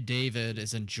Larry David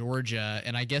is in Georgia,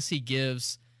 and I guess he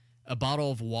gives a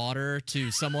bottle of water to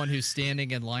someone who's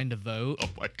standing in line to vote. Oh,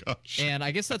 my gosh. And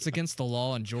I guess that's against the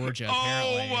law in Georgia,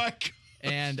 apparently. Oh, my God.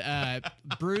 And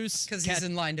Bruce... Because he's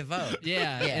in line to vote.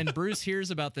 Yeah, and Bruce hears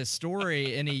about this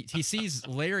story, and he sees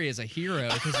Larry as a hero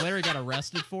because Larry got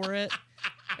arrested for it.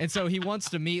 And so he wants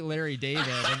to meet Larry David,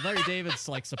 and Larry David's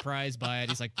like surprised by it.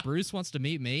 He's like, Bruce wants to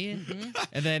meet me?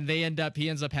 And then he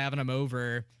ends up having him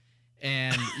over,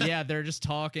 and yeah, they're just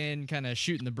talking, kind of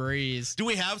shooting the breeze. Do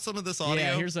we have some of this audio?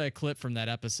 Yeah, here's a clip from that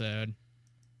episode.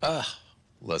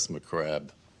 Les McCrabb.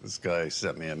 This guy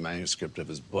sent me a manuscript of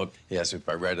his book. He asked me if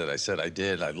I read it. I said I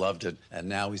did. I loved it. And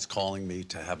now he's calling me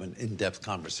to have an in-depth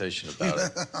conversation about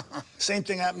it. Same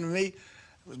thing happened to me.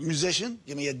 A musician,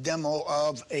 give me a demo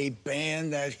of a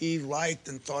band that he liked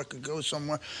and thought could go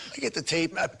somewhere. I get the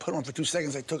tape, I put it on for 2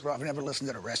 seconds, I took it off, and never listened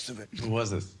to the rest of it. Who was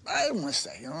this? I don't want to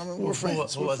say, we're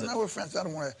friends. Who was it? No, we're friends, I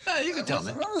don't want to. You can tell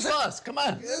me. Boss, come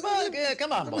on.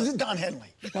 Come on, boss. This is Don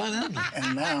Henley. Don Henley.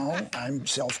 And now I'm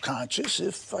self-conscious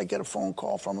if I get a phone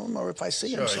call from him or if I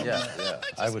see him somewhere. Yeah.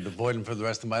 I would avoid him for the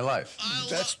rest of my life.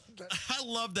 I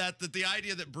love that the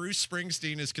idea that Bruce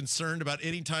Springsteen is concerned about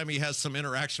any time he has some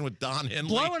interaction with Don Henley.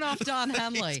 Blowing off Don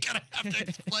Henley. He's going to have to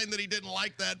explain that he didn't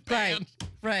like that band.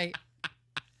 Right.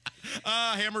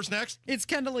 Hammer's next. It's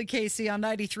Kendall Casey on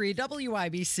 93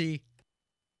 WIBC.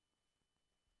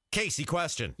 Casey,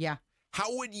 question. Yeah.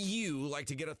 How would you like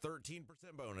to get a 13%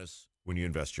 bonus when you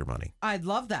invest your money? I'd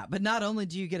love that. But not only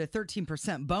do you get a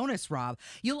 13% bonus, Rob,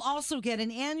 you'll also get an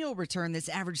annual return that's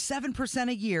averaged 7%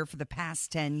 a year for the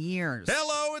past 10 years.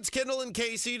 Hello, it's Kendall and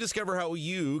Casey. Discover how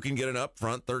you can get an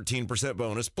upfront 13%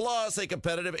 bonus plus a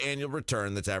competitive annual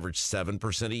return that's averaged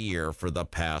 7% a year for the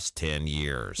past 10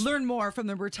 years. Learn more from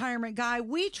the retirement guy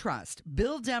we trust,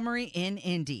 Bill Demery in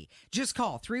Indy. Just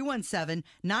call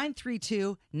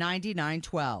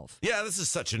 317-932-9912. Yeah, this is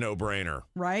such a no-brainer.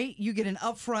 Right? You get an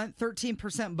upfront 13%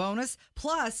 bonus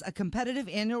plus a competitive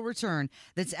annual return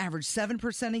that's averaged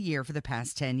 7% a year for the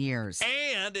past 10 years.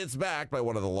 And it's backed by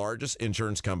one of the largest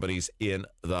insurance companies in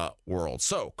the world.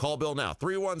 So call Bill now,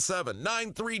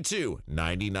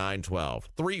 317-932-9912.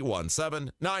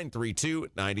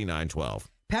 317-932-9912.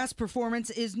 Past performance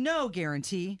is no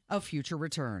guarantee of future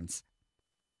returns.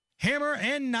 Hammer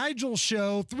and Nigel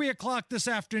show, 3 o'clock this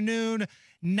afternoon.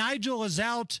 Nigel is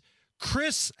out.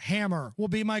 Chris Hammer will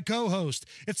be my co-host.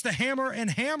 It's the Hammer and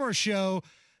Hammer show.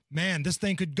 Man, this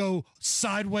thing could go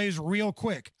sideways real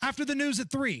quick. After the news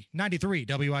at 3, 93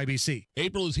 WIBC.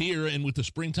 April is here, and with the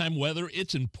springtime weather,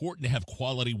 it's important to have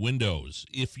quality windows.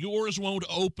 If yours won't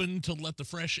open to let the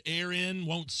fresh air in,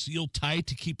 won't seal tight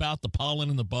to keep out the pollen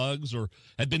and the bugs, or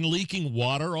have been leaking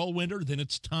water all winter, then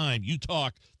it's time you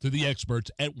talk to the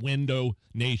experts at Window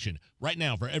Nation. Right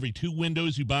now, for every 2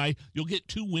 windows you buy, you'll get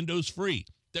 2 windows free.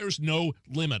 There's no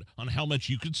limit on how much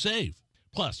you could save.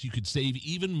 Plus, you could save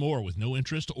even more with no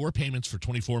interest or payments for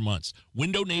 24 months.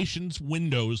 Window Nation's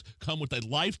windows come with a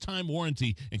lifetime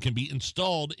warranty and can be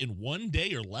installed in 1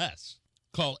 day or less.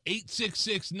 Call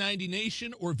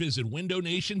 866-90-NATION or visit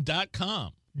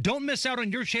windownation.com. Don't miss out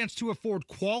on your chance to afford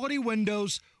quality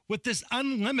windows with this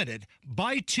unlimited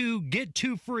buy 2, get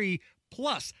 2 free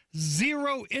plus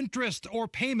 0 interest or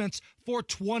payments for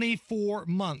 24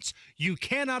 months. You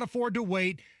cannot afford to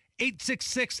wait.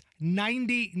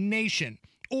 866-90-NATION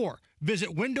or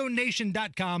visit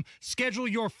windownation.com. Schedule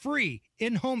your free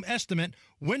in-home estimate.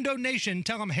 Window Nation,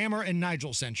 tell them Hammer and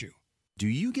Nigel sent you. Do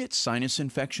you get sinus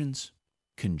infections,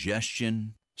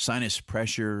 congestion, sinus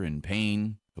pressure and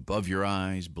pain? Above your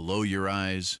eyes, below your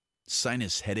eyes,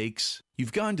 sinus headaches.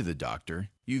 You've gone to the doctor.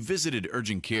 You've visited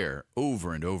urgent care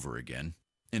over and over again.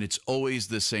 And it's always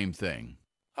the same thing.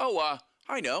 Oh,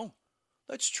 I know.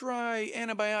 Let's try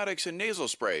antibiotics and nasal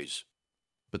sprays.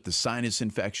 But the sinus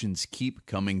infections keep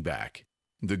coming back.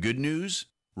 The good news?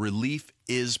 Relief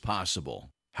is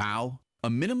possible. How? A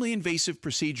minimally invasive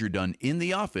procedure done in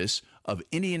the office of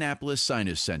Indianapolis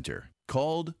Sinus Center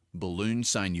called balloon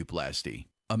sinuplasty.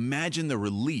 Imagine the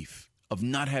relief of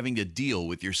not having to deal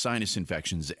with your sinus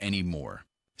infections anymore.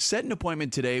 Set an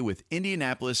appointment today with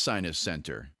Indianapolis Sinus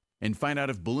Center and find out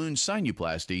if balloon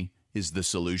sinuplasty is the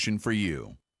solution for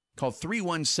you. Call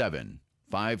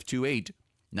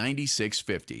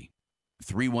 317-528-9650.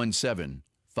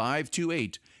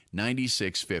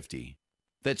 317-528-9650.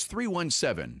 That's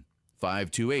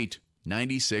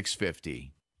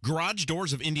 317-528-9650. Garage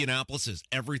Doors of Indianapolis is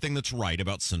everything that's right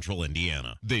about Central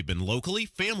Indiana. They've been locally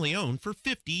family-owned for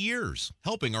 50 years,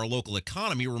 helping our local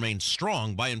economy remain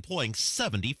strong by employing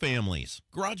 70 families.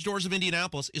 Garage Doors of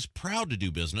Indianapolis is proud to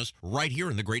do business right here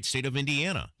in the great state of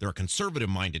Indiana. They're a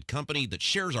conservative-minded company that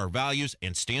shares our values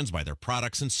and stands by their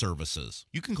products and services.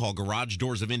 You can call Garage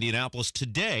Doors of Indianapolis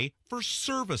today for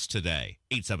service today.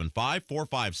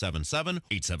 875-4577,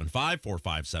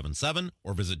 875-4577,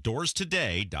 or visit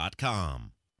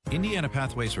doorstoday.com. Indiana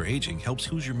Pathways for Aging helps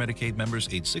Hoosier Medicaid members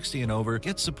age 60 and over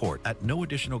get support at no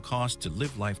additional cost to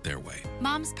live life their way.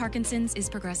 Mom's Parkinson's is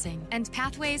progressing, and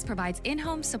Pathways provides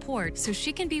in-home support so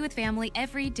she can be with family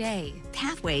every day.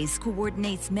 Pathways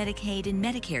coordinates Medicaid and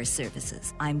Medicare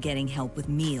services. I'm getting help with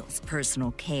meals, personal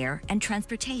care, and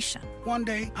transportation. One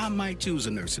day, I might choose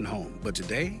a nursing home, but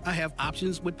today, I have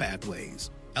options with Pathways.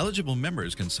 Eligible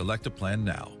members can select a plan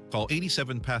now. Call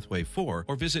 87-PATHWAY-4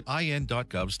 or visit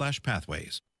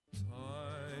in.gov/pathways.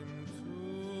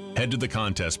 Head to the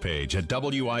contest page at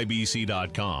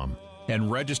WIBC.com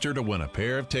and register to win a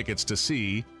pair of tickets to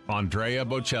see Andrea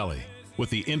Bocelli with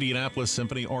the Indianapolis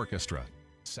Symphony Orchestra,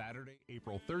 Saturday,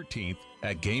 April 13th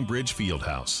at Gamebridge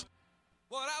Fieldhouse.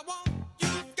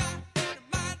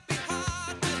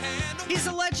 He's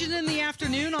a legend in the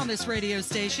afternoon on this radio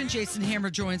station. Jason Hammer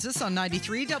joins us on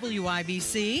 93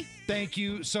 WIBC. Thank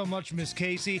you so much, Miss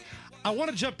Casey. I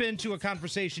want to jump into a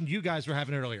conversation you guys were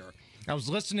having earlier. I was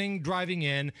listening, driving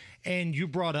in, and you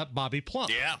brought up Bobby Plump.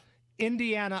 Yeah.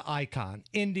 Indiana icon,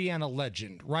 Indiana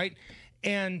legend, right?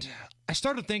 And I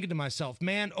started thinking to myself,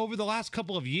 man, over the last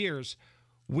couple of years,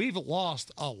 we've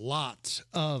lost a lot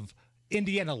of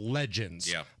Indiana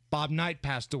legends. Yeah. Bob Knight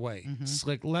passed away.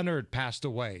 Slick Leonard passed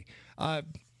away.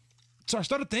 So I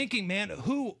started thinking, man,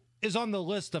 who is on the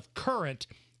list of current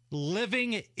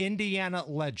living Indiana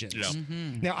legends? Yeah.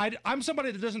 Now, I'm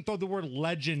somebody that doesn't throw the word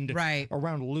legend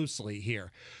around loosely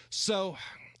here. So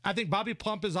I think Bobby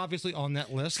Plump is obviously on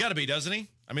that list. It's got to be, doesn't he?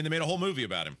 I mean, they made a whole movie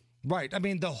about him. Right. I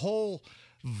mean, the whole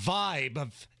vibe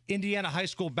of Indiana high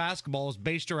school basketball is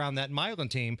based around that Milan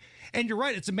team. And you're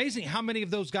right. It's amazing how many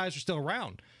of those guys are still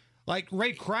around. Like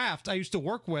Ray Kraft, I used to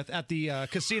work with at the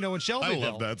casino in Shelbyville. I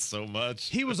love that so much.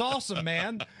 He was awesome,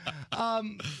 man. How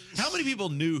many people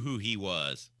knew who he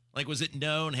was? Like, was it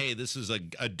known, hey, this is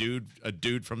a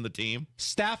dude from the team?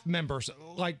 Staff members,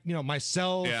 like,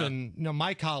 myself and,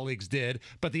 my colleagues did,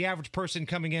 but the average person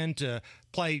coming in to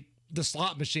play the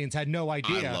slot machines had no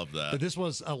idea. I love that. This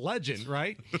was a legend,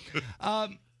 right?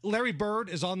 Larry Bird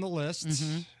is on the list.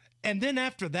 And then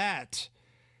after that,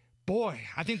 boy,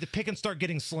 I think the pickings start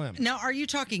getting slim. Now, are you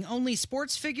talking only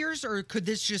sports figures, or could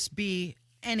this just be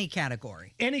any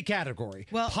category? Any category.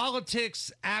 Well,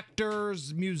 politics,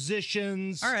 actors,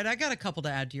 musicians. All right, I got a couple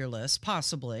to add to your list,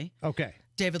 possibly. Okay.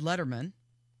 David Letterman.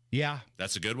 Yeah.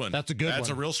 That's a good one. That's a good one. That's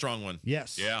a real strong one.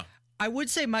 Yes. Yeah. I would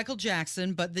say Michael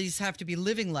Jackson, but these have to be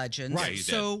living legends. Right. Yeah,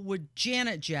 so would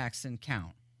Janet Jackson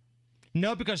count?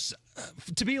 No, because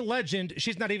to be a legend,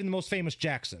 she's not even the most famous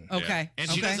Jackson. Okay. Yeah. And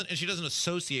she doesn't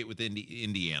associate with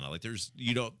Indiana. Like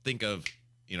you don't think of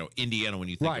Indiana when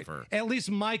you think of her. At least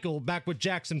Michael back with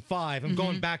Jackson 5. I'm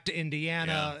going back to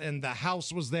Indiana and the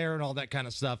house was there and all that kind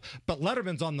of stuff. But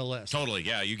Letterman's on the list. Totally.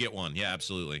 Yeah, you get one. Yeah,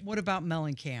 absolutely. What about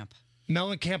Mellencamp?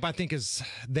 Mellencamp, I think, is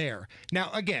there.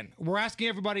 Now, again, we're asking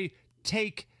everybody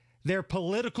take their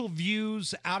political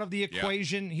views out of the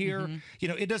equation here.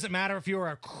 It doesn't matter if you're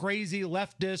a crazy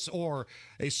leftist or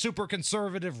a super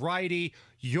conservative righty.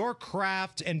 Your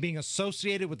craft and being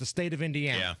associated with the state of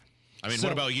Indiana. Yeah. I mean,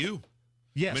 what about you?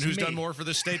 Yes, I mean, who's me. done more for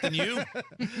this state than you?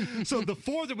 So the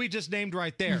four that we just named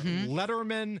right there,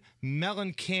 Letterman,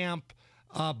 Mellencamp,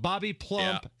 Bobby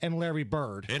Plump, and Larry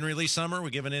Bird. Henry Lee Summer, we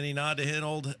giving any nod to hit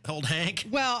old Hank?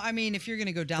 Well, I mean, if you're going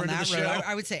to go down Friend of that the road, show.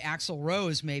 I would say Axl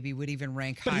Rose maybe would even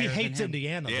rank But higher. he hates than him.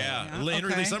 Indiana. though. Yeah,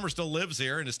 Henry Lee Summer still lives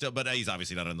here and is still, but he's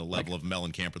obviously not on the level of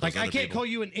Mellencamp or those Like, other I can't people. call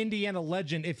you an Indiana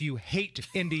legend if you hate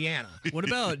Indiana. What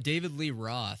about David Lee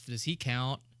Roth? Does he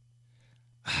count?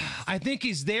 I think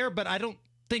he's there, but I don't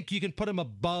think you can put him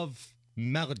above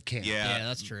Mellencamp. Yeah,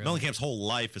 that's true. Mellencamp's whole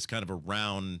life is kind of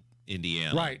around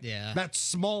Indiana. Right. Yeah. That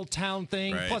small town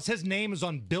thing. Right. Plus, his name is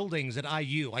on buildings at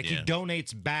IU. Like, he Yeah.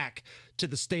 donates back to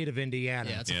the state of Indiana.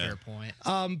 Yeah, that's a fair point.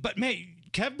 But, man,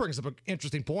 Kev brings up an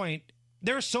interesting point.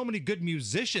 There are so many good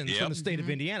musicians from the state of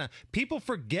Indiana. People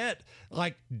forget,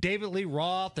 like, David Lee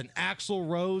Roth and Axl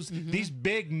Rose, these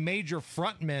big major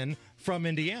frontmen from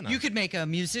Indiana. You could make a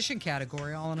musician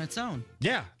category all on its own.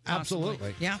 Yeah, Possibly.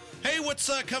 absolutely. Yeah. Hey, what's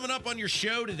coming up on your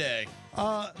show today?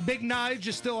 Big Nige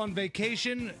is still on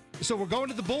vacation, so we're going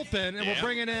to the bullpen, and we're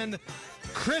bringing in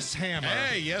Chris Hammer.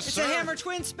 Hey, yes, It's sir. a Hammer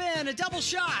twin spin, a double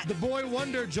shot. The Boy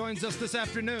Wonder joins us this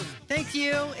afternoon. Thank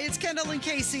you. It's Kendall and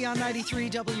Casey on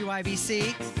 93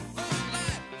 WIBC.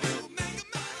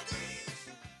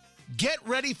 Get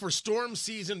ready for storm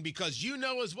season because you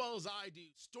know as well as I do,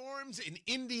 storms in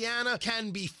Indiana can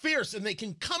be fierce and they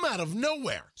can come out of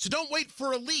nowhere. So don't wait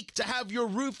for a leak to have your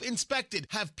roof inspected.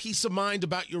 Have peace of mind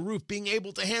about your roof being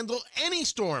able to handle any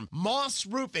storm. Moss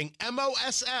Roofing,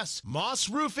 M-O-S-S,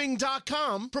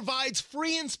 mossroofing.com provides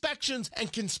free inspections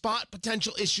and can spot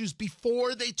potential issues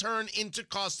before they turn into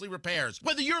costly repairs.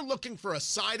 Whether you're looking for a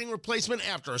siding replacement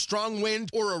after a strong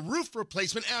wind or a roof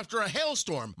replacement after a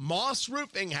hailstorm, Moss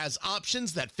Roofing has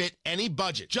options that fit any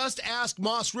budget. Just ask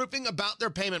Moss Roofing about their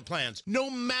payment plans. No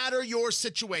matter your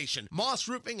situation, Moss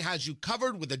Roofing has you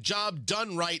covered with a job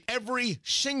done right every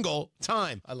single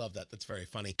time. I love that. That's very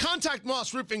funny. Contact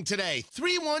Moss Roofing today.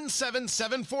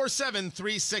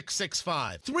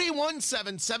 317-747-3665.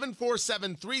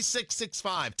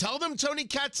 317-747-3665. Tell them Tony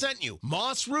Katz sent you.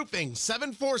 Moss Roofing,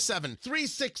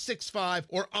 747-3665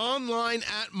 or online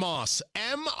at Moss,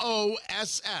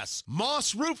 M-O-S-S,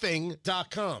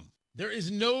 mossroofing.com. There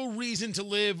is no reason to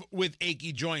live with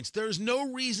achy joints. There's no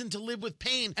reason to live with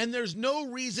pain, and there's no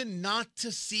reason not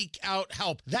to seek out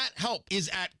help. That help is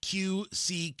at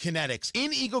QC Kinetics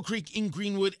in Eagle Creek, in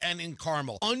Greenwood, and in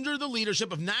Carmel. Under the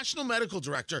leadership of National Medical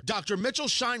Director Dr. Mitchell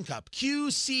Scheinkup,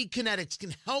 QC Kinetics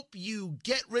can help you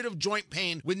get rid of joint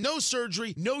pain with no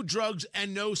surgery, no drugs,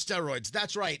 and no steroids.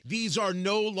 That's right. These are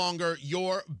no longer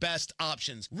your best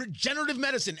options. Regenerative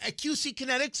medicine at QC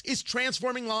Kinetics is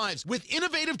transforming lives with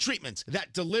innovative treatments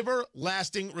that deliver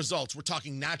lasting results. We're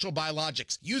talking natural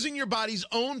biologics, using your body's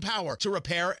own power to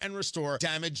repair and restore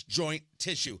damaged joint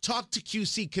tissue. Talk to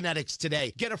QC Kinetics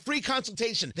today. Get a free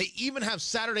consultation. They even have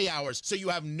Saturday hours, so you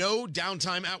have no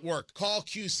downtime at work. Call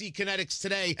QC Kinetics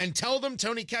today and tell them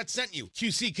Tony Katz sent you.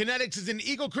 QC Kinetics is in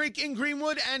Eagle Creek, in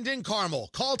Greenwood, and in Carmel.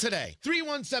 Call today.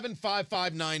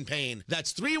 317-559-PAIN.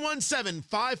 That's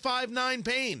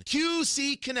 317-559-PAIN.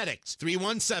 QC Kinetics.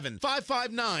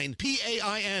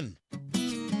 317-559-PAIN.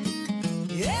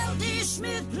 LD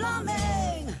Smith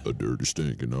Plumbing. A dirty,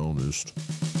 stinking honest.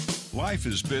 Life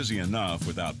is busy enough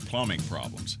without plumbing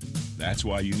problems. That's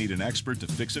why you need an expert to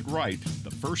fix it right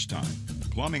the first time.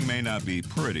 Plumbing may not be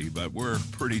pretty, but we're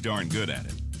pretty darn good at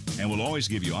it. And we'll always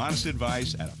give you honest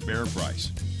advice at a fair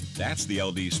price. That's the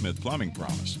LD Smith Plumbing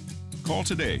Promise. Call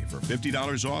today for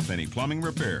 $50 off any plumbing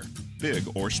repair, big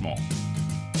or small.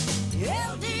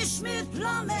 LD Smith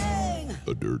Plumbing.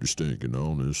 A dirty, stinking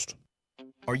honest.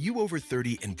 Are you over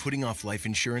 30 and putting off life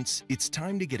insurance? It's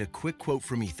time to get a quick quote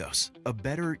from Ethos, a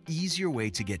better, easier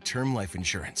way to get term life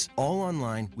insurance, all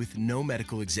online with no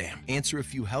medical exam. Answer a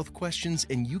few health questions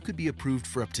and you could be approved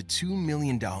for up to $2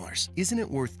 million. Isn't it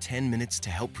worth 10 minutes to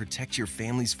help protect your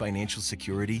family's financial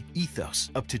security?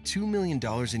 Ethos, up to $2 million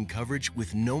in coverage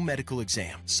with no medical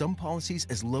exam. Some policies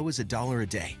as low as $1 a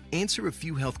day. Answer a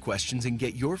few health questions and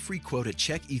get your free quote at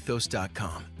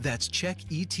checkethos.com. That's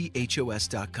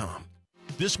checkethos.com.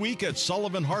 This week at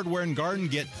Sullivan Hardware and Garden,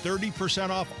 get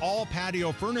 30% off all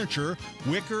patio furniture,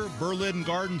 wicker, Berlin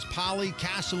Gardens, poly,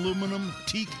 cast aluminum,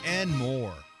 teak, and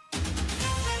more.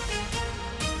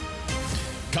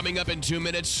 Coming up in 2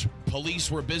 minutes, police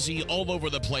were busy all over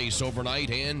the place overnight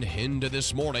and into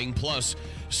this morning. Plus,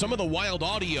 some of the wild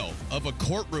audio of a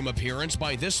courtroom appearance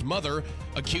by this mother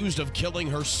accused of killing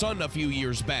her son a few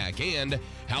years back, and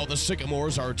how the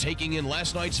Sycamores are taking in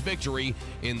last night's victory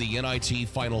in the NIT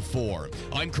Final Four.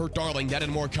 I'm Kurt Darling. That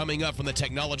and more coming up from the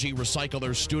Technology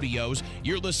Recycler Studios.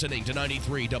 You're listening to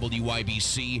 93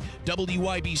 WIBC,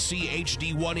 WIBC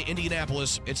HD1 in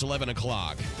Indianapolis. It's 11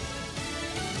 o'clock.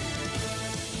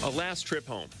 A last trip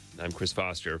home. I'm Chris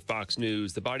Foster. Fox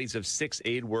News. The bodies of 6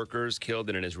 aid workers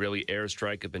killed in an Israeli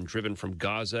airstrike have been driven from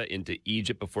Gaza into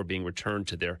Egypt before being returned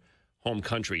to their home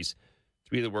countries.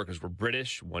 3 of the workers were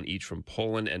British, 1 each from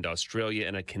Poland and Australia,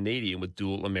 and a Canadian with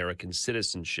dual American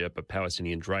citizenship. A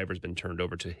Palestinian driver has been turned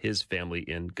over to his family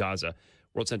in Gaza.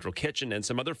 World Central Kitchen and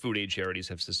some other food aid charities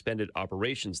have suspended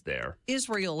operations there.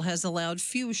 Israel has allowed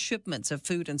few shipments of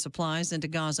food and supplies into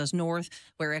Gaza's north,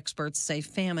 where experts say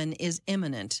famine is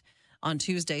imminent. On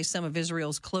Tuesday, some of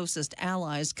Israel's closest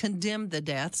allies condemned the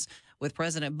deaths, with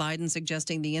President Biden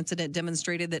suggesting the incident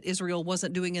demonstrated that Israel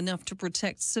wasn't doing enough to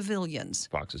protect civilians.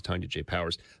 Fox's Tanya J.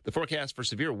 Powers. The forecast for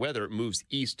severe weather moves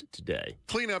east today.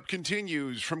 Cleanup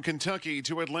continues from Kentucky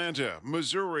to Atlanta,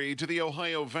 Missouri to the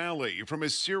Ohio Valley from a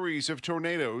series of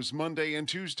tornadoes Monday and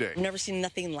Tuesday. I've never seen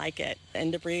nothing like it,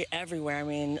 and debris everywhere. I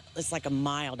mean, it's like a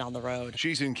mile down the road.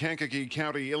 She's in Kankakee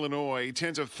County, Illinois.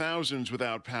 Tens of thousands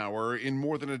without power in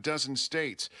more than a dozen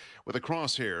states, with the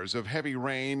crosshairs of heavy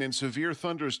rain and severe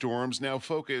thunderstorms now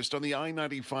focused on the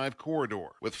I-95 corridor,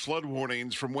 with flood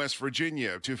warnings from West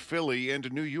Virginia to Philly and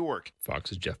New York.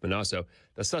 Fox's Jeff Manasso.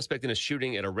 The suspect in a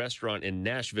shooting at a restaurant in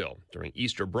Nashville during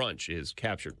Easter brunch is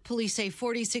captured. Police say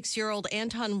 46-year-old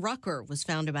Anton Rucker was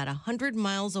found about 100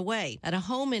 miles away at a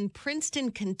home in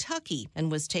Princeton, Kentucky, and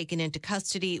was taken into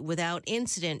custody without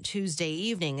incident Tuesday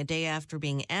evening, a day after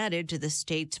being added to the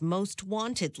state's most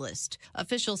wanted list.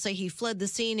 Officials say he fled the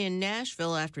scene in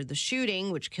Nashville after the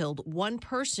shooting, which killed 1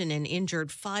 person and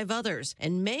injured 5 others,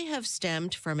 and may have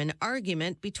stemmed from an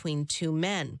argument between 2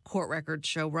 men. Court records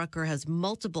show Rucker has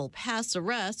multiple past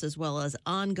arrests as well as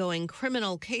ongoing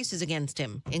criminal cases against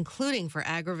him, including for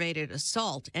aggravated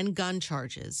assault and gun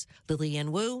charges.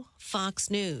 Lillian Wu, Fox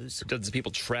News. Dozens of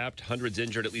people trapped, hundreds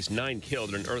injured, at least 9 killed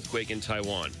in an earthquake in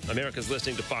Taiwan. America's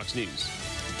listening to Fox News.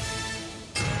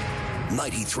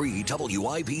 93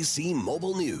 WIBC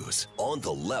Mobile News. On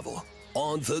the level,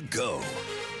 on the go.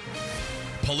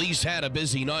 Police had a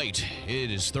busy night.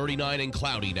 It is 39 and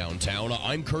cloudy downtown.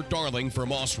 I'm Kurt Darling for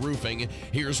Moss Roofing.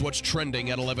 Here's what's trending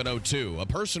at 11:02. A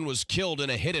person was killed in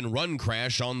a hit-and-run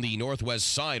crash on the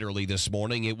northwest side early this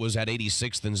morning. It was at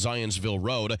 86th and Zionsville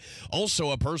Road. Also,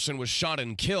 a person was shot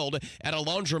and killed at a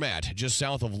laundromat just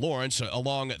south of Lawrence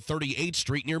along 38th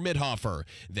Street near Midhofer.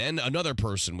 Then another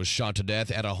person was shot to death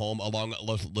at a home along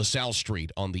LaSalle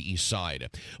Street on the east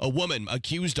side. A woman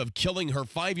accused of killing her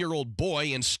 5-year-old boy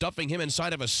and stuffing him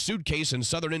inside of a suitcase in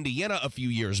southern Indiana a few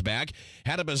years back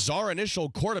had a bizarre initial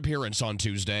court appearance on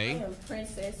Tuesday. I am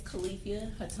Princess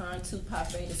Califia Hatan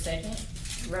Tupape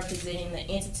II, representing the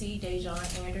entity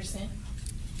Dejan Anderson.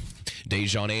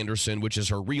 Dejan Anderson, which is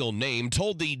her real name,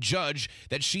 told the judge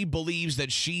that she believes that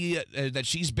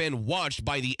she's been watched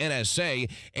by the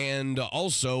NSA and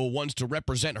also wants to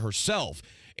represent herself.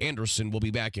 Anderson will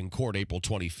be back in court April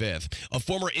 25th. A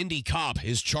former Indy cop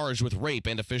is charged with rape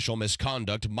and official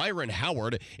misconduct. Myron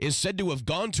Howard is said to have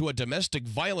gone to a domestic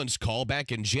violence call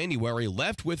back in January,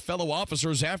 left with fellow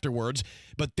officers afterwards,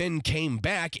 but then came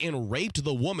back and raped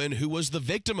the woman who was the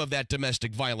victim of that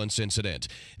domestic violence incident.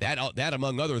 That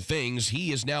among other things,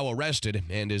 he is now arrested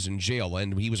and is in jail,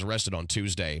 and he was arrested on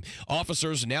Tuesday.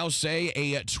 Officers now say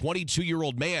a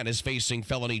 22-year-old man is facing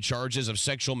felony charges of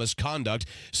sexual misconduct.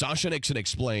 Sasha Nixon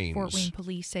explains. Fort Wayne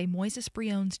police say Moises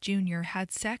Briones Jr.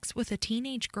 had sex with a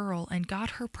teenage girl and got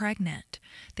her pregnant.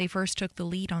 They first took the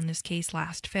lead on this case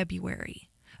last February.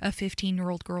 A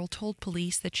 15-year-old girl told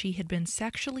police that she had been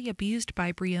sexually abused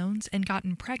by Briones and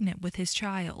gotten pregnant with his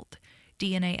child.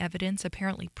 DNA evidence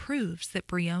apparently proves that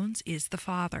Briones is the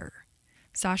father.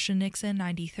 Sasha Nixon,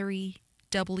 93.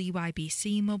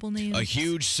 WIBC Mobile News. A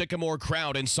huge Sycamore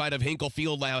crowd inside of Hinkle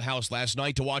Field House last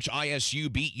night to watch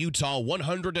ISU beat Utah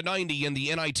 100-90 in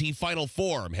the NIT Final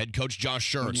Four. Head coach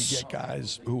Josh Schertz. You get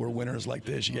guys who are winners like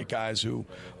this. You get guys who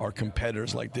are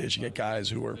competitors like this. You get guys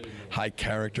who are high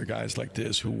character guys like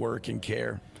this who work and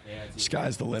care.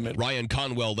 Sky's the limit. Ryan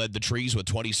Conwell led the Trees with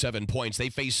 27 points. They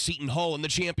face Seton Hall in the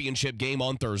championship game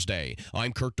on Thursday.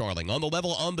 I'm Kirk Darling. On the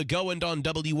level, on the go, and on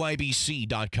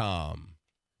WIBC.com.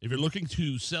 If you're looking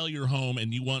to sell your home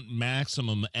and you want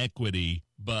maximum equity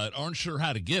but aren't sure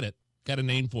how to get it, got a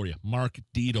name for you, Mark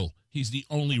Dietl. He's the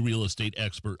only real estate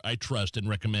expert I trust and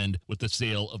recommend with the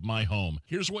sale of my home.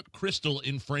 Here's what Crystal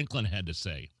in Franklin had to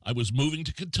say. I was moving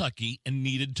to Kentucky and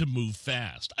needed to move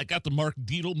fast. I got the Mark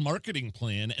Dietl marketing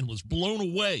plan and was blown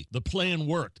away. The plan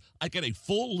worked. I got a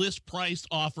full list price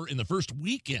offer in the first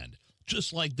weekend.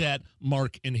 Just like that,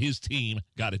 Mark and his team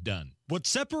got it done. What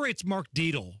separates Mark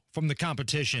Dietl from the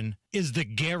competition is the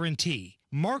guarantee.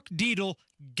 Mark Dietl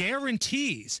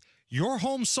guarantees your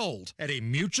home sold at a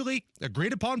mutually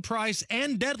agreed upon price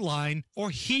and deadline, or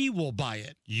he will buy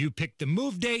it. You pick the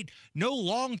move date, no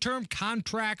long-term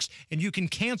contracts, and you can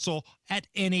cancel at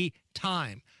any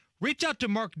time. Reach out to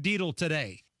Mark Dietl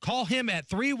today. Call him at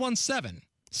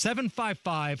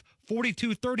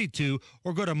 317-755-4232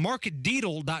 or go to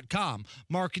markdietl.com.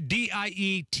 Mark,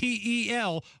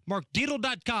 D-I-E-T-E-L,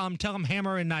 markdietl.com. Tell him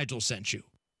Hammer and Nigel sent you.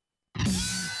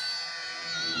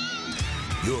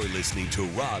 You're listening to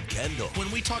Rob Kendall.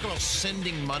 When we talk about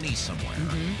sending money somewhere,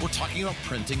 we're talking about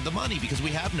printing the money because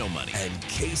we have no money. And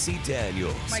Casey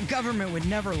Daniels. My government would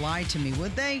never lie to me,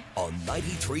 would they? On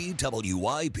 93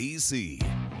 WIBC.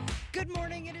 Good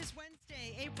morning. It is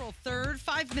Wednesday, April 3rd,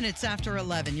 5 minutes after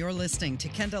 11. You're listening to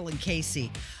Kendall and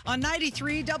Casey on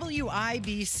 93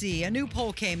 WIBC. A new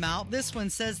poll came out. This one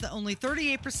says that only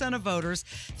 38% of voters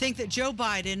think that Joe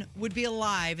Biden would be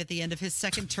alive at the end of his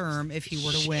second term if he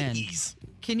were to win.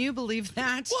 Can you believe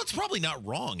that? Well, it's probably not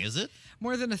wrong, is it?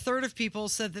 More than a third of people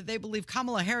said that they believe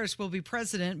Kamala Harris will be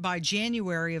president by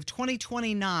January of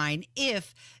 2029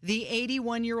 if the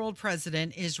 81-year-old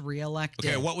president is reelected.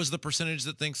 Okay, what was the percentage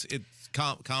that thinks it's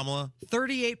Kamala?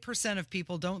 38% of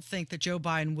people don't think that Joe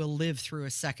Biden will live through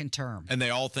a second term. And they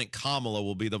all think Kamala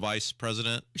will be the vice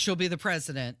president? She'll be the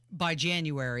president by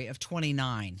January of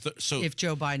 29 if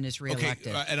Joe Biden is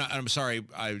reelected. Okay, and I'm sorry,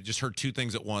 I just heard two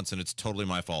things at once, and it's totally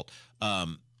my fault.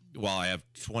 While I have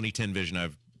 20/10 vision, I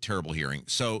have terrible hearing.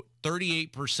 So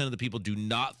 38% of the people do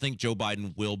not think Joe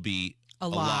Biden will be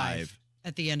alive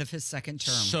at the end of his second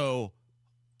term. So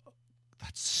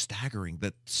that's staggering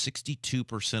that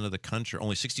 62% of the country,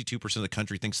 only 62% of the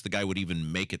country thinks the guy would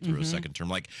even make it through a second term.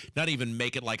 Like, not even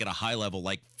make it like at a high level,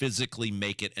 like physically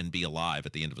make it and be alive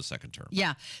at the end of a second term.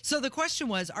 Yeah. So the question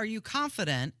was, are you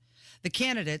confident the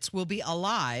candidates will be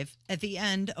alive at the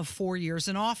end of 4 years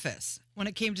in office? When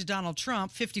it came to Donald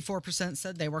Trump, 54%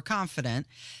 said they were confident,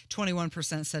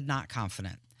 21% said not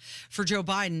confident. For Joe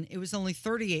Biden, it was only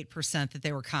 38% that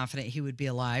they were confident he would be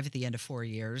alive at the end of 4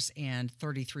 years and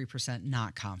 33%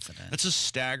 not confident. That's a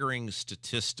staggering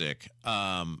statistic.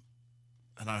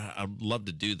 And I'd love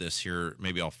to do this here.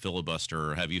 Maybe I'll filibuster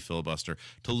or have you filibuster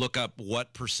to look up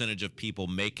what percentage of people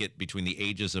make it between the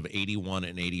ages of 81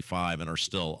 and 85 and are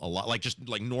still alive. Like, just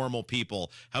like normal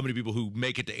people, how many people who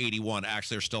make it to 81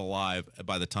 actually are still alive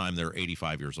by the time they're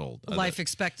 85 years old? Life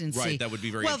expectancy. Right, that would be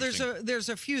very interesting. Well, there's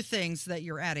a few things that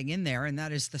you're adding in there, and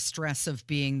that is the stress of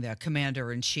being the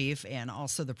commander-in-chief and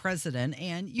also the president.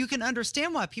 And you can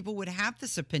understand why people would have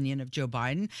this opinion of Joe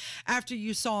Biden after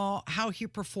you saw how he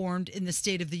performed in the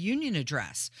State of the Union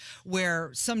address, where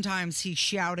sometimes he's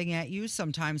shouting at you,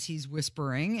 sometimes he's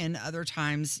whispering, and other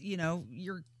times, you know,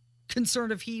 you're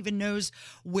concerned if he even knows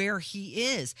where he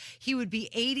is. He would be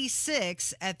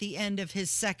 86 at the end of his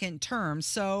second term,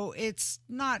 so it's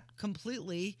not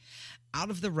completely out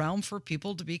of the realm for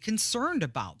people to be concerned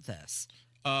about this.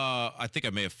 I think I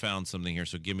may have found something here,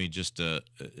 so give me just a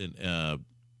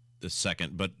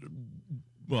second. But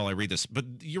while I read this, but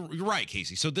you're right,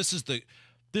 Casey. So this is the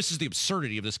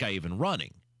absurdity of this guy even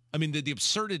running. I mean, the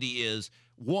absurdity is,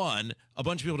 one, a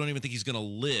bunch of people don't even think he's going to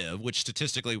live, which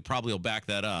statistically probably will back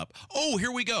that up. Oh,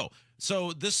 here we go.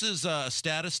 So this is a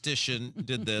statistician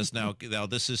did this. Now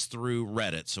this is through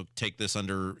Reddit. So take this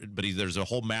under, but there's a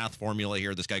whole math formula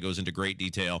here. This guy goes into great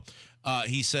detail.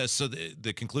 He says, so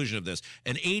the conclusion of this,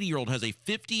 an 80-year-old has a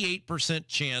 58%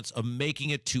 chance of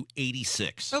making it to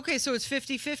 86. Okay, so it's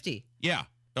 50-50. Yeah.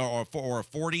 Or a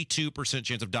 42%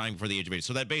 chance of dying before the age of 80.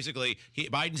 So that basically,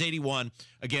 Biden's 81.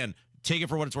 Again, take it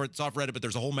for what it's worth. It's off Reddit, but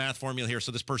there's a whole math formula here.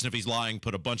 So this person, if he's lying,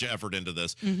 put a bunch of effort into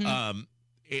this.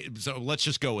 So let's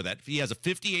just go with that. He has a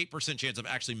 58% chance of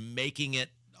actually making it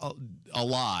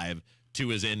alive to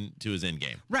his end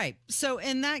game. Right. So,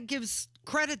 and that gives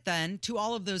credit then to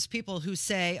all of those people who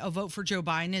say a vote for Joe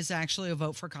Biden is actually a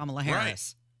vote for Kamala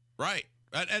Harris. Right.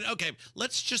 And okay,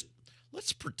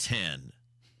 let's pretend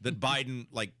that Biden,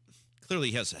 like, clearly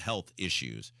has health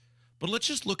issues. But let's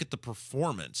just look at the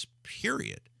performance,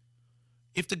 period.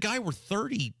 If the guy were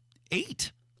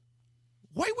 38,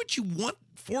 why would you want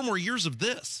 4 more years of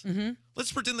this?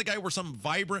 Let's pretend the guy were some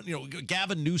vibrant,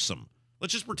 Gavin Newsom.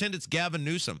 Let's just pretend it's Gavin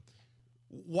Newsom.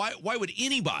 Why would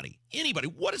anybody,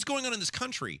 what is going on in this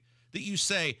country that you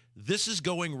say, this is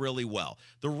going really well?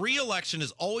 The re-election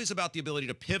is always about the ability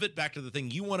to pivot back to the thing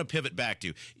you want to pivot back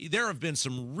to. There have been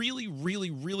some really,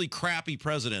 really, really crappy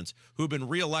presidents who have been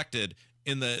re-elected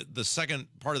in the second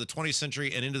part of the 20th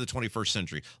century and into the 21st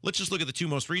century. Let's just look at the two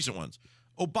most recent ones.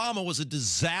 Obama was a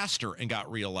disaster and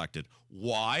got reelected.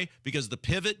 Why? Because the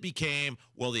pivot became,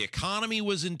 well, the economy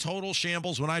was in total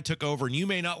shambles when I took over, and you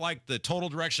may not like the total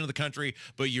direction of the country,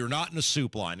 but you're not in a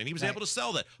soup line. And he was able to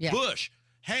sell that. Yeah. Bush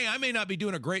hey, I may not be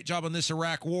doing a great job on this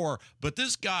Iraq war, but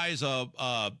this guy's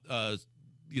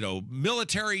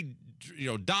military,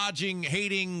 dodging,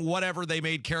 hating, whatever they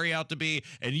made Kerry out to be,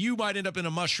 and you might end up in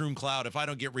a mushroom cloud if I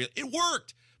don't get real. It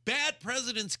worked. Bad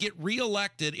presidents get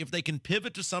reelected if they can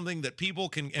pivot to something that people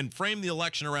can and frame the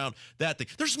election around that thing.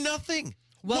 There's nothing.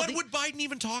 Well, what would Biden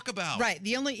even talk about? Right.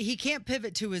 He can't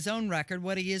pivot to his own record.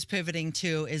 What he is pivoting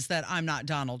to is that I'm not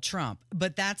Donald Trump.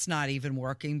 But that's not even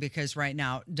working because right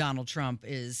now Donald Trump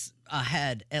is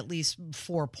ahead at least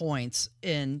 4 points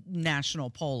in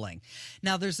national polling.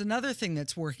 Now, there's another thing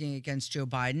that's working against Joe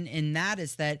Biden, and that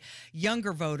is that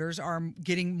younger voters are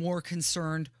getting more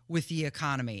concerned with the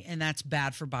economy, and that's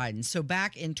bad for Biden. So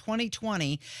back in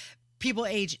 2020, people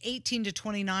aged 18 to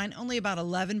 29, only about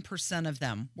 11% of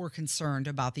them were concerned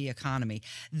about the economy.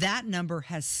 That number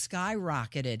has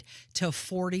skyrocketed to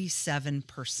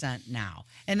 47% now.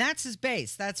 And that's his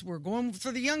base. We're going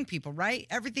for the young people, right?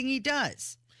 Everything he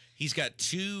does. He's got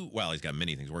he's got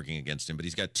many things working against him, but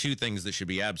he's got two things that should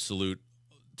be absolute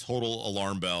total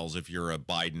alarm bells if you're a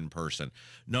Biden person.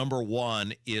 Number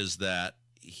one is that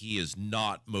he is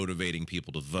not motivating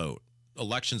people to vote.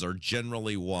 Elections are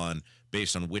generally won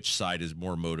based on which side is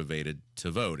more motivated to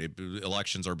vote.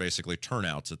 Elections are basically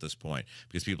turnouts at this point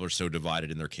because people are so divided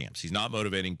in their camps. He's not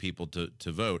motivating people to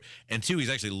vote. And two,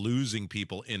 he's actually losing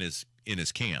people in his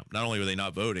camp. Not only are they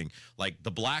not voting, like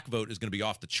the black vote is going to be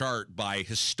off the chart by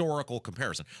historical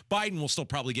comparison. Biden will still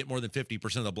probably get more than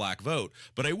 50% of the black vote,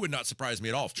 but it would not surprise me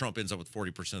at all if Trump ends up with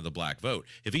 40% of the black vote.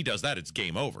 If he does that, it's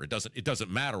game over. It doesn't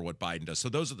matter what Biden does. So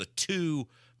those are the two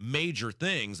major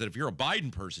things that if you're a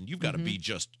Biden person, you've got to be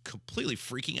just completely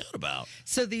freaking out about.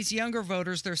 So these younger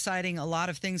voters, they're citing a lot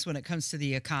of things when it comes to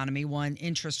the economy. One,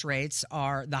 interest rates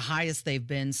are the highest they've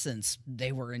been since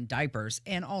they were in diapers,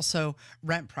 and also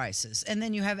rent prices. And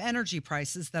then you have energy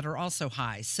prices that are also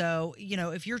high. So,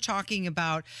 if you're talking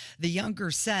about the younger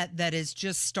set that is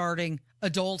just starting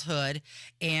adulthood,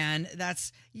 and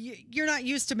you're not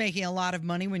used to making a lot of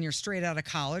money when you're straight out of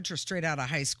college or straight out of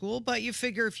high school, but you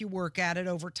figure if you work at it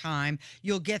over time,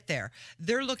 you'll get there.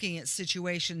 They're looking at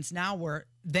situations now where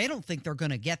they don't think they're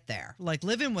going to get there. Like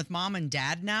living with mom and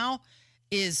dad now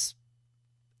is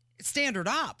standard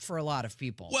op for a lot of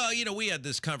people. Well, we had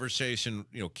this conversation.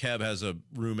 Kev has a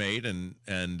roommate and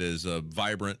is a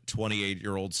vibrant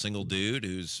 28-year-old single dude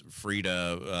who's free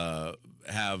to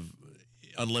have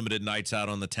unlimited nights out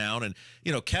on the town. And,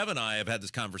 Kev and I have had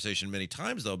this conversation many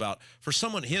times, though, about for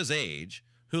someone his age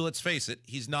who, let's face it,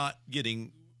 he's not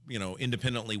getting,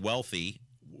 independently wealthy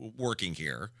working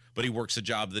here, but he works a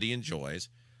job that he enjoys.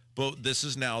 But this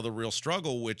is now the real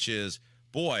struggle, which is,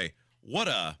 boy, what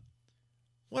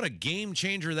a game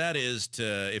changer that is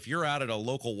if you're out at a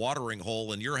local watering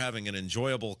hole and you're having an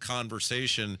enjoyable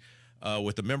conversation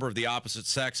with a member of the opposite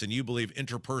sex and you believe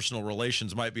interpersonal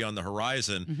relations might be on the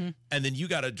horizon, and then you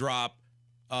got to drop,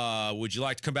 would you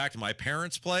like to come back to my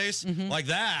parents' place? Like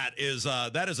that is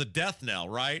a death knell,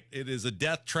 right? It is a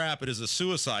death trap. It is a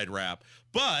suicide rap.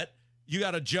 But you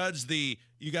got to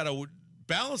you got to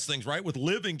balance things, right, with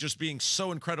living just being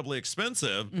so incredibly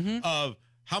expensive of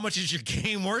how much is your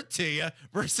game worth to you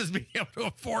versus being able to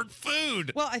afford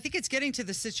food? Well, I think it's getting to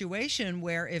the situation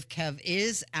where if Kev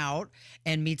is out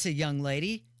and meets a young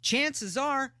lady, chances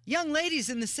are young lady's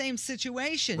in the same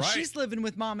situation. Right. She's living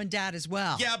with mom and dad as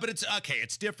well. Yeah, but it's okay.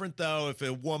 It's different, though, if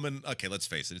a woman, let's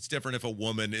face it. It's different if a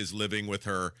woman is living with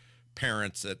her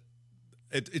parents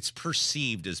it's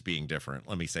perceived as being different.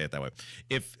 Let me say it that way.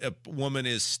 If a woman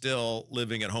is still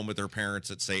living at home with her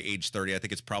parents at, say, age 30, I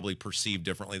think it's probably perceived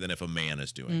differently than if a man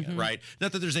is doing it, right?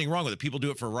 Not that there's anything wrong with it. People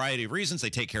do it for a variety of reasons. They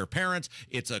take care of parents.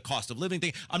 It's a cost of living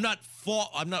thing. I'm not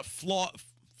flawing.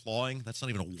 That's not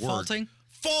even a word.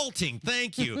 Faulting.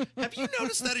 Thank you. Have you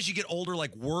noticed that as you get older,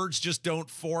 like words just don't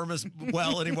form as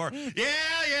well anymore?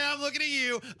 Yeah, I'm looking at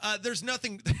you. There's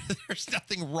nothing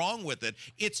wrong with it.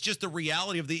 It's just the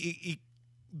reality of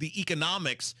the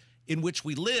economics in which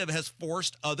we live has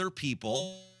forced other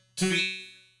people to be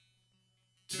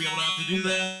able to have to do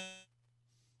that.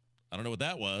 I don't know what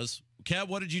that was. Kev,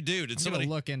 what did you do? Did somebody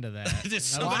look into that? Did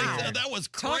somebody? Wow. That was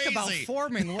crazy. Talk about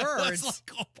forming words.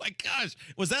 Like, oh my gosh,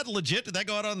 was that legit? Did that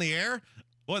go out on the air?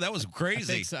 Boy, that was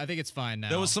crazy. I think it's fine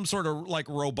now. There was some sort of like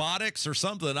robotics or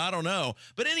something. I don't know.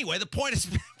 But anyway, the point is,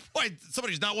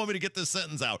 somebody's not wanting me to get this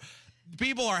sentence out.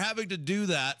 People are having to do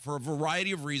that for a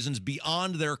variety of reasons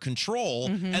beyond their control,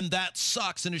 and that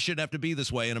sucks, and it shouldn't have to be this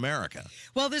way in America.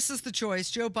 Well, this is the choice.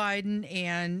 Joe Biden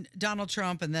and Donald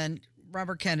Trump, and then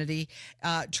Robert Kennedy.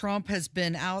 Trump has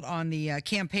been out on the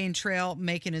campaign trail,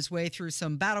 making his way through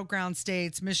some battleground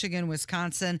states, Michigan,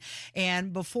 Wisconsin.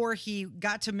 And before he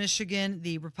got to Michigan,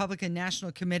 the Republican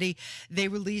National Committee, they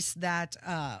released that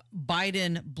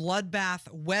Biden bloodbath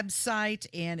website.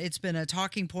 And it's been a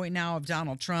talking point now of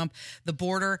Donald Trump, the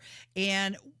border.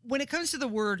 And when it comes to the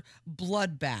word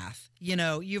bloodbath, you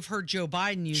know, you've heard Joe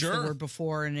Biden use the word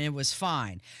before and it was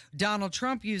fine. Donald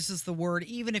Trump uses the word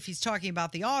even if he's talking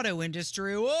about the auto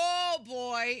industry. Oh,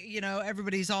 boy, you know,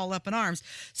 everybody's all up in arms.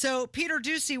 So Peter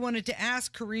Doocy wanted to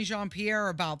ask Karine Jean-Pierre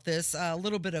about this, a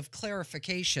little bit of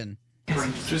clarification.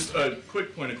 Just a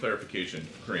quick point of clarification,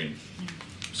 Karine.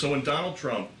 So when Donald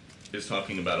Trump is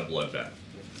talking about a bloodbath,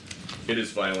 it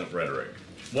is violent rhetoric.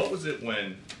 What was it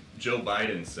when Joe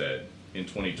Biden said in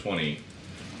 2020,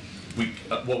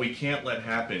 what we can't let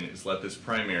happen is let this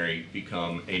primary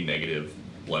become a negative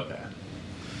bloodbath?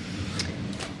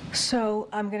 So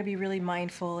I'm going to be really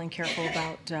mindful and careful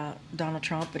about Donald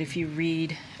Trump, but if you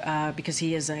read, because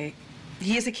he is a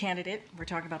candidate, we're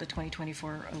talking about the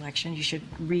 2024 election, you should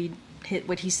read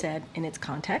what he said in its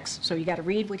context. So you got to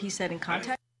read what he said in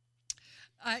context.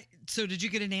 So did you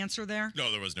get an answer there?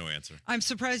 No, there was no answer. I'm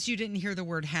surprised you didn't hear the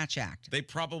word Hatch Act. They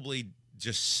probably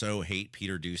just so hate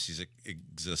Peter Doocy's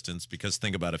existence because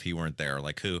think about if he weren't there.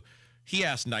 Like he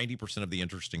asked 90% of the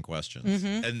interesting questions,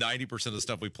 and 90% of the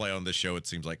stuff we play on this show, it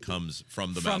seems like, comes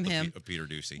from the mouth of Peter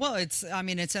Doocy. Well, it's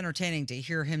entertaining to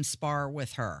hear him spar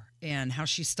with her and how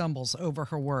she stumbles over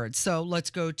her words. So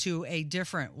let's go to a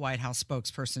different White House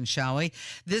spokesperson, shall we?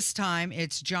 This time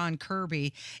it's John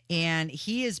Kirby, and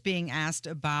he is being asked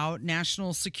about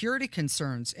national security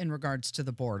concerns in regards to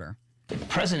the border. The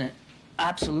president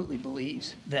absolutely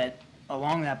believes that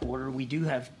along that border we do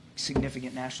have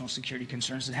significant national security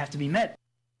concerns that have to be met.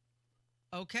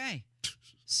 Okay.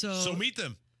 So meet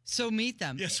them. So meet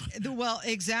them. Yes. Well,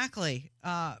 exactly.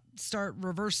 Start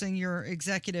reversing your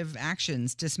executive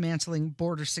actions, dismantling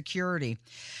border security.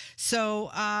 So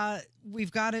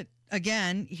we've got it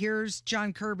again. Here's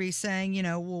John Kirby saying,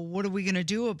 well, what are we going to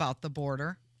do about the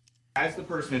border? As the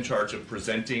person in charge of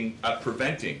preventing a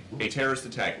terrorist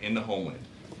attack in the homeland,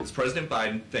 does President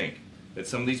Biden think that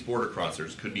some of these border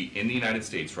crossers could be in the United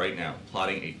States right now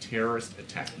plotting a terrorist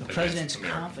attack against The president's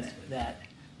Americans? confident that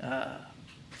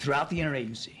throughout the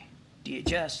interagency,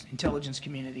 DHS, intelligence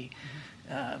community,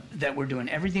 that we're doing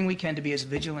everything we can to be as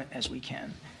vigilant as we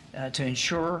can to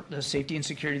ensure the safety and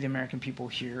security of the American people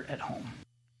here at home.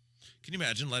 Can you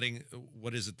imagine letting,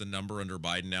 what is it, the number under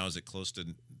Biden now? Is it close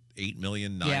to 8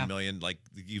 million, 9 million? Like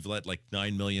you've let like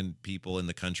 9 million people in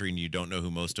the country and you don't know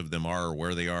who most of them are or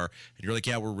where they are. And you're like,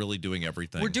 yeah, we're really doing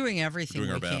everything. We're doing everything we're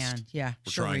doing we our best. can. Yeah,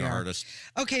 we're sure trying we our are. hardest.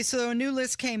 Okay, so a new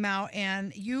list came out,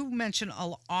 and you mention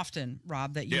often,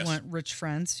 Rob, that you want rich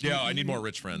friends. I need more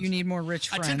rich friends. You need more rich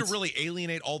friends. I tend to really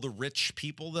alienate all the rich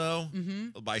people, though,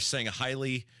 by saying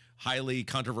highly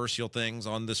controversial things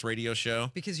on this radio show.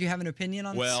 Because you have an opinion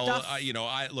on stuff? Well,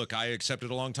 I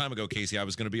accepted a long time ago, Casey, I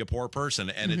was going to be a poor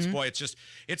person. And it's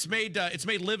made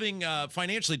living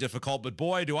financially difficult, but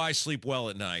boy, do I sleep well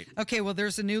at night. Okay, well,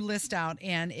 there's a new list out,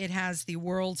 and it has the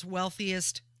world's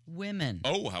wealthiest women.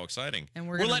 Oh, how exciting. And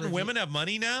we're letting women have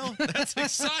money now? That's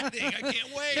exciting. I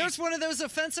can't wait. There's one of those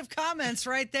offensive comments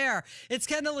right there. It's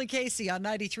Kendall and Casey on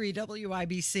 93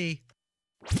 WIBC.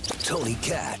 Tony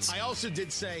Katz. I also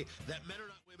did say that men are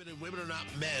not women and women are not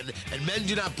men, and men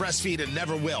do not breastfeed and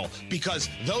never will, because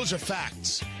those are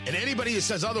facts. And anybody who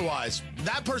says otherwise,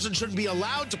 that person shouldn't be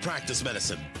allowed to practice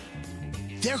medicine.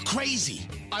 They're crazy.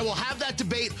 I will have that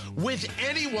debate with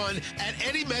anyone at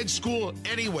any med school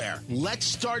anywhere. Let's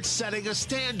start setting a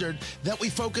standard that we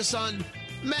focus on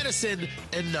medicine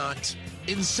and not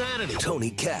insanity.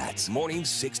 Tony Katz, mornings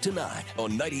 6 to 9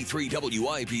 on 93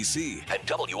 WIBC and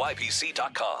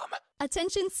WIBC.com.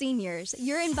 Attention seniors,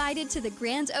 you're invited to the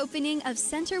grand opening of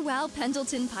CenterWell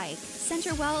Pendleton Pike.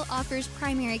 CenterWell offers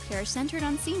primary care centered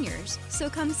on seniors. So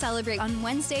come celebrate on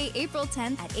Wednesday, April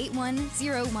 10th at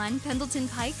 8101 Pendleton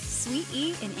Pike, Suite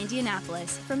E in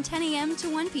Indianapolis from 10 a.m.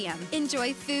 to 1 p.m.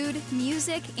 Enjoy food,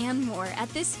 music, and more at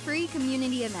this free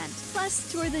community event.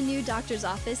 Plus, tour the new doctor's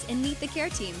office and meet the care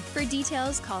team. For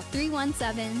details, call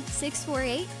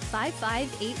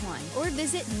 317-648-5581 or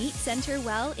visit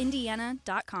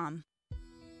meetcenterwellindiana.com.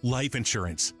 Life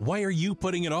insurance. Why are you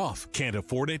putting it off? Can't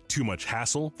afford it? Too much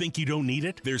hassle? Think you don't need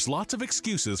it? There's lots of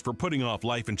excuses for putting off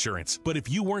life insurance. But if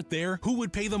you weren't there, who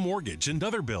would pay the mortgage and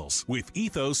other bills? With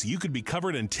Ethos, you could be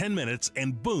covered in 10 minutes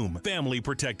and boom, family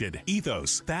protected.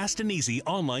 Ethos, fast and easy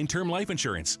online term life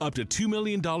insurance. Up to $2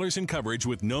 million in coverage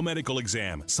with no medical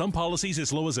exam. Some policies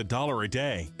as low as $1 a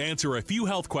day. Answer a few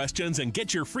health questions and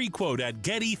get your free quote at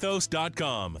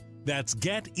getethos.com. That's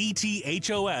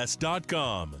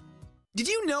GetETHOS.com. Did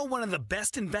you know one of the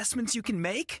best investments you can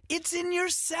make? It's in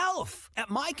yourself. At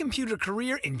My Computer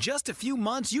Career, in just a few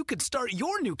months, you could start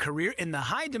your new career in the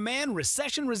high-demand,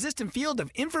 recession-resistant field of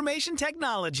information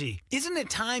technology. Isn't it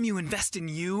time you invest in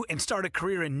you and start a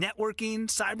career in networking,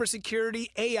 cybersecurity,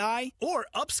 AI, or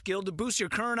upskill to boost your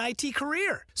current IT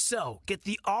career? So, get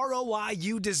the ROI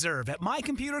you deserve at My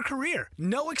Computer Career.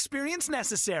 No experience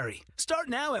necessary. Start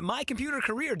now at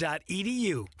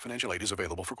mycomputercareer.edu. Financial aid is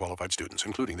available for qualified students,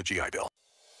 including the GI Bill.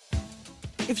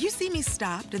 If you see me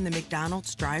stopped in the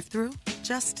McDonald's drive-thru,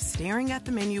 just staring at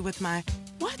the menu with my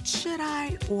 "what should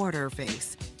I order"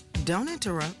 face, don't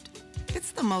interrupt.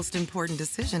 It's the most important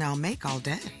decision I'll make all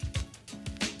day.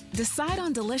 Decide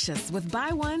on delicious with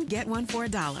buy one, get one for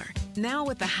 $1. Now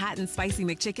with the hot and spicy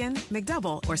McChicken,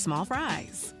 McDouble, or small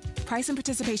fries. Price and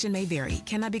participation may vary.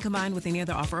 Cannot be combined with any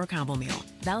other offer or combo meal.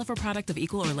 Valid for product of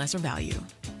equal or lesser value.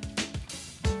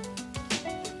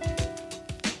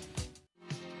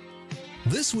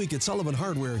 This week at Sullivan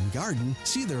Hardware and Garden,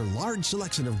 see their large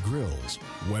selection of grills,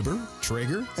 Weber,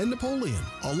 Traeger, and Napoleon,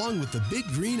 along with the Big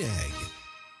Green Egg.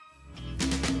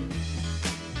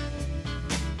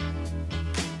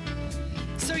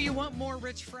 So you want more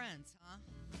rich friends, huh?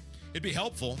 It'd be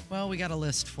helpful. Well, we got a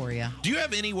list for you. Do you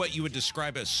have any what you would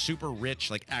describe as super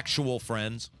rich, like actual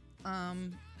friends?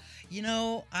 You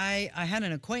know, I had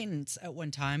an acquaintance at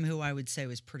one time who I would say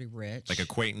was pretty rich. Like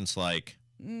acquaintance, like...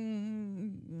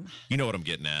 You know what I'm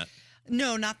getting at.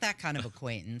 No, not that kind of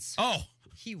acquaintance. Oh.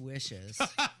 He wishes.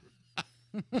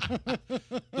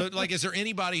 Like, is there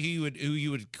anybody who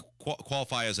you would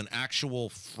qualify as an actual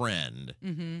friend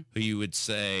Mhm. who you would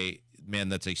say, man,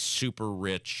 that's a super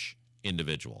rich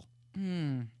individual?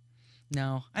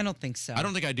 No, I don't think so. I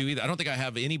don't think I do either. I don't think I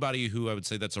have anybody who I would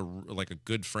say that's a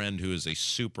good friend who is a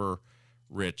super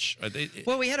rich.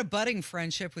 Well, we had a budding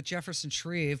friendship with Jefferson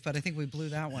Shreve, but I think we blew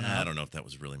that one out. I don't know if that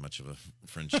was really much of a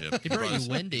friendship. He brought you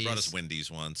Wendy's. He brought us Wendy's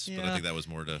once, but I Yeah. think that was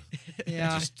more to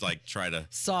Yeah. just like try to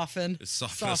soften us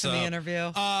the up.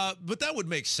 interview. But that would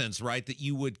make sense, right? That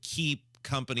you would keep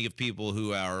company of people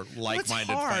who are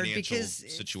like-minded hard financial because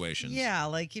situations. Yeah,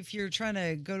 like if you're trying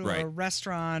to go to a Right.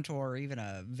 restaurant or even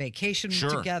a vacation Sure.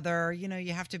 together, you know,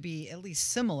 you have to be at least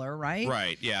similar, right?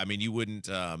 Right. Yeah. I mean, you wouldn't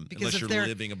Because unless if you're they're-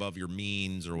 living above your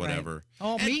means or Right. whatever.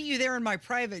 I'll meet you there in my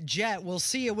private jet. We'll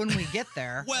see you when we get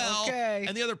there. Well, okay.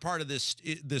 and the other part of this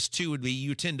too would be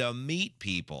you tend to meet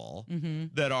people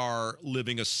Mhm. that are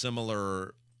living a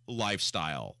similar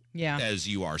lifestyle Yeah. as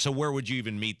you are. So where would you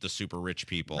even meet the super rich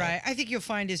people? Right. I think you'll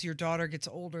find as your daughter gets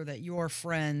older that your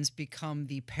friends become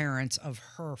the parents of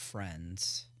her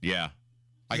friends. Yeah.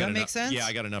 Does that make enough, sense? Yeah,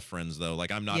 I got enough friends though.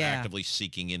 Like I'm not Yeah. actively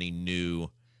seeking any new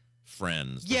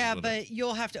friends. This Yeah, is what but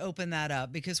you'll have to open that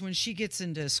up because when she gets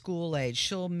into school age,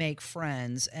 she'll make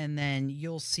friends and then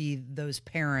you'll see those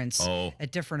parents Oh.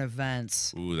 at different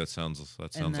events. Ooh, that sounds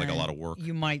and like a lot then of work.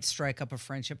 You might strike up a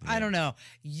friendship. I don't know.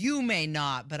 You may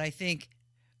not, but I think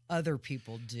other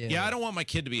people do. Yeah, I don't want my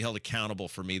kid to be held accountable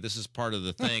for me. This is part of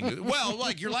the thing. Well,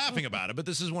 like you're laughing about it, but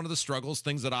this is one of the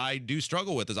things that I do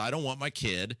struggle with is I don't want my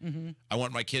kid. Mhm. I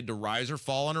want my kid to rise or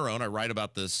fall on her own. I write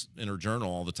about this in her journal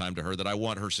all the time to her that I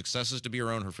want her successes to be her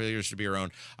own, her failures to be her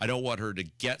own. I don't want her to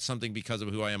get something because of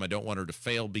who I am. I don't want her to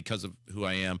fail because of who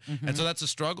I am. And so that's a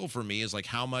struggle for me is like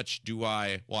how much do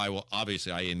I will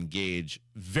obviously I engage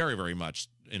very, very much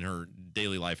in her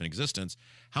daily life and existence.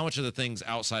 How much of the things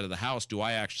outside of the house do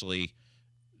I actually,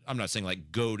 I'm not saying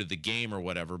like go to the game or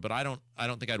whatever, but I don't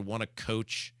think I'd want to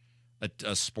coach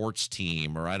a sports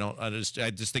team or I just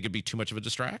think it'd be too much of a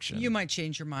distraction. You might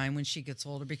change your mind when she gets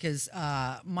older because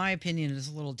my opinion is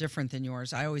a little different than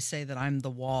yours. I always say that I'm the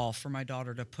wall for my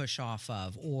daughter to push off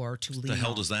of or to lean on. The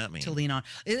hell does that mean? To lean on.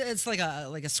 It's like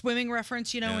a swimming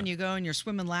reference, you know, Yeah. when you go and you're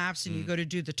swimming laps and you go to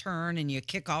do the turn and you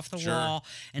kick off the Sure. wall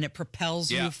and it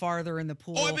propels Yeah. you farther in the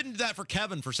pool. Oh, I've been doing that for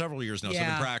Kevin for several years now, so I've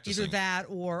been practicing. Either that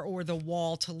or the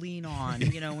wall to lean on,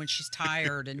 you know, when she's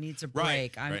tired and needs a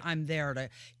Right, break. right. I'm there to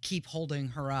keep holding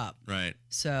her up. Right.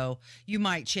 So you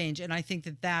might change. And I think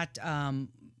that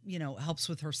you know, helps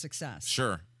with her success.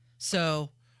 Sure. So,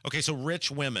 Okay, so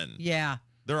rich women. yeah.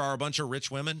 There are a bunch of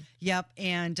rich women? Yep.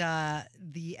 And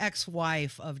the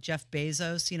ex-wife of Jeff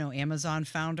Bezos, you know, Amazon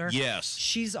founder. Yes.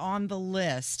 She's on the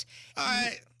list.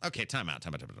 Okay, time out.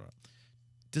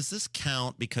 does this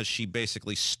count because she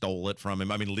basically stole it from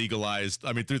him? I mean, legalized,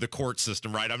 through the court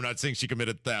system, right? I'm not saying she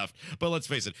committed theft, but let's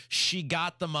face it, she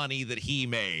got the money that he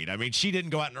made. I mean, she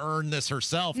didn't go out and earn this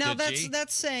herself, Now, did she?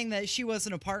 that's saying that she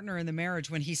wasn't a partner in the marriage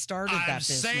when he started that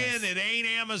business. I'm saying it ain't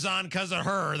Amazon because of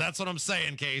her. That's what I'm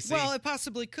saying, Casey. Well, it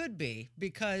possibly could be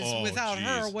because without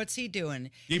her, what's he doing?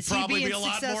 He'd probably be a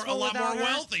lot more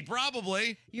wealthy,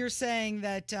 probably. You're saying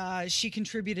that she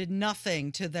contributed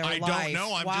nothing to their life. I don't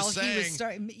know. I'm just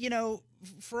saying. He was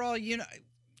for all you know.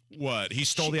 What? He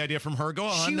stole the idea from her? Go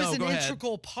on. She was an ahead.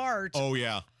 integral part. Oh,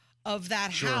 yeah. Of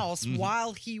that house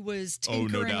while he was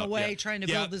tinkering away trying to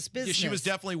build this business. Yeah, she was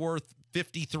definitely worth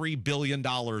 $53 billion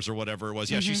or whatever it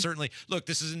was. Yeah, she certainly, look,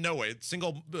 this is in no way,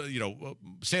 single,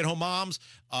 stay-at-home moms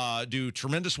do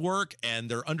tremendous work, and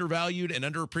they're undervalued and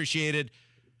underappreciated.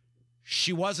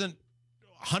 She wasn't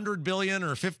 100 billion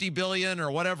or 50 billion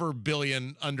or whatever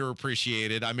billion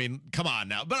underappreciated. I mean, come on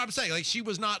now. But I'm saying, like, she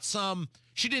was not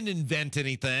she didn't invent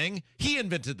anything. He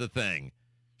invented the thing.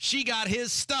 She got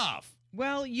his stuff.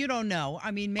 Well, you don't know.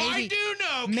 I mean, maybe I do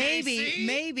know. Casey.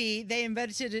 Maybe they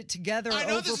invented it together I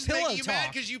know over this is pillow making you talk.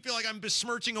 mad because you feel like I'm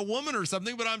besmirching a woman or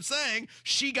something, but I'm saying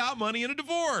she got money in a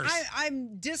divorce.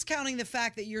 I'm discounting the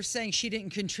fact that you're saying she didn't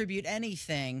contribute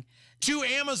anything to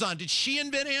Amazon. Did she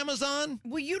invent Amazon?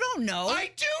 Well, you don't know. I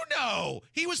do know.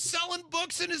 He was selling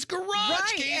books in his garage,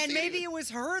 right? Casey. And maybe it was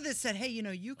her that said, "Hey,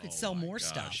 you could sell more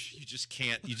stuff." You just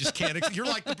can't. You're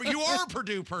like you are a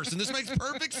Purdue person. This makes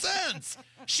perfect sense.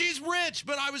 She's rich,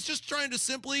 but I was just trying to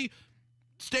simply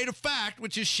state a fact,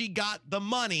 which is she got the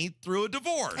money through a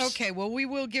divorce. Okay, well, we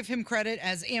will give him credit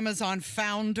as Amazon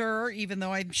founder, even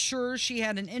though I'm sure she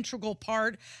had an integral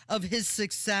part of his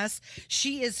success.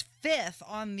 She is 5th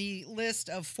on the list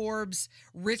of Forbes'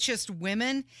 richest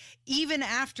women, even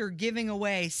after giving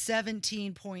away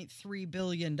 $17.3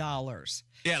 billion.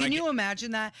 Yeah, Can you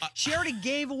imagine that? She already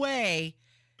gave away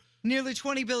nearly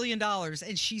 $20 billion,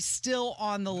 and she's still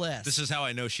on the list. This is how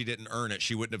I know she didn't earn it.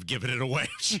 She wouldn't have given it away.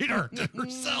 She'd earned it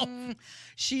herself.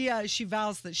 She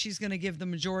vows that she's going to give the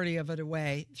majority of it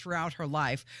away throughout her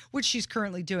life, which she's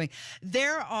currently doing.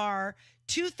 There are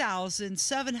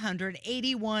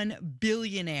 2,781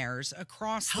 billionaires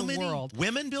across the world.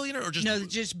 Women billionaires or just no,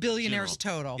 just billionaires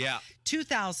general? total. Yeah.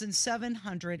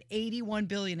 2,781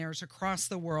 billionaires across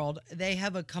the world. They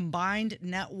have a combined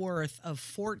net worth of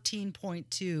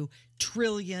 $14.2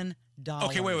 trillion.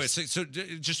 Okay, wait. So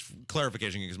just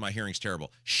clarification, because my hearing's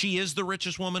terrible. She is the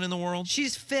richest woman in the world?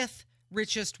 She's 5th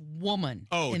richest woman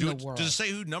in the world. Does it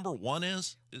say who number 1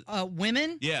 is?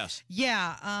 Women? Yes.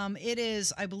 Yeah, it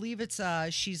is. I believe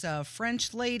she's a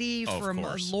French lady from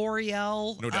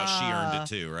L'Oreal. No doubt she earned it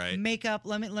too, right? Makeup.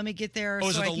 Let me get there. Oh,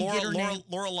 is it the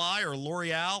Lorelei or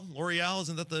L'Oreal? L'Oreal,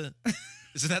 isn't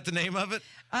that the name of it?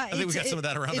 I think we got some of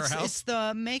that around our house. It's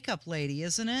the makeup lady,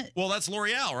 isn't it? Well, that's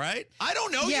L'Oreal, right? I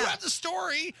don't know. Yeah. You have the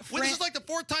story. This is like the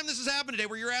 4th time this has happened today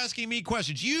where you're asking me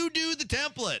questions. You do the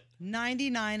template.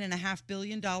 $99.5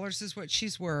 billion is what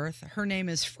she's worth. Her name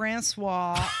is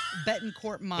Francois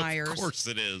Bettencourt Myers. Of course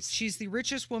it is. She's the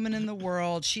richest woman in the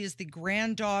world. She is the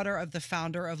granddaughter of the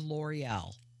founder of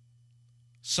L'Oreal.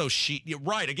 So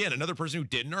right, again, another person who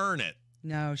didn't earn it.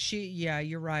 No,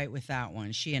 you're right with that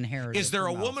one. She inherited. Is there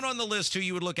a woman on the list who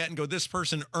you would look at and go, this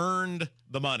person earned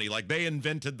the money, like they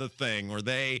invented the thing, or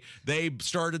they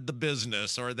started the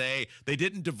business, or they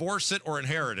didn't divorce it or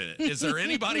inherited it? Is there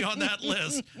anybody on that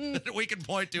list that we can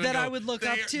point to that and go, I would look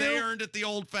up to? They earned it the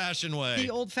old-fashioned way. The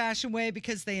old-fashioned way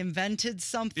because they invented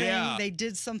something. Yeah. They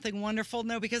did something wonderful.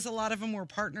 No, because a lot of them were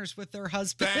partners with their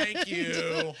husband. Thank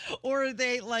you. Or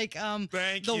they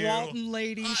the Walton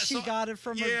lady. She got it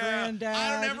from her granddad.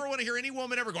 I don't ever want to hear any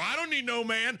woman ever go, I don't need no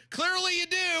man. Clearly you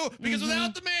do, because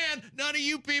without the man, none of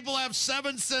you people have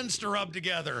 7 cents to rub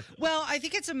together. Well, I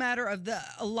think it's a matter of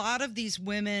a lot of these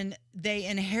women, they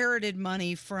inherited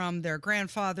money from their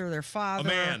grandfather, their father.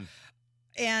 A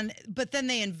man. But then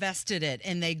they invested it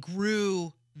and they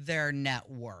grew their net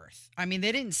worth. I mean,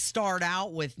 they didn't start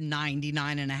out with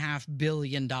 $99.5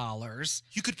 billion.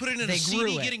 You could put it in a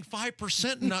CD getting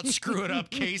 5% and not screw it up,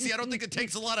 Casey. I don't think it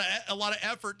takes a lot of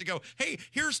effort to go, hey,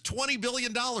 here's $20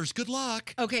 billion. Good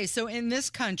luck. Okay, so in this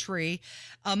country,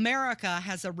 America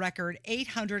has a record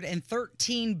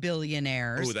 813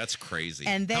 billionaires. Oh, that's crazy.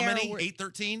 And how many?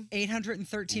 813?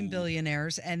 813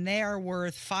 billionaires, and they are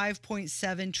worth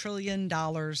 $5.7 trillion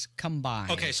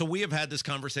combined. Okay, so we have had this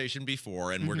conversation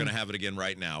before, and we're going to have it again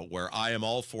right now, where I am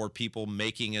all for people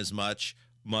making as much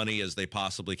money as they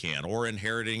possibly can, or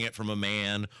inheriting it from a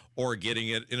man, or getting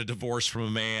it in a divorce from a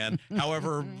man.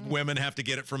 However, women have to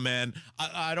get it from men.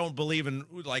 I don't believe in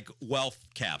like wealth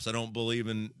caps. I don't believe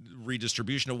in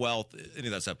redistribution of wealth, any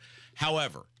of that stuff.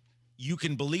 However, you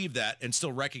can believe that and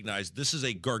still recognize this is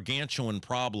a gargantuan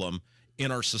problem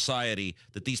in our society,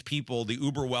 that these people, the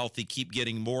uber wealthy, keep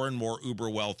getting more and more uber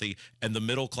wealthy, and the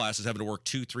middle class is having to work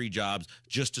 2-3 jobs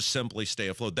just to simply stay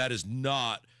afloat. That is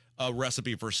not a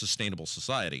recipe for a sustainable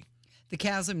society. The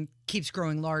chasm keeps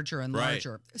growing larger and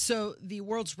larger. Right. So the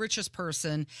world's richest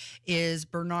person is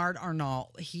Bernard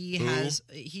Arnault. He's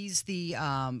the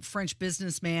French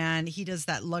businessman. He does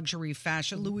that luxury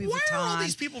fashion, Louis Vuitton. Where are all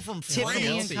these people from Tiffany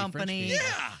France? and Company.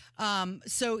 Yeah.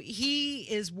 So he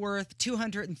is worth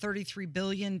 $233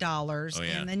 billion. Oh,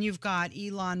 yeah. And then you've got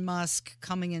Elon Musk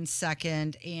coming in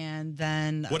second. And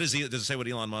then... What is he? Does it say what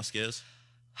Elon Musk is?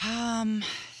 I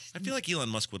feel like Elon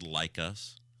Musk would like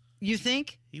us. You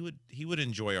think? He would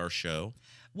enjoy our show.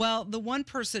 Well, the one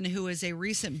person who is a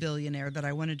recent billionaire that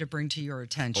I wanted to bring to your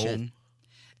attention.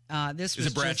 Is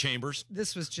it Brad Chambers?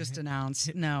 This was just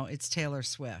announced. No, it's Taylor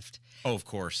Swift. Oh, of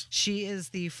course. She is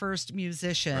the first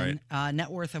musician, net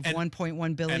worth of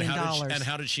 $1.1 billion. And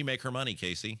how did she make her money,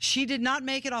 Casey? She did not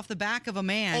make it off the back of a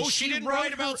man. Oh, she didn't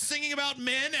write about singing about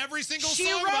men? Every single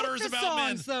song about her is about men. She wrote the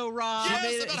songs, though, Rob.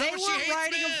 Yes, they weren't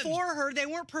writing them for her. They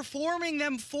weren't performing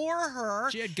them for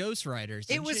her. She had ghostwriters.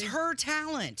 It was her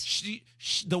talent.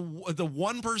 The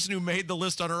one person who made the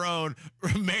list on her own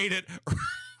made it...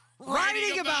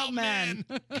 Writing about men.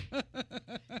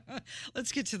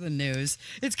 Let's get to the news.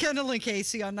 It's Kendall and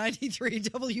Casey on 93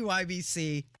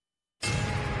 WIBC.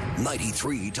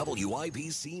 93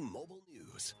 WIBC Mobile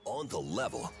News. On the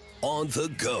level, on the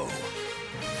go.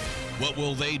 What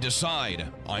will they decide?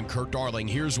 I'm Kurt Darling.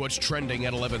 Here's what's trending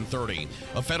at 11:30.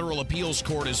 A federal appeals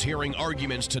court is hearing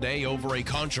arguments today over a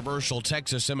controversial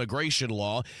Texas immigration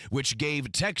law, which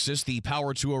gave Texas the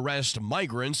power to arrest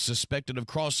migrants suspected of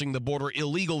crossing the border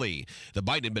illegally. The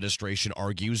Biden administration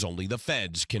argues only the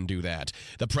feds can do that.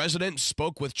 The president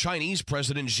spoke with Chinese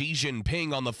President Xi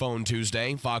Jinping on the phone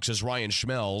Tuesday. Fox's Ryan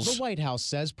Schmelz. The White House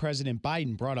says President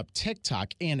Biden brought up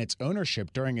TikTok and its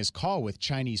ownership during his call with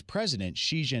Chinese President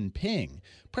Xi Jinping.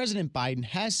 President Biden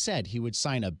has said he would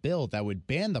sign a bill that would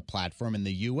ban the platform in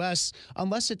the U.S.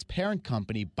 unless its parent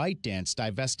company ByteDance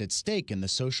divests its stake in the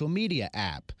social media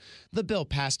app. The bill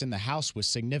passed in the House with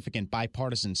significant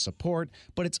bipartisan support,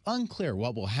 but it's unclear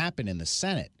what will happen in the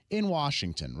Senate. In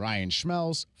Washington, Ryan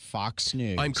Schmelz, Fox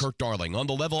News. I'm Kurt Darling. On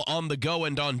the level, on the go,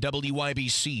 and on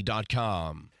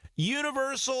WIBC.com.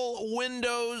 Universal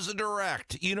Windows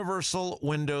Direct. Universal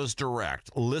Windows Direct.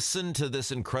 Listen to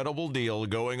this incredible deal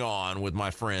going on with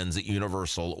my friends at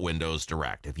Universal Windows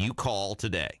Direct. If you call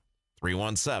today,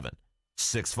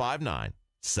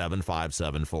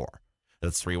 317-659-7574.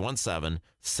 That's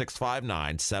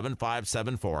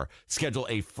 317-659-7574. Schedule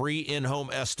a free in-home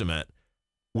estimate.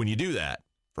 When you do that,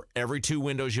 for every 2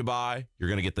 windows you buy, you're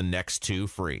going to get the next 2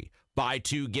 free. Buy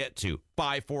 2, get 2.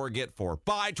 Buy 4, get 4.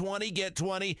 Buy 20, get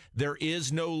 20. There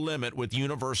is no limit with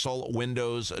Universal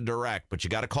Windows Direct. But you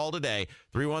got to call today,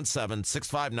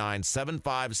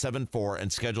 317-659-7574, and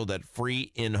schedule that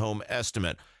free in-home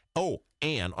estimate. Oh,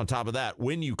 and on top of that,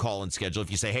 when you call and schedule,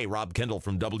 if you say, hey, Rob Kendall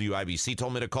from WIBC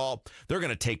told me to call, they're going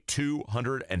to take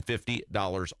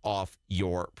 $250 off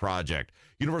your project.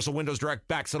 Universal Windows Direct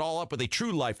backs it all up with a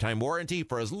true lifetime warranty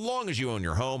for as long as you own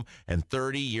your home and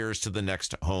 30 years to the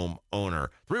next home owner.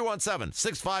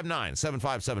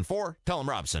 317-659-7574. Tell them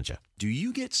Rob sent you. Do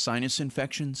you get sinus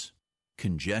infections,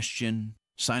 congestion,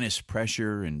 sinus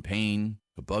pressure and pain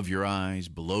above your eyes,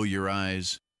 below your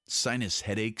eyes, sinus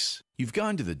headaches? You've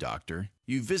gone to the doctor,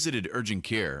 you've visited urgent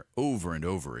care over and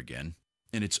over again,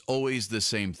 and it's always the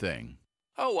same thing.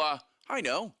 Oh, I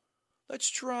know. Let's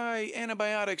try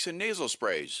antibiotics and nasal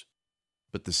sprays.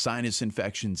 But the sinus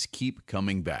infections keep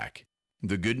coming back.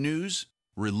 The good news?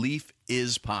 Relief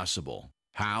is possible.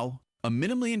 How? A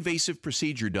minimally invasive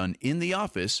procedure done in the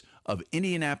office of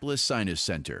Indianapolis Sinus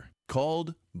Center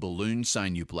called balloon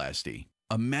sinuplasty.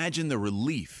 Imagine the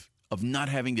relief of not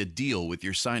having to deal with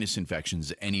your sinus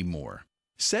infections anymore.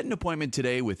 Set an appointment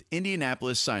today with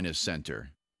Indianapolis Sinus Center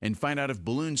and find out if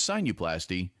balloon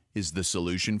sinuplasty is the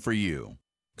solution for you.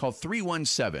 Call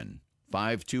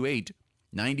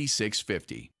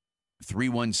 317-528-9650.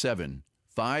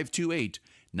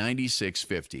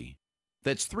 317-528-9650.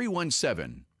 That's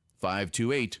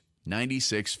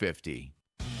 317-528-9650.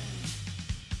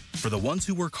 For the ones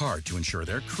who work hard to ensure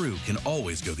their crew can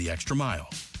always go the extra mile,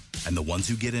 and the ones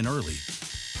who get in early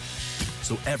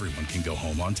so everyone can go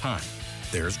home on time,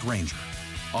 there's Grainger,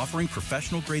 offering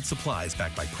professional-grade supplies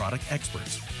backed by product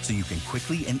experts so you can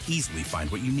quickly and easily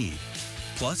find what you need.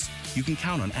 Plus, you can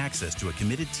count on access to a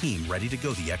committed team ready to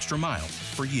go the extra mile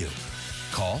for you.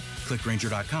 Call, click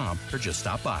Grainger.com, or just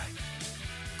stop by.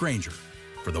 Grainger,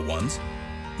 for the ones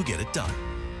who get it done.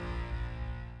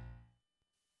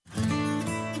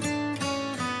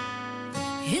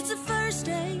 It's the first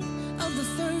day of the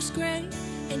first grade,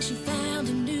 and she found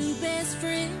a new best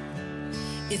friend.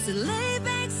 It's a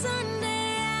laid-back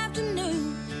Sunday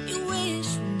afternoon you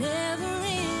wish would never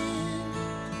end.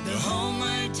 The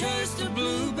homemade taste of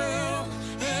Bluebell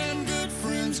and good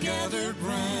friends gathered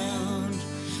round.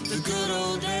 The good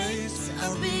old days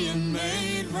are being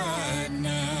made right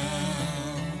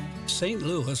now. St.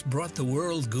 Louis brought the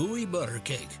world gooey butter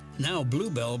cake. Now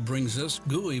Bluebell brings us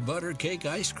gooey butter cake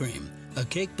ice cream. A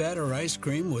cake batter ice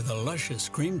cream with a luscious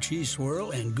cream cheese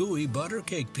swirl and gooey butter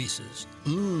cake pieces.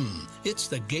 It's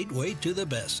the gateway to the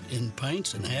best in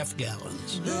pints and half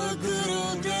gallons. The good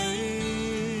old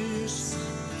days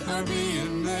are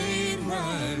being made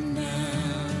right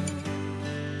now.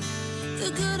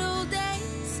 The good old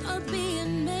days are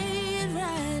being made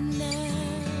right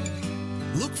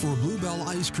now. Look for Bluebell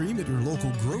ice cream at your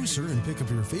local grocer and pick up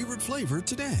your favorite flavor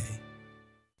today.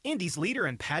 Indy's leader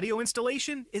in patio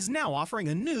installation is now offering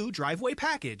a new driveway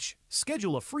package.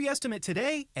 Schedule a free estimate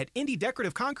today at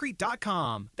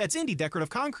IndyDecorativeConcrete.com. That's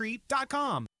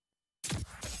IndyDecorativeConcrete.com.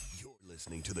 You're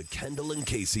listening to the Kendall and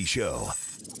Casey Show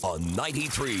on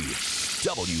 93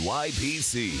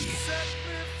 WIBC.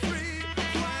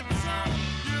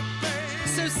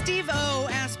 So Steve O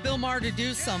asked Bill Maher to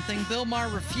do something. Bill Maher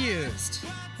refused.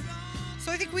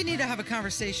 So I think we need to have a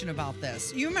conversation about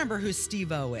this. You remember who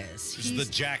Steve O is. He's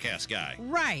the jackass guy.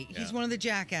 Right. Yeah. He's one of the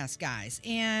jackass guys.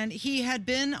 And he had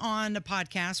been on a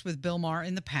podcast with Bill Maher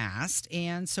in the past.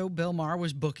 And so Bill Maher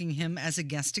was booking him as a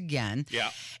guest again. Yeah.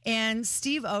 And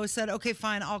Steve O said, okay,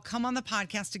 fine, I'll come on the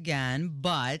podcast again,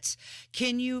 but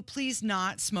can you please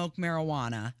not smoke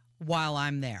marijuana while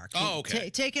I'm there?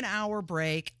 Take an hour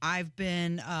break. I've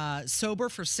been sober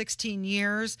for 16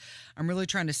 years. I'm really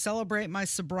trying to celebrate my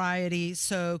sobriety.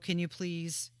 So can you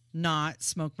please not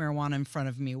smoke marijuana in front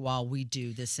of me while we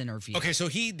do this interview? Okay, so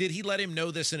did he let him know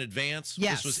this in advance?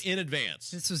 Yes. This was in advance.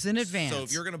 This was in advance. So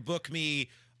if you're going to book me,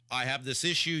 I have this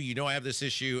issue, I have this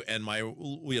issue, and my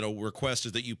request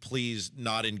is that you please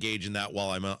not engage in that while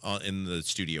I'm in the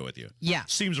studio with you. Yeah.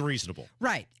 Seems reasonable.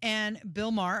 Right. And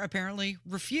Bill Maher apparently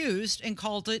refused and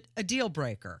called it a deal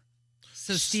breaker.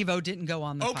 So Steve-O didn't go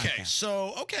on the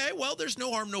podcast. Well, there's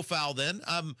no harm, no foul then.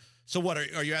 So what,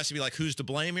 are you asking me, like, who's to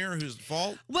blame here? Who's the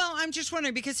fault? Well, I'm just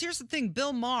wondering, because here's the thing.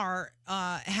 Bill Maher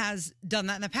has done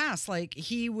that in the past. Like,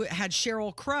 he had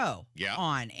Sheryl Crow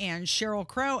on, and Sheryl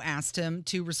Crow asked him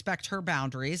to respect her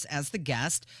boundaries as the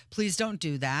guest. Please don't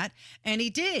do that. And he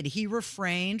did. He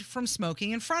refrained from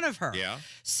smoking in front of her. Yeah.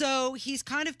 So he's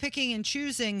kind of picking and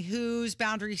choosing whose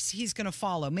boundaries he's going to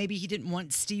follow. Maybe he didn't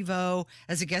want Steve-O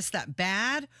as a guest that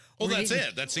bad. Well, that's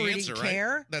it. That's the answer, right?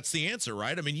 Care. That's the answer,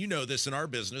 right? I mean, you know this in our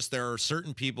business. There are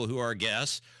certain people who are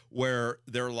guests where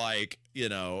they're like,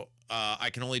 I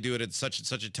can only do it at such and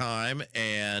such a time,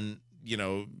 and,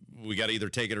 we got to either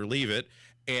take it or leave it,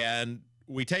 and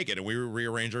we take it, and we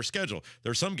rearrange our schedule. There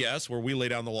are some guests where we lay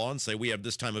down the law and say, we have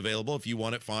this time available. If you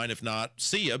want it, fine. If not,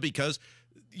 see ya, because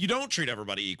you don't treat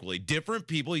everybody equally. Different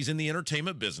people. He's in the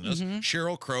entertainment business.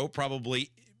 Sheryl Crow probably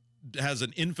has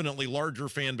an infinitely larger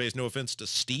fan base, no offense to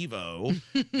Steve-O,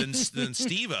 than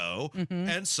Steve-O.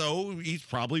 And so he's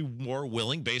probably more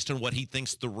willing, based on what he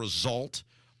thinks the result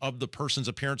of the person's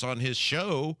appearance on his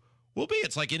show will be.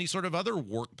 It's like any sort of other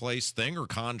workplace thing or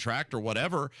contract or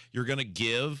whatever. You're going to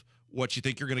give what you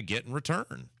think you're going to get in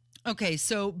return. Okay,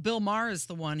 so Bill Maher is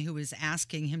the one who is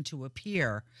asking him to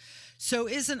appear. So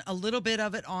isn't a little bit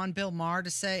of it on Bill Maher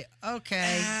to say,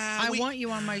 okay, I want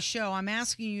you on my show. I'm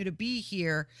asking you to be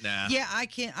here. Nah. Yeah, I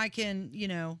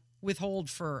can, withhold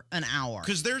for an hour.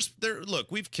 Because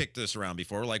look, we've kicked this around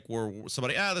before, like where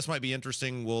somebody, this might be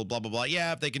interesting, we'll blah, blah, blah.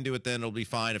 Yeah, if they can do it, then it'll be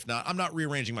fine. If not, I'm not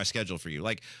rearranging my schedule for you.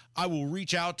 Like, I will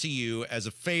reach out to you as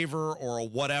a favor or a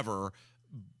whatever,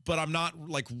 but I'm not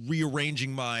like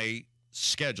rearranging my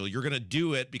schedule. You're going to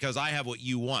do it because I have what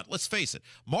you want. Let's face it.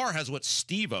 Maher has what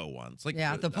Steve-O wants. Like,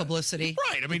 the publicity.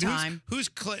 Right. I mean,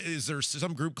 is there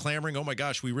some group clamoring, oh my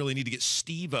gosh, we really need to get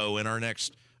Steve-O in our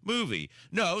next movie?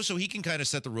 No, so he can kind of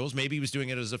set the rules. Maybe he was doing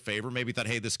it as a favor. Maybe he thought,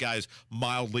 hey, this guy's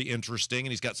mildly interesting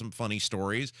and he's got some funny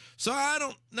stories. So I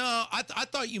don't know. I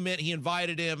thought you meant he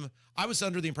invited him. I was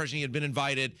under the impression he had been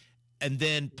invited and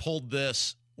then pulled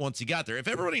this once he got there. If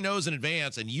everybody knows in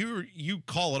advance and you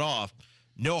call it off,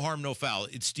 no harm, no foul.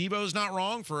 Steve-O's not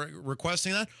wrong for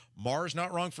requesting that. Maher's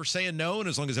not wrong for saying no, and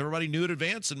as long as everybody knew in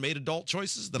advance and made adult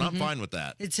choices, then I'm fine with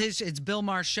that. It's Bill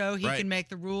Maher's show. He can make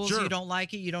the rules. Sure. You don't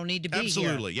like it, you don't need to be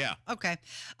Absolutely, here. yeah. Okay.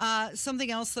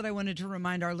 Something else that I wanted to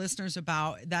remind our listeners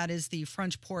about, that is the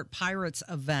Frenchport Pirates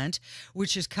event,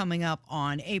 which is coming up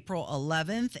on April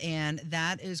 11th, and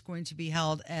that is going to be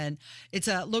held, and it's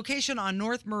a location on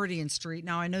North Meridian Street.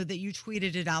 Now, I know that you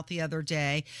tweeted it out the other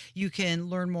day. You can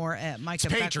learn more at Micah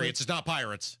It's Patriots, it's not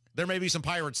Pirates. There may be some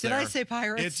pirates there. Did I say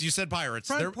pirates? You said pirates.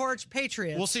 Front Porch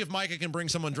Patriots. We'll see if Micah can bring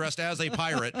someone dressed as a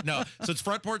pirate. No, so it's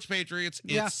Front Porch Patriots.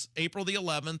 It's April the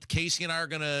 11th. Casey and I are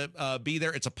going to be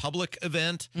there. It's a public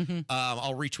event.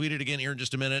 I'll retweet it again here in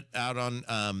just a minute out on,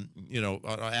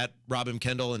 at Rob M.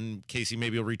 Kendall, and Casey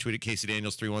maybe will retweet it, Casey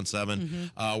Daniels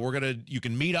 317. You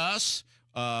can meet us.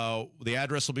 The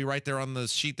address will be right there on the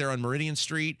sheet there on Meridian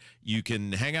Street. You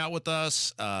can hang out with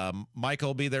us. Michael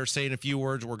will be there saying a few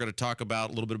words. We're going to talk about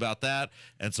a little bit about that.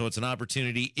 And so it's an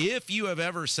opportunity. If you have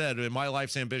ever said, my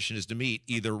life's ambition is to meet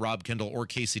either Rob Kendall or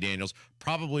Casey Daniels,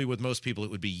 probably with most people, it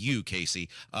would be you, Casey.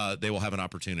 They will have an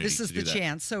opportunity This is to do the that.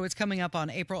 chance. So it's coming up on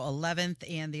April 11th,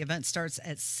 and the event starts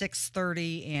at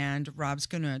 6:30, and Rob's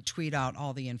going to tweet out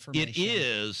all the information. It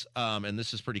is, and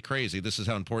this is pretty crazy. This is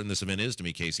how important this event is to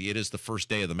me, Casey. It is the first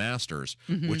day of the Masters,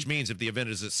 which means if the event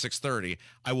is at 6:30,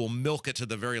 I will milk it to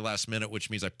the very last minute, which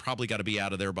means I probably got to be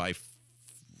out of there by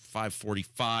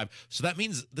 5:45. So that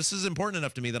means this is important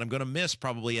enough to me that I'm going to miss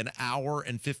probably an hour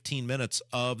and 15 minutes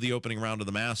of the opening round of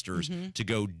the Masters to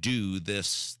go do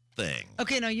this thing.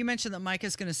 Okay, now you mentioned that Mike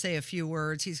is going to say a few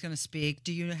words. He's going to speak.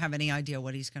 Do you have any idea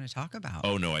what he's going to talk about?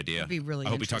 Oh, no idea. It'd be really I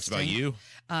hope he talks about you.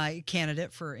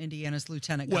 Candidate for Indiana's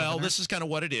lieutenant governor. Well, this is kind of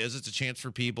what it is. It's a chance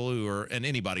for people who are, and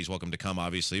anybody's welcome to come,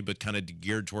 obviously, but kind of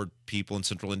geared toward people in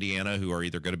central Indiana who are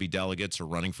either going to be delegates or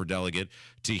running for delegate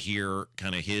to hear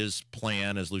kind of his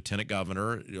plan as lieutenant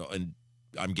governor, and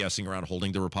I'm guessing around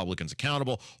holding the Republicans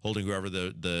accountable, holding whoever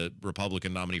the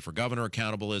Republican nominee for governor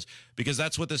accountable is, because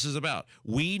that's what this is about.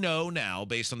 We know now,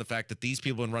 based on the fact that these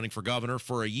people have been running for governor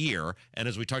for a year, and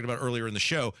as we talked about earlier in the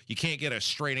show, you can't get a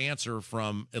straight answer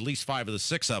from at least 5 of the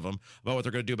 6 of them about what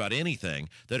they're going to do about anything,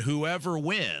 that whoever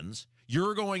wins,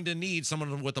 you're going to need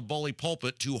someone with a bully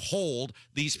pulpit to hold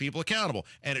these people accountable.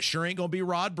 And it sure ain't going to be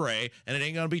Rod Bray, and it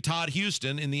ain't going to be Todd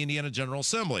Houston in the Indiana General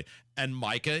Assembly. And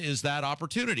Micah is that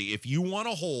opportunity. If you want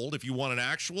an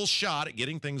actual shot at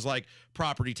getting things like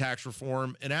property tax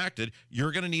reform enacted,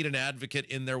 you're going to need an advocate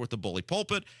in there with the bully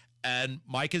pulpit. And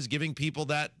Mike is giving people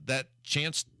that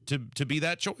chance to be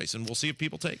that choice, and we'll see if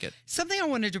people take it. Something I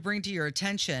wanted to bring to your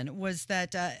attention was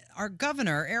that our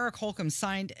governor, Eric Holcomb,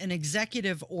 signed an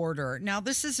executive order. Now,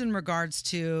 this is in regards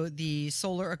to the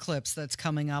solar eclipse that's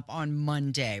coming up on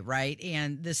Monday, right?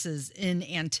 And this is in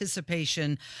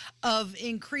anticipation of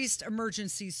increased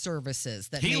emergency services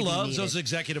that he may be loves needed. those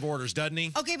executive orders, doesn't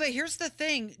he? Okay, but here's the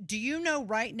thing. Do you know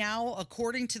right now,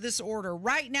 according to this order,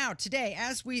 right now, today,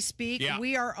 as we speak,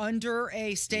 we are under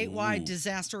a statewide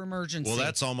disaster emergency? Well,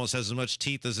 that's almost has as much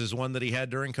teeth as his one that he had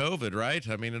during COVID, right?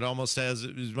 I mean, it almost has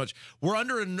as much. We're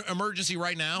under an emergency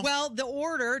right now? Well, the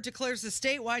order declares the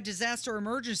statewide disaster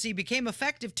emergency became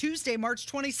effective Tuesday, March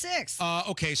 26th.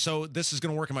 Okay, so this is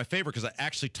going to work in my favor because I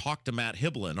actually talked to Matt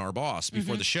Hiblin, our boss,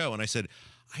 before the show, and I said,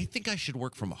 I think I should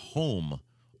work from home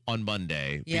on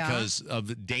Monday because of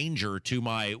the danger to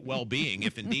my well-being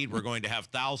if indeed we're going to have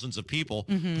thousands of people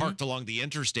parked along the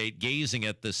interstate gazing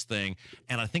at this thing.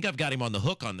 And I think I've got him on the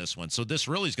hook on this one. So this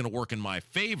really is going to work in my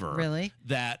favor. Really?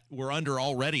 That we're under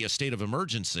already a state of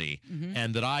emergency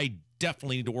and that I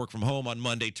definitely need to work from home on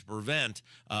Monday to prevent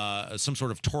some sort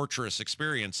of torturous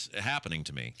experience happening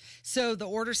to me. So the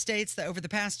order states that over the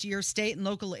past year, state and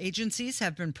local agencies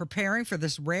have been preparing for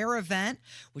this rare event,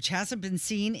 which hasn't been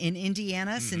seen in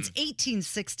Indiana since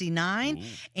 1869,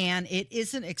 and it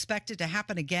isn't expected to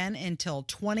happen again until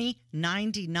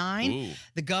 2099.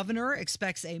 The governor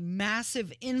expects a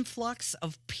massive influx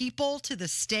of people to the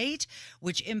state,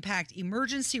 which impact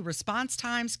emergency response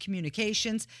times,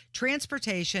 communications,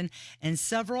 transportation, and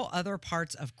several other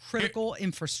parts of critical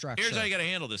infrastructure. Here's how you got to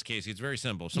handle this, Casey. It's very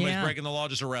simple. If somebody's breaking the law,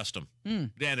 just arrest them.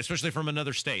 And especially from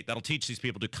another state. That'll teach these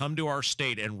people to come to our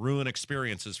state and ruin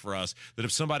experiences for us. That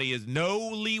if somebody is no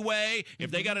leeway,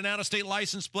 if they got an out-of-state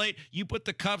license plate, you put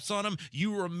the cuffs on them,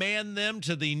 you remand them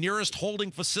to the nearest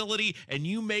holding facility, and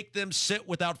you make them sit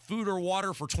without food or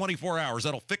water for 24 hours.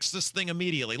 That'll fix this thing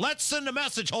immediately. Let's send a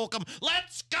message, Holcomb.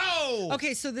 Let's go!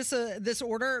 Okay, so this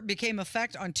order became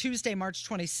effect on Tuesday, March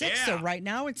 26th. So right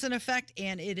now it's in effect,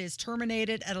 and it is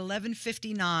terminated at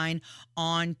 11:59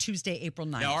 on Tuesday, April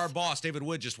 9th. Now, our boss, David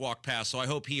Wood, just walked past, so I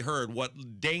hope he heard what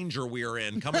danger we are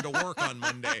in coming to work on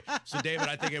Monday. So, David,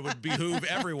 I think it would behoove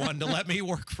everyone to let me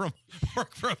work from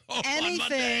home on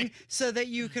Monday. So that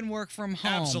you can work from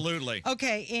home. Absolutely.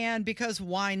 Okay, and because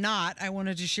why not, I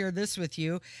wanted to share this with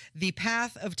you. The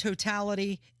path of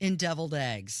totality in deviled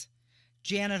eggs.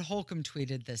 Janet Holcomb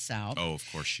tweeted this out. Oh, of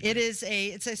course she did.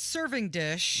 It's a serving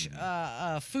dish,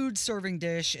 a food serving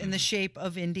dish in the shape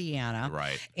of Indiana.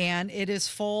 Right. And it is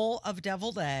full of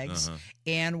deviled eggs.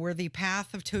 And where the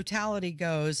path of totality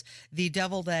goes, the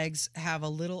deviled eggs have a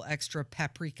little extra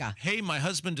paprika. Hey, my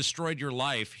husband destroyed your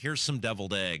life. Here's some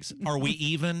deviled eggs. Are we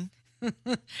even?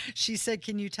 She said,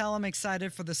 can you tell I'm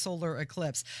excited for the solar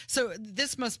eclipse? So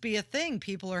this must be a thing.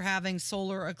 People are having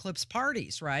solar eclipse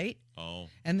parties, right? Oh,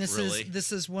 and this really?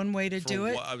 is one way to do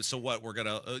it. So what? We're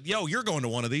gonna you're going to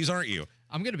one of these, aren't you?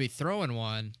 I'm gonna be throwing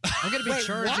one. I'm gonna be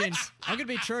charging. I'm gonna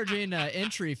be charging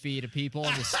entry fee to people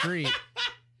on the street.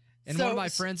 And one of my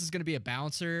friends is gonna be a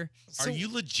bouncer. Are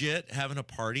you legit having a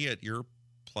party at your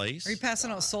place? Are you passing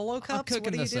out solo cups? Cooking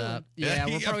what are you this doing? up. Yeah,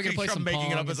 we're probably gonna play some making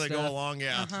Pong it up as I and go stuff. along.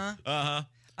 Yeah.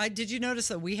 Did you notice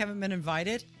that we haven't been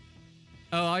invited?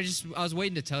 Oh, I was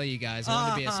waiting to tell you guys. I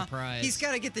wanted to be a surprise. He's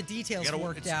got to get the details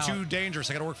worked out. It's too dangerous.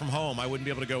 I got to work from home. I wouldn't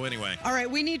be able to go anyway. All right,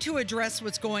 we need to address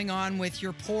what's going on with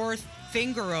your poor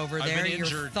finger over there. I've been your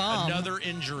injured. thumb. Another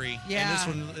injury. Yeah.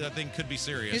 And this one, I think, could be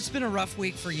serious. It's been a rough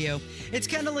week for you. It's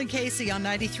Kendall and Casey on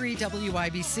 93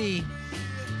 WIBC.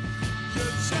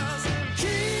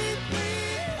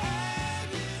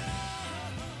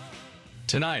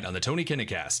 Tonight on the Tony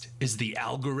Kinnacast, is the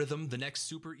algorithm the next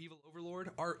super evil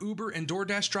overlord? Are Uber and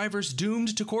DoorDash drivers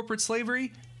doomed to corporate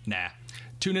slavery? Nah.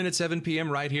 Tune in at 7 p.m.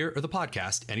 right here or the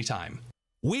podcast anytime.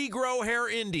 We Grow Hair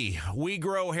Indie.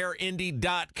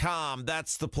 WeGrowHairIndie.com.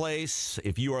 That's the place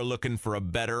if you are looking for a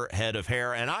better head of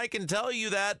hair. And I can tell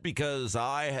you that because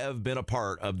I have been a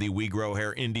part of the We Grow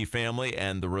Hair Indie family.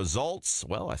 And the results,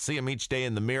 well, I see them each day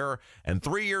in the mirror. And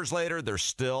 3 years later, they're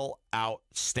still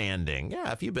outstanding.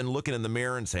 Yeah, if you've been looking in the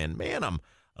mirror and saying, man, I'm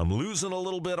losing a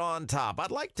little bit on top,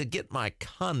 I'd like to get my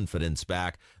confidence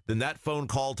back, then that phone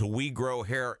call to We Grow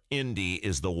Hair Indie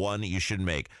is the one you should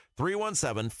make.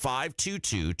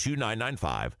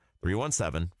 317-522-2995,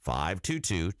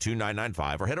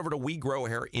 317-522-2995, or head over to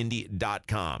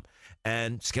WeGrowHairIndie.com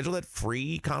and schedule that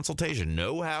free consultation.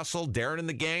 No hassle. Darren and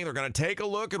the gang, they're going to take a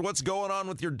look at what's going on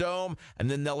with your dome, and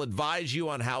then they'll advise you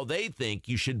on how they think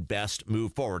you should best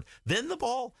move forward. Then the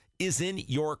ball is in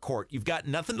your court. You've got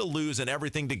nothing to lose and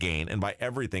everything to gain. And by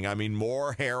everything, I mean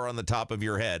more hair on the top of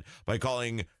your head by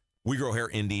calling We Grow Hair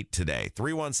Indie today.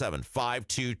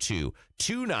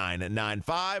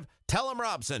 317-522-2995. Tell them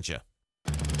Rob sent you.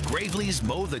 Gravely's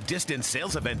Mow the Distance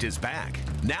sales event is back.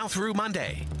 Now through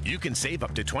Monday, you can save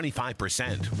up to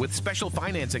 25% with special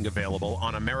financing available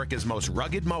on America's most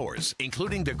rugged mowers,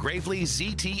 including the Gravely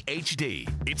ZT HD.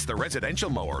 It's the residential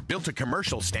mower built to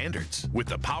commercial standards with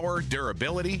the power,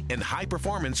 durability, and high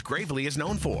performance Gravely is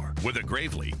known for. With a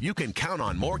Gravely, you can count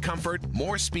on more comfort,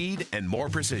 more speed, and more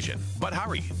precision. But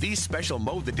hurry, these special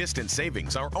Mow the Distance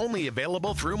savings are only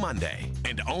available through Monday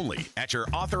and only at your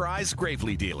authorized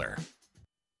Gravely dealer.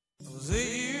 I was 8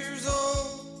 years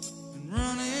old and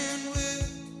running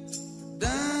with a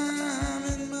dime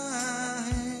in my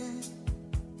hand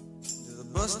to the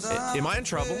bus stop. Am I in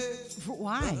trouble?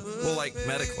 Why? Well, like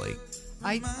medically.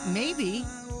 Maybe.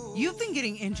 You've been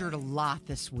getting injured a lot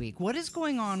this week. What is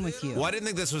going on with you? Well, I didn't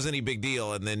think this was any big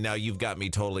deal, and then now you've got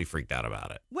me totally freaked out about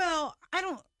it. Well, I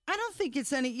don't think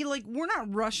it's any, we're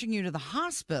not rushing you to the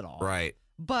hospital. Right.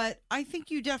 But I think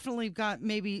you definitely got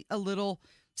maybe a little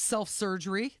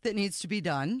self-surgery that needs to be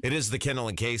done. It is the Kendall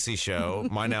and Casey show.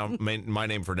 My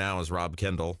name for now is Rob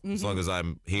Kendall, as long as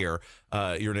I'm here.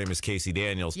 Your name is Casey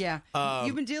Daniels. Yeah.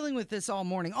 You've been dealing with this all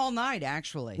morning, all night,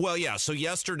 actually. Well, yeah. So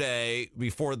yesterday,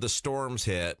 before the storms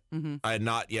hit, I had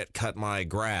not yet cut my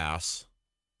grass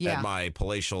at my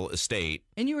palatial estate.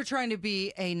 And you were trying to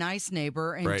be a nice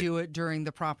neighbor and do it during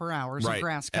the proper hours of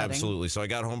grass cutting. Absolutely. So I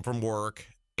got home from work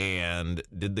and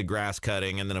did the grass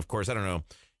cutting. And then, of course, I don't know,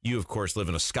 you, of course, live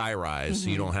in a sky rise, so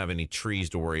you don't have any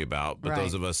trees to worry about. But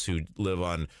those of us who live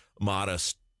on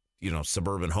modest,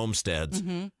 suburban homesteads,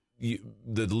 the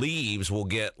leaves will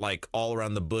get all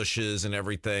around the bushes and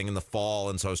everything in the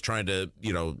fall. And so I was trying to,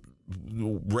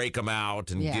 rake them out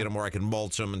and get them where I can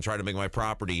mulch them and try to make my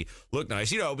property look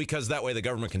nice, because that way the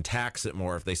government can tax it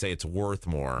more if they say it's worth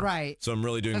more. Right. So I'm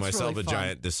really doing myself really a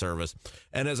giant disservice.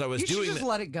 And as I was doing, just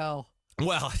let it go.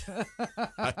 Well,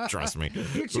 trust me.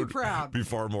 You're too proud. Be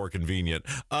far more convenient.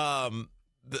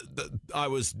 I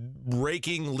was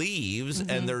raking leaves,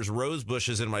 and there's rose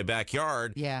bushes in my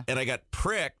backyard. Yeah. And I got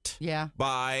pricked. Yeah.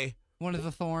 By one of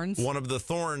the thorns. One of the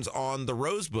thorns on the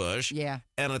rose bush. Yeah.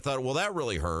 And I thought, well, that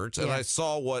really hurts. And I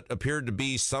saw what appeared to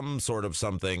be some sort of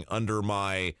something under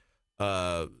my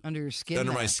under your skin.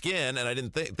 Under my skin, and I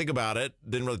didn't think about it.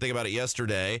 Didn't really think about it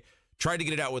yesterday. Tried to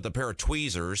get it out with a pair of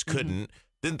tweezers. Couldn't.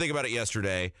 Didn't think about it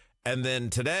yesterday. And then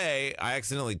today, I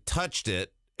accidentally touched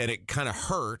it, and it kind of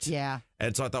hurt. Yeah.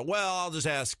 And so I thought, well, I'll just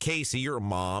ask Casey. You're a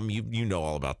mom. You know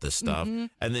all about this stuff. And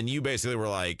then you basically were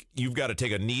like, you've got to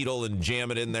take a needle and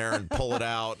jam it in there and pull it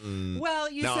out. And well,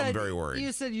 now I'm very worried.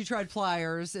 You said you tried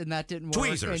pliers and that didn't work.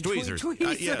 Tweezers.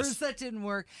 Tweezers, Yes. that didn't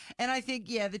work. And I think,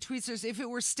 the tweezers, if it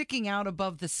were sticking out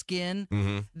above the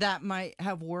skin, that might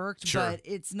have worked. Sure. But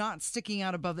it's not sticking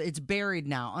out above. It's buried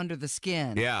now under the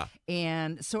skin. Yeah.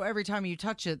 And so every time you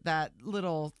touch it, that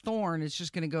little thorn is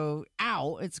just going to go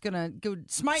out. It's going to go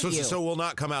smite you. So will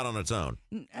not come out on its own.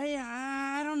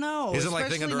 I don't know. Is it like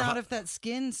Especially not if that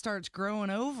skin starts growing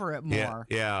over it more.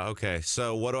 Yeah. Okay.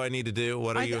 So what do I need to do?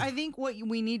 What are you? I think what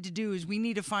we need to do is we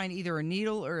need to find either a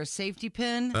needle or a safety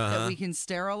pin that we can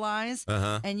sterilize,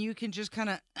 and you can just kind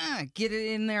of get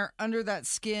it in there under that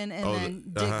skin and then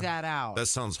dig that out. That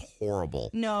sounds horrible.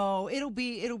 No, it'll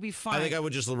be fine. I think I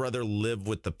would just rather live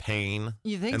with the pain.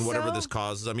 You think and whatever so? this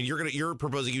causes. I mean, you're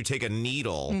proposing you take a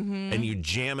needle and you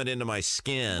jam it into my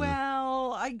skin. Well,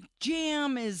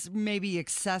 jam is maybe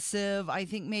excessive. I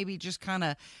think maybe just kind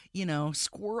of,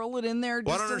 squirrel it in there.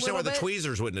 Well, I don't just a understand why little the bit.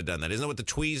 tweezers wouldn't have done that. Isn't that what the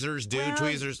tweezers do? Well,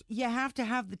 Tweezers? You have to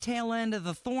have the tail end of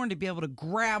the thorn to be able to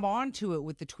grab onto it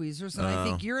with the tweezers. And I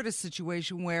think you're at a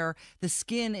situation where the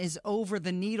skin is over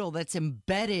the needle that's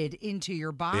embedded into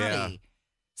your body. Yeah.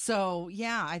 So,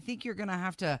 I think you're going to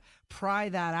have to pry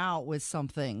that out with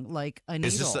something like a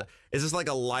needle. Is this like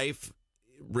a life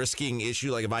risking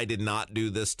issue? Like if I did not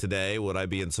do this today, would I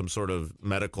be in some sort of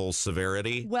medical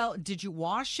severity? Well, did you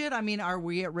wash it? I mean, are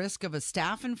we at risk of a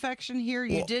staph infection here?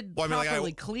 You did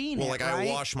properly clean it, right? I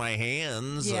wash my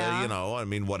hands, I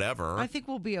mean, whatever. I think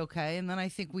we'll be okay. And then I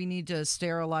think we need to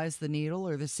sterilize the needle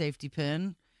or the safety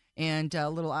pin and a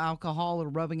little alcohol, a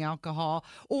little rubbing alcohol,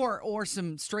 or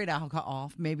some straight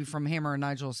alcohol, maybe from Hammer and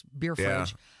Nigel's beer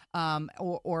fridge,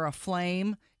 or a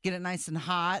flame. Get it nice and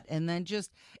hot, and then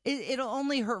just, it'll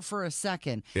only hurt for a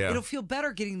second. Yeah. It'll feel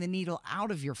better getting the needle out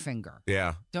of your finger.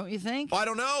 Yeah. Don't you think? Well, I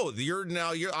don't know.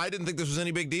 I didn't think this was any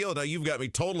big deal. Now you've got me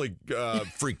totally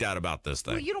freaked out about this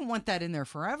thing. Well, you don't want that in there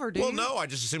forever, do you? Well, no, I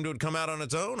just assumed it would come out on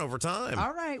its own over time.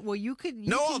 All right. Well, you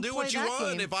could. I'll do what you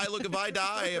want. Game. If I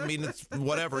die, I mean, it's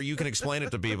whatever. You can explain it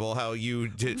to people how you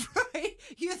did. Right?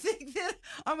 You think that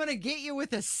I'm going to get you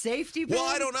with a safety pin? Well,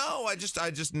 I don't know. I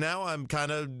just now I'm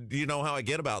kind of, how I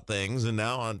get about things, and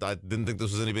now I didn't think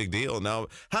this was any big deal. Now,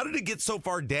 how did it get so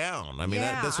far down? I mean,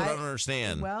 that's what I don't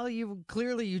understand. Well, you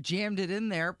jammed it in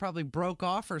there, probably broke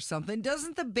off or something.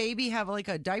 Doesn't the baby have like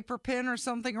a diaper pin or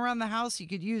something around the house? You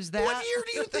could use that. What year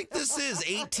do you think this is?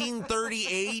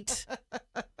 1838?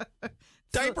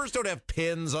 Diapers don't have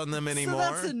pins on them anymore.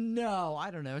 So that's a no.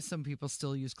 I don't know. Some people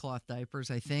still use cloth diapers,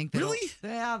 I think. They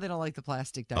don't like the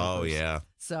plastic diapers. Oh, yeah.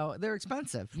 So they're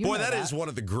expensive. Boy, that is one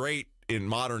of the great in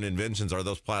modern inventions are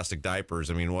those plastic diapers.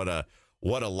 I mean, what a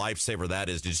lifesaver that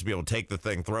is to just be able to take the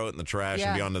thing, throw it in the trash,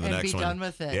 and be on to the next one. And be done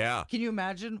with it. Yeah. Can you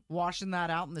imagine washing that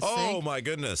out in the sink? Oh, my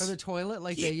goodness. Or the toilet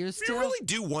like they used to? You really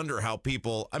do wonder how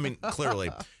people, I mean, clearly,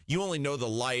 you only know the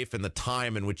life and the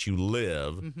time in which you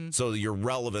live, so your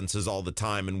relevance is all the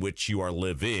time in which you are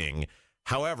living.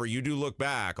 However, you do look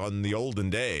back on the olden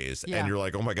days, and you're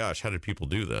like, oh, my gosh, how did people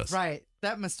do this? Right.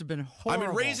 That must have been horrible. I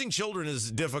mean, raising children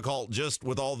is difficult just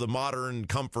with all the modern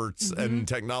comforts and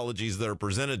technologies that are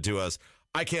presented to us.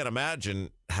 I can't imagine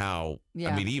how,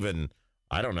 I mean, even,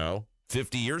 I don't know,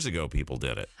 50 years ago people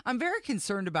did it. I'm very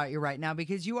concerned about you right now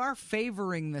because you are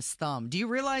favoring this thumb. Do you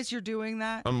realize you're doing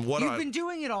that? You've been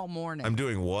doing it all morning. I'm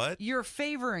doing what? You're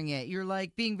favoring it. You're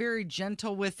like being very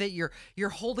gentle with it. You're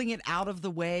holding it out of the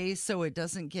way so it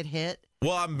doesn't get hit.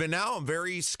 Well, now I'm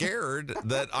very scared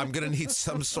that I'm going to need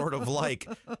some sort of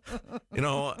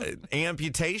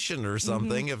amputation or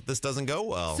something if this doesn't go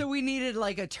well. So we needed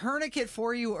like a tourniquet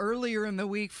for you earlier in the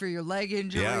week for your leg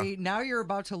injury. Yeah. Now you're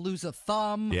about to lose a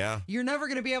thumb. Yeah. You're never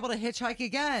going to be able to hitchhike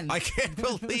again. I can't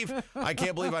believe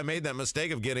I made that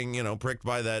mistake of getting, pricked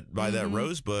by that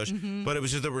rose bush. But it was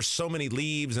just there were so many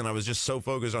leaves, and I was just so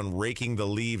focused on raking the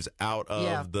leaves out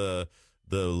of the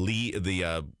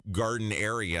garden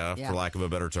area, for lack of a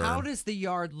better term. How does the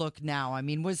yard look now? I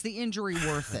mean, was the injury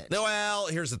worth it? No, well,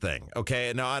 here's the thing.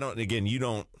 Okay, no, I don't. Again, you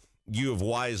don't. you have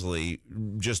wisely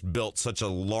just built such a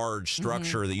large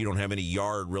structure that you don't have any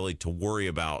yard really to worry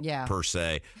about per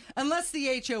se. Unless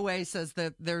the HOA says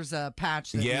that there's a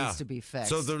patch that needs to be fixed.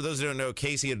 So those who don't know,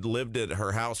 Casey had lived at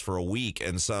her house for a week,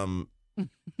 and some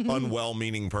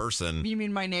unwell-meaning person. You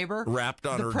mean my neighbor? Rapped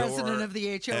on her door. The president of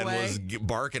the HOA. And was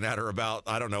barking at her about,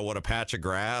 I don't know, what, a patch of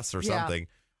grass or something.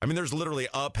 I mean, there's literally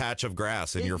a patch of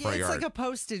grass in your front yard. It's like a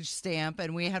postage stamp,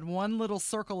 and we had one little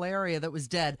circle area that was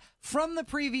dead from the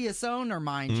previous owner,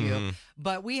 mind you.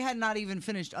 But we had not even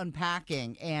finished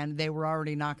unpacking, and they were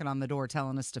already knocking on the door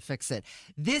telling us to fix it.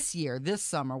 This year, this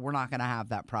summer, we're not going to have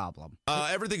that problem.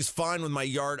 Everything's fine with my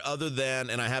yard other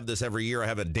than, and I have this every year, I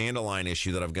have a dandelion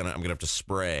issue that I'm gonna have to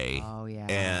spray. Oh, yeah.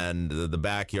 And the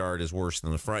backyard is worse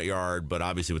than the front yard, but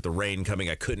obviously with the rain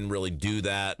coming, I couldn't really do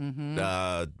that.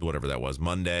 Whatever that was,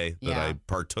 Monday. That I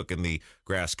partook in the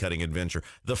grass cutting adventure.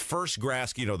 The first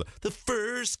grass, the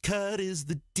first cut is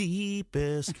the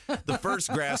deepest. The first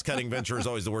grass cutting venture is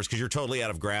always the worst because you're totally out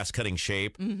of grass cutting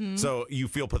shape. So you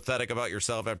feel pathetic about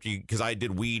yourself after because I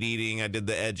did weed eating, I did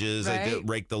the edges, I did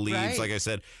rake the leaves, like I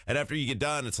said. And after you get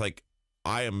done, it's like,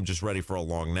 I am just ready for a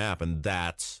long nap, and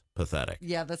that's pathetic.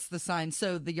 Yeah, that's the sign.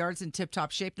 So the yard's in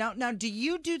tip-top shape. Now, do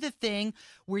you do the thing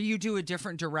where you do a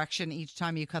different direction each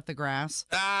time you cut the grass?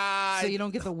 So you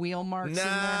don't get the wheel marks in there?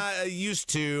 I used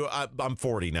to. I'm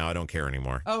 40 now. I don't care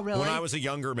anymore. Oh, really? When I was a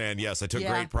younger man, yes, I took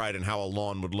great pride in how a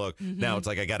lawn would look. Now it's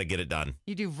like I got to get it done.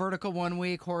 You do vertical one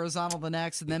week, horizontal the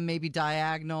next, and then maybe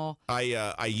diagonal.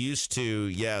 I used to,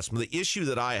 yes. The issue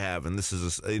that I have, and this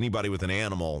is anybody with an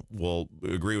animal will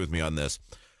agree with me on this,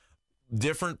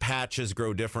 different patches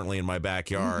grow differently in my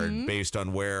backyard based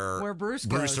on where Bruce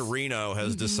Areno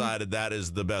has decided that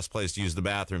is the best place to use the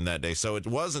bathroom that day. So it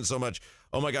wasn't so much,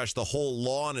 oh my gosh, the whole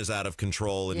lawn is out of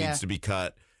control. It needs to be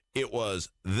cut. It was,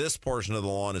 this portion of the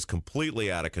lawn is completely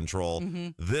out of control.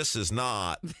 This is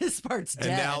not. This part's dead.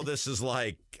 And now this is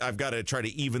like, I've got to try to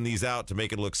even these out to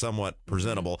make it look somewhat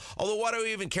presentable. Although, why do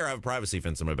I even care? I have a privacy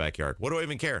fence in my backyard. What do I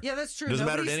even care? Yeah, that's true. Doesn't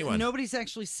matter to anyone. Nobody's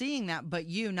actually seeing that but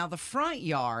you. Now, the front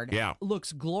yard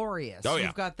looks glorious. Oh, yeah.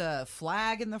 You've got the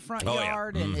flag in the front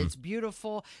yard, and it's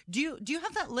beautiful. Do you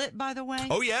have that lit, by the way?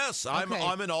 Oh, yes.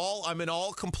 I'm in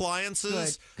all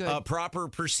compliances, Good. proper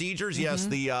procedures. Yes,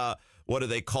 the... what do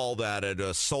they call that?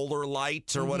 A solar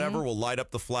light or whatever will light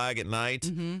up the flag at night.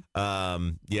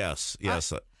 Yes.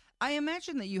 I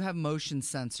imagine that you have motion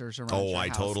sensors around your house. I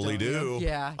totally do.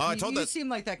 Yeah. You seem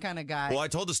like that kind of guy. Well, I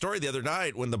told the story the other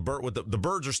night when the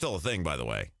birds are still a thing, by the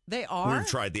way. They are? We've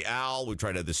tried the owl. We've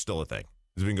tried it. This is still a thing.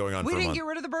 It's been going on for a month. We didn't get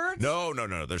rid of the birds? No.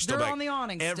 They're still back. on the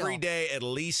awning Every day, at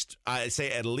least, I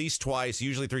say at least twice,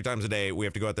 usually 3 times a day, we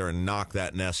have to go out there and knock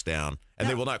that nest down. And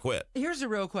they will not quit. Here's a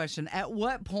real question. At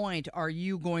what point are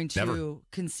you going to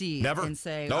concede and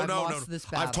say, I've lost this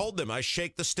battle? I've told them. I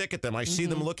shake the stick at them. I see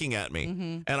them looking at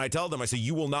me. And I tell them, I say,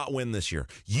 you will not win this year.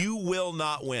 You will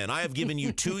not win. I have given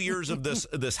you 2 years of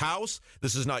this house.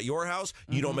 This is not your house.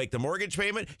 You don't make the mortgage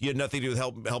payment. You had nothing to do with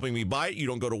helping me buy it. You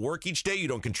don't go to work each day. You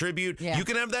don't contribute. Yeah. You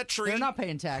can have that tree. They're not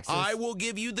paying taxes. I will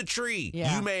give you the tree.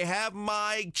 Yeah. You may have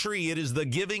my tree. It is the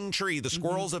giving tree. The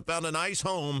squirrels have found a nice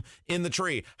home in the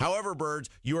tree. However, birds,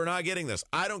 you are not getting this.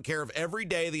 I don't care if every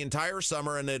day the entire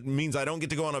summer, and it means I don't get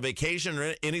to go on a vacation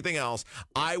or anything else,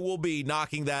 I will be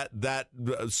knocking that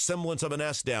semblance of a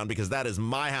nest down because that is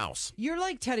my house. You're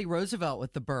like Teddy Roosevelt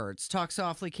with the birds. Talk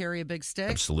softly, carry a big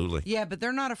stick. Absolutely. Yeah, but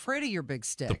they're not afraid of your big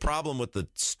stick. The problem with the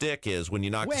stick is when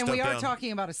you knock the stuff down. And we are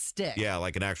talking about a stick. Yeah,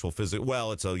 like an actual physical.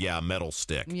 Well, it's a metal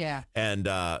stick. Yeah. And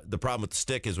the problem with the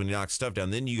stick is when you knock stuff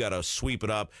down, then you got to sweep it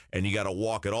up and you got to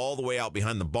walk it all the way out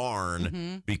behind the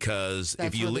barn because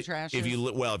if you leave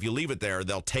it there,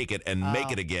 they'll take it and make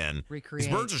it again. Recreate.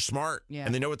 These birds are smart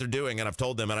and they know what they're doing, and I've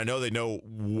told them, and I know they know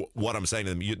what I'm saying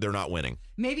to them. They're not winning.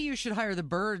 Maybe you should hire the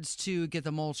birds to get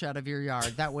the mulch out of your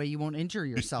yard. That way you won't injure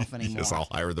yourself anymore. Yes, I'll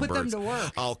hire the birds. Put them to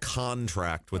work. I'll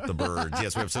contract with the birds.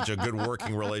 Yes, we have such a good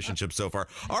working relationship so far.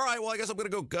 All right, well, I guess I'm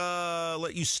going to go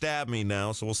let you stab me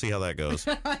now, so we'll see how that goes.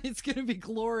 It's going to be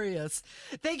glorious.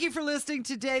 Thank you for listening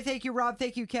today. Thank you, Rob.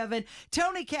 Thank you, Kevin.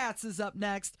 Tony Katz is up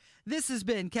next. This has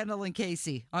been Kendall and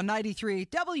Casey on 93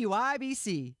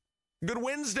 WIBC. Good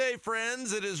Wednesday,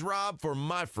 friends. It is Rob for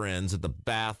my friends at the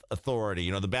Bath Authority.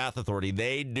 You know, the Bath Authority,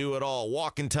 they do it all.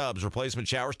 Walk-in tubs, replacement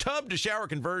showers, tub-to-shower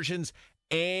conversions,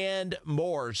 and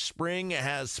more. Spring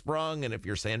has sprung, and if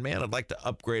you're saying, man, I'd like to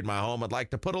upgrade my home, I'd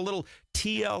like to put a little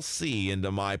TLC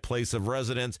into my place of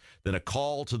residence, then a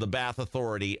call to the Bath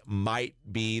Authority might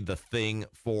be the thing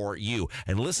for you.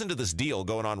 And listen to this deal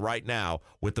going on right now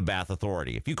with the Bath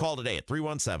Authority. If you call today at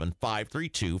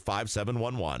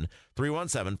 317-532-5711,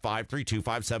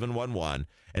 317-532-5711,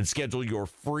 and schedule your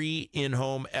free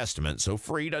in-home estimate. So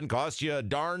free doesn't cost you a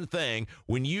darn thing.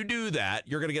 When you do that,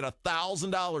 you're going to get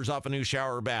 $1,000 off a new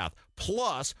shower or bath,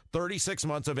 plus 36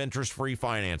 months of interest-free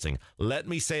financing. Let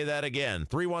me say that again,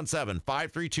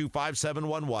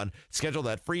 317-532-5711. Schedule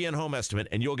that free in-home estimate,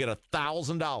 and you'll get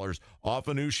 $1,000 off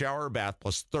a new shower or bath,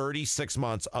 plus 36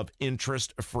 months of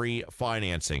interest-free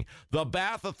financing.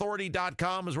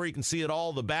 TheBathAuthority.com is where you can see it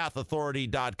all,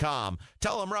 TheBathAuthority.com.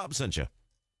 Tell them Rob sent you.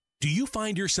 Do you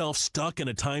find yourself stuck in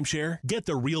a timeshare? Get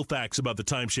the real facts about the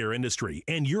timeshare industry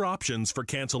and your options for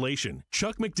cancellation.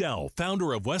 Chuck McDowell,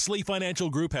 founder of Wesley Financial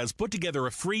Group, has put together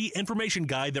a free information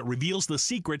guide that reveals the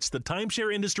secrets the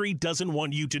timeshare industry doesn't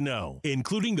want you to know,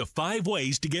 including the 5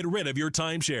 ways to get rid of your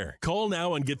timeshare. Call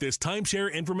now and get this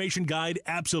timeshare information guide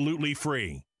absolutely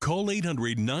free. Call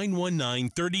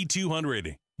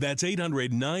 800-919-3200. That's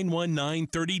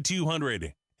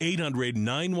 800-919-3200.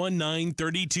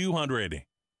 800-919-3200.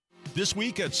 This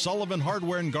week at Sullivan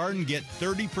Hardware and Garden, get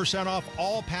 30% off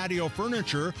all patio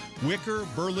furniture, wicker,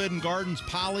 Berlin Gardens,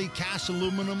 poly, cast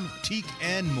aluminum, teak,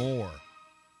 and more.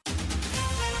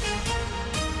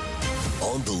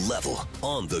 On the level,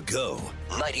 on the go.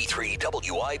 93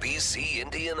 WIBC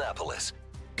Indianapolis.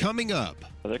 Coming up.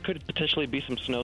 There could potentially be some snow